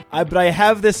 right? But I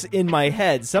have this in my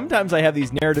head. Sometimes I have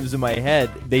these narratives in my head.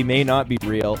 They may not be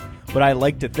real, but I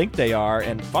like to think they are,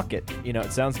 and fuck it.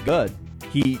 It sounds good.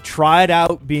 He tried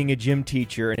out being a gym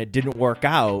teacher, and it didn't work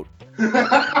out.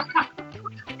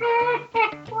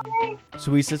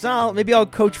 So he says, maybe I'll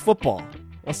coach football.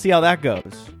 I'll see how that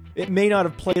goes. It may not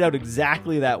have played out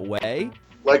exactly that way.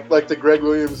 Like the Greg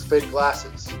Williams fake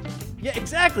glasses. Yeah,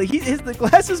 exactly. The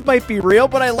glasses might be real,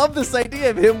 but I love this idea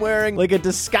of him wearing like a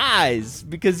disguise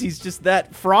because he's just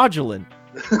that fraudulent.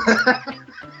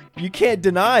 You can't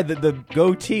deny that the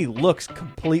goatee looks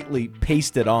completely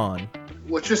pasted on.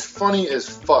 Which is funny as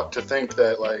fuck to think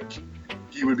that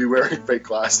he would be wearing fake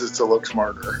glasses to look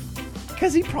smarter.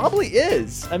 Because he probably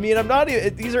is. I mean,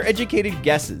 these are educated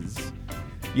guesses.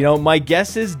 My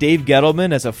guess is Dave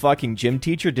Gettleman as a fucking gym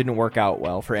teacher didn't work out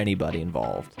well for anybody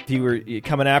involved. If he were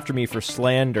coming after me for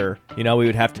slander, we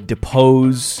would have to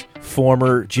depose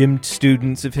former gym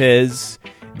students of his.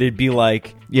 They'd be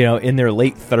in their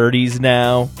late 30s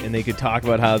now, and they could talk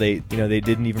about how they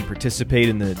didn't even participate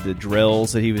in the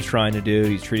drills that he was trying to do.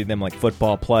 He's treating them like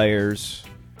football players.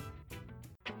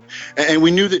 And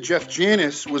we knew that Jeff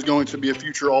Janis was going to be a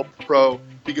future All-Pro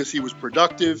because he was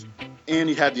productive and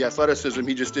he had the athleticism.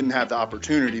 He just didn't have the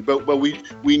opportunity. But we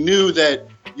knew that,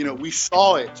 we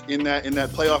saw it in that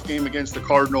playoff game against the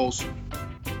Cardinals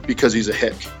because he's a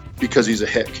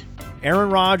hick.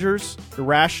 Aaron Rodgers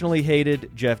irrationally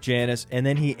hated Jeff Janis, and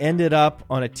then he ended up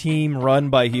on a team run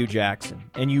by Hugh Jackson.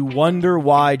 And you wonder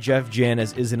why Jeff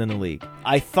Janis isn't in the league.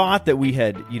 I thought that we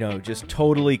had, just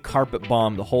totally carpet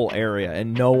bombed the whole area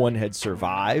and no one had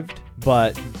survived.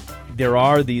 But there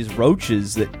are these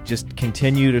roaches that just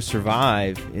continue to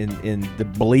survive in the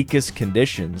bleakest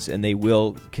conditions, and they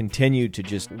will continue to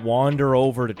just wander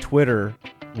over to Twitter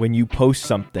when you post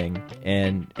something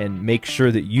and make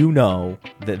sure that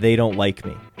that they don't like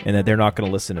me and that they're not going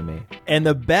to listen to me. And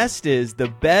the best is,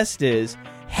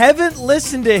 haven't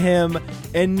listened to him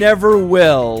and never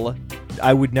will.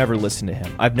 I would never listen to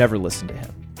him. I've never listened to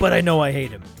him. But I know I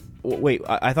hate him. Wait,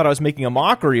 I thought I was making a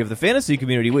mockery of the fantasy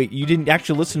community. Wait, you didn't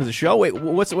actually listen to the show? Wait,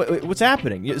 what's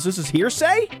happening? Is this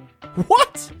hearsay?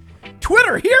 What?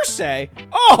 Twitter hearsay?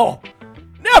 Oh,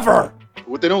 never!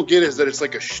 What they don't get is that it's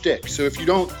like a shtick. So if you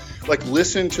don't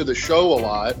listen to the show a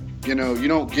lot, you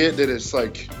don't get that it's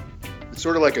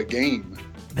sort of like a game.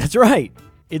 That's right.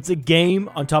 It's a game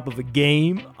on top of a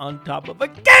game on top of a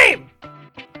game.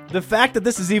 The fact that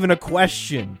this is even a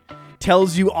question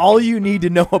tells you all you need to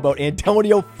know about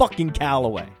Antonio fucking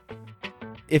Callaway.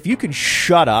 If you can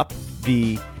shut up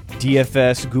the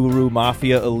DFS guru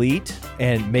mafia elite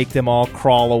and make them all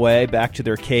crawl away back to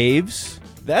their caves,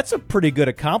 That's a pretty good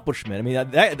accomplishment. I mean,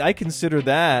 I consider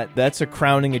that's a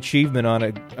crowning achievement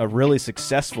on a really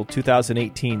successful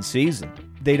 2018 season.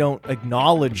 They don't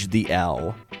acknowledge the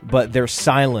L, but their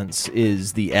silence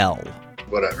is the L.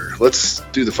 Whatever. Let's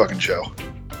do the fucking show.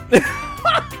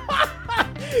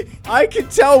 I can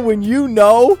tell when you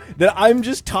know that I'm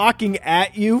just talking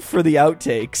at you for the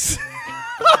outtakes.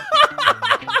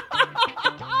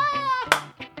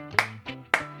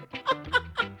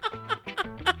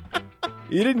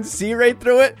 You didn't see right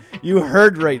through it, you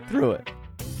heard right through it.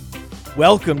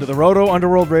 Welcome to the Roto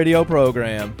Underworld radio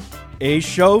program, a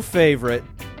show favorite.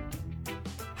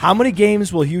 How many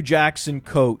games will Hugh Jackson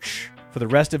coach for the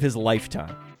rest of his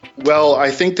lifetime? Well,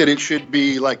 I think that it should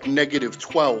be like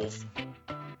 -12.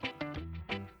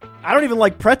 I don't even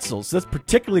like pretzels. That's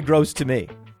particularly gross to me.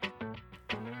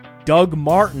 Doug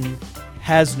Martin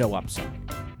has no upside.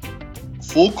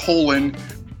 Full colon.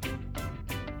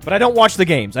 But I don't watch the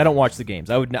games.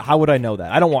 How would I know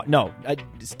that? I don't want. No,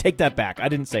 just take that back. I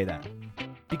didn't say that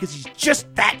because he's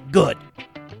just that good.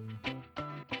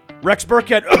 Rex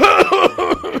Burkhead.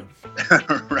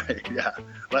 Right. Yeah.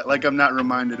 Like I'm not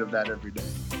reminded of that every day.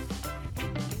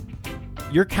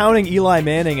 You're counting Eli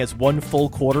Manning as one full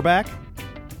quarterback?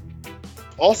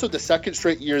 Also, the second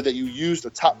straight year that you used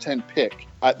a top 10 pick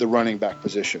at the running back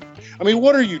position. I mean,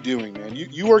 what are you doing, man?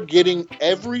 You are getting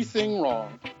everything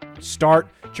wrong. Start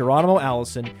Geronimo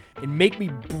Allison and make me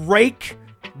break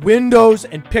windows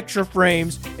and picture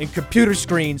frames and computer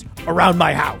screens around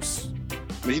my house.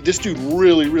 I mean, this dude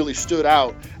really stood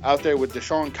out there with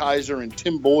Deshaun Kaiser and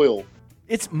Tim Boyle.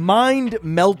 It's mind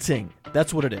melting.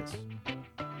 That's what it is.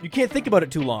 You can't think about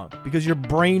it too long because your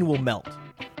brain will melt.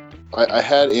 I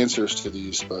had answers to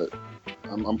these, but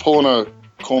I'm pulling a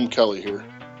Colm Kelly here.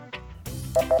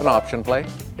 An option play,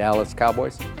 Dallas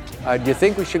Cowboys. Do you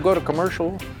think we should go to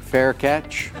commercial? Fair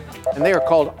catch. And they are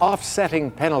called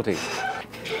offsetting penalties.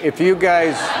 If you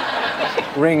guys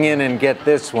ring in and get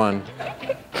this one,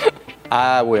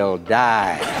 I will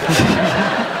die.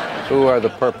 Who are the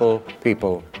purple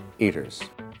people eaters?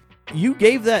 You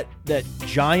gave that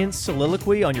giant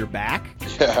soliloquy on your back?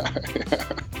 Yeah.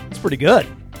 It's pretty good.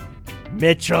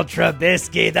 Mitchell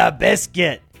Trubisky, the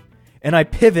biscuit. And I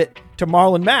pivot to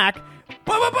Marlon Mack.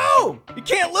 Boom, boom, boom! You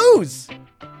can't lose.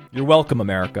 You're welcome,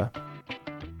 America.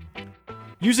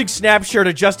 Using Snapshare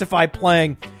to justify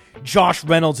playing Josh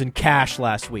Reynolds and Cash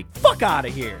last week. Fuck out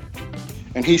of here.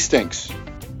 And he stinks.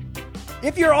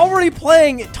 If you're already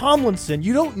playing Tomlinson,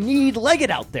 you don't need Leggett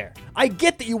out there. I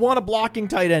get that you want a blocking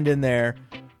tight end in there.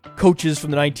 Coaches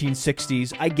from the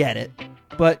 1960s, I get it.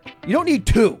 But you don't need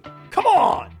two. Come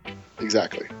on.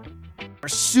 Exactly. You're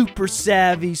super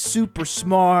savvy, super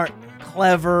smart,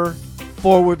 clever,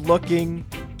 forward-looking,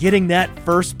 getting that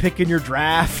first pick in your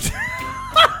draft.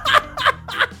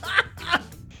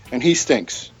 And he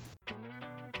stinks.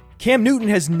 Cam Newton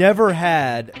has never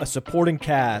had a supporting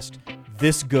cast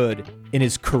this good in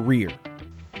his career.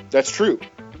 That's true.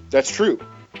 That's true.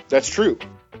 That's true.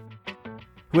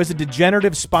 Who has a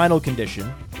degenerative spinal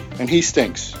condition. And he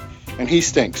stinks. And he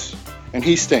stinks. And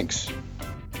he stinks.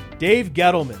 Dave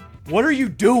Gettleman, what are you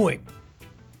doing?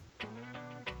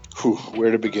 Whew, where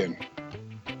to begin?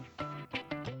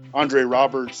 Andre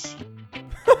Roberts.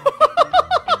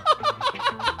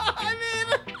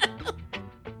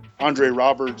 Andre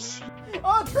Roberts.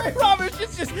 Andre Roberts,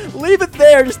 just leave it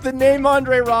there. Just the name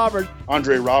Andre Roberts.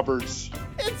 Andre Roberts.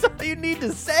 It's all you need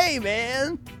to say,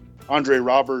 man. Andre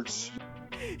Roberts.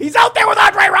 He's out there with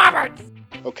Andre Roberts.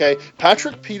 Okay,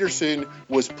 Patrick Peterson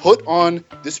was put on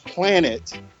this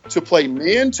planet to play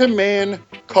man-to-man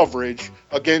coverage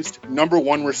against number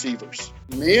one receivers.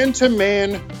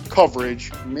 Man-to-man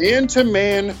coverage.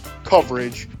 Man-to-man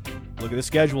coverage. Look at the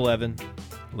schedule, Evan.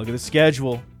 Look at the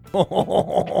schedule.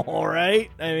 All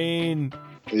right? I mean...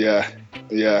 Yeah.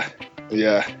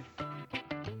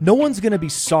 No one's going to be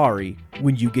sorry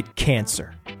when you get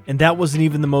cancer. And that wasn't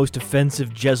even the most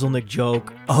offensive Jeselnik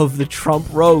joke of the Trump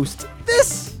roast.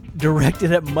 This,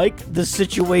 directed at Mike the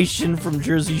Situation from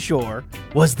Jersey Shore,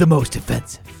 was the most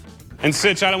offensive. And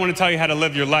Sitch, I don't want to tell you how to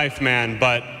live your life, man,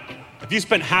 but if you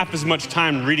spent half as much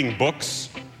time reading books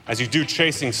as you do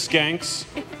chasing skanks,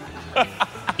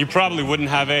 you probably wouldn't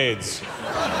have AIDS.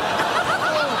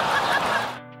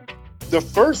 The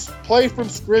first play from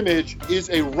scrimmage is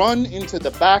a run into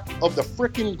the back of the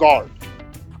frickin' guard.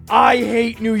 I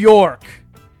hate New York.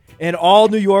 And all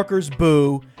New Yorkers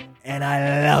boo, and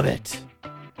I love it.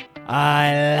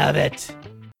 I love it.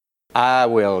 I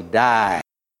will die.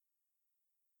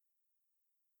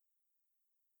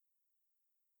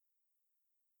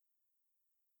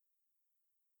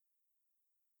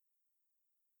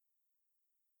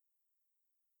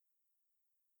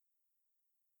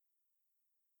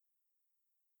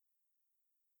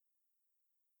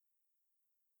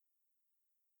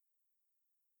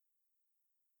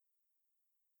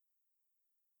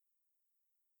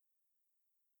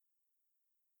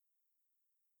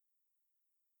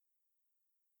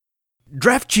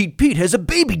 Draft Cheat Pete has a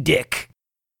baby dick.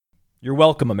 You're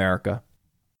welcome, America.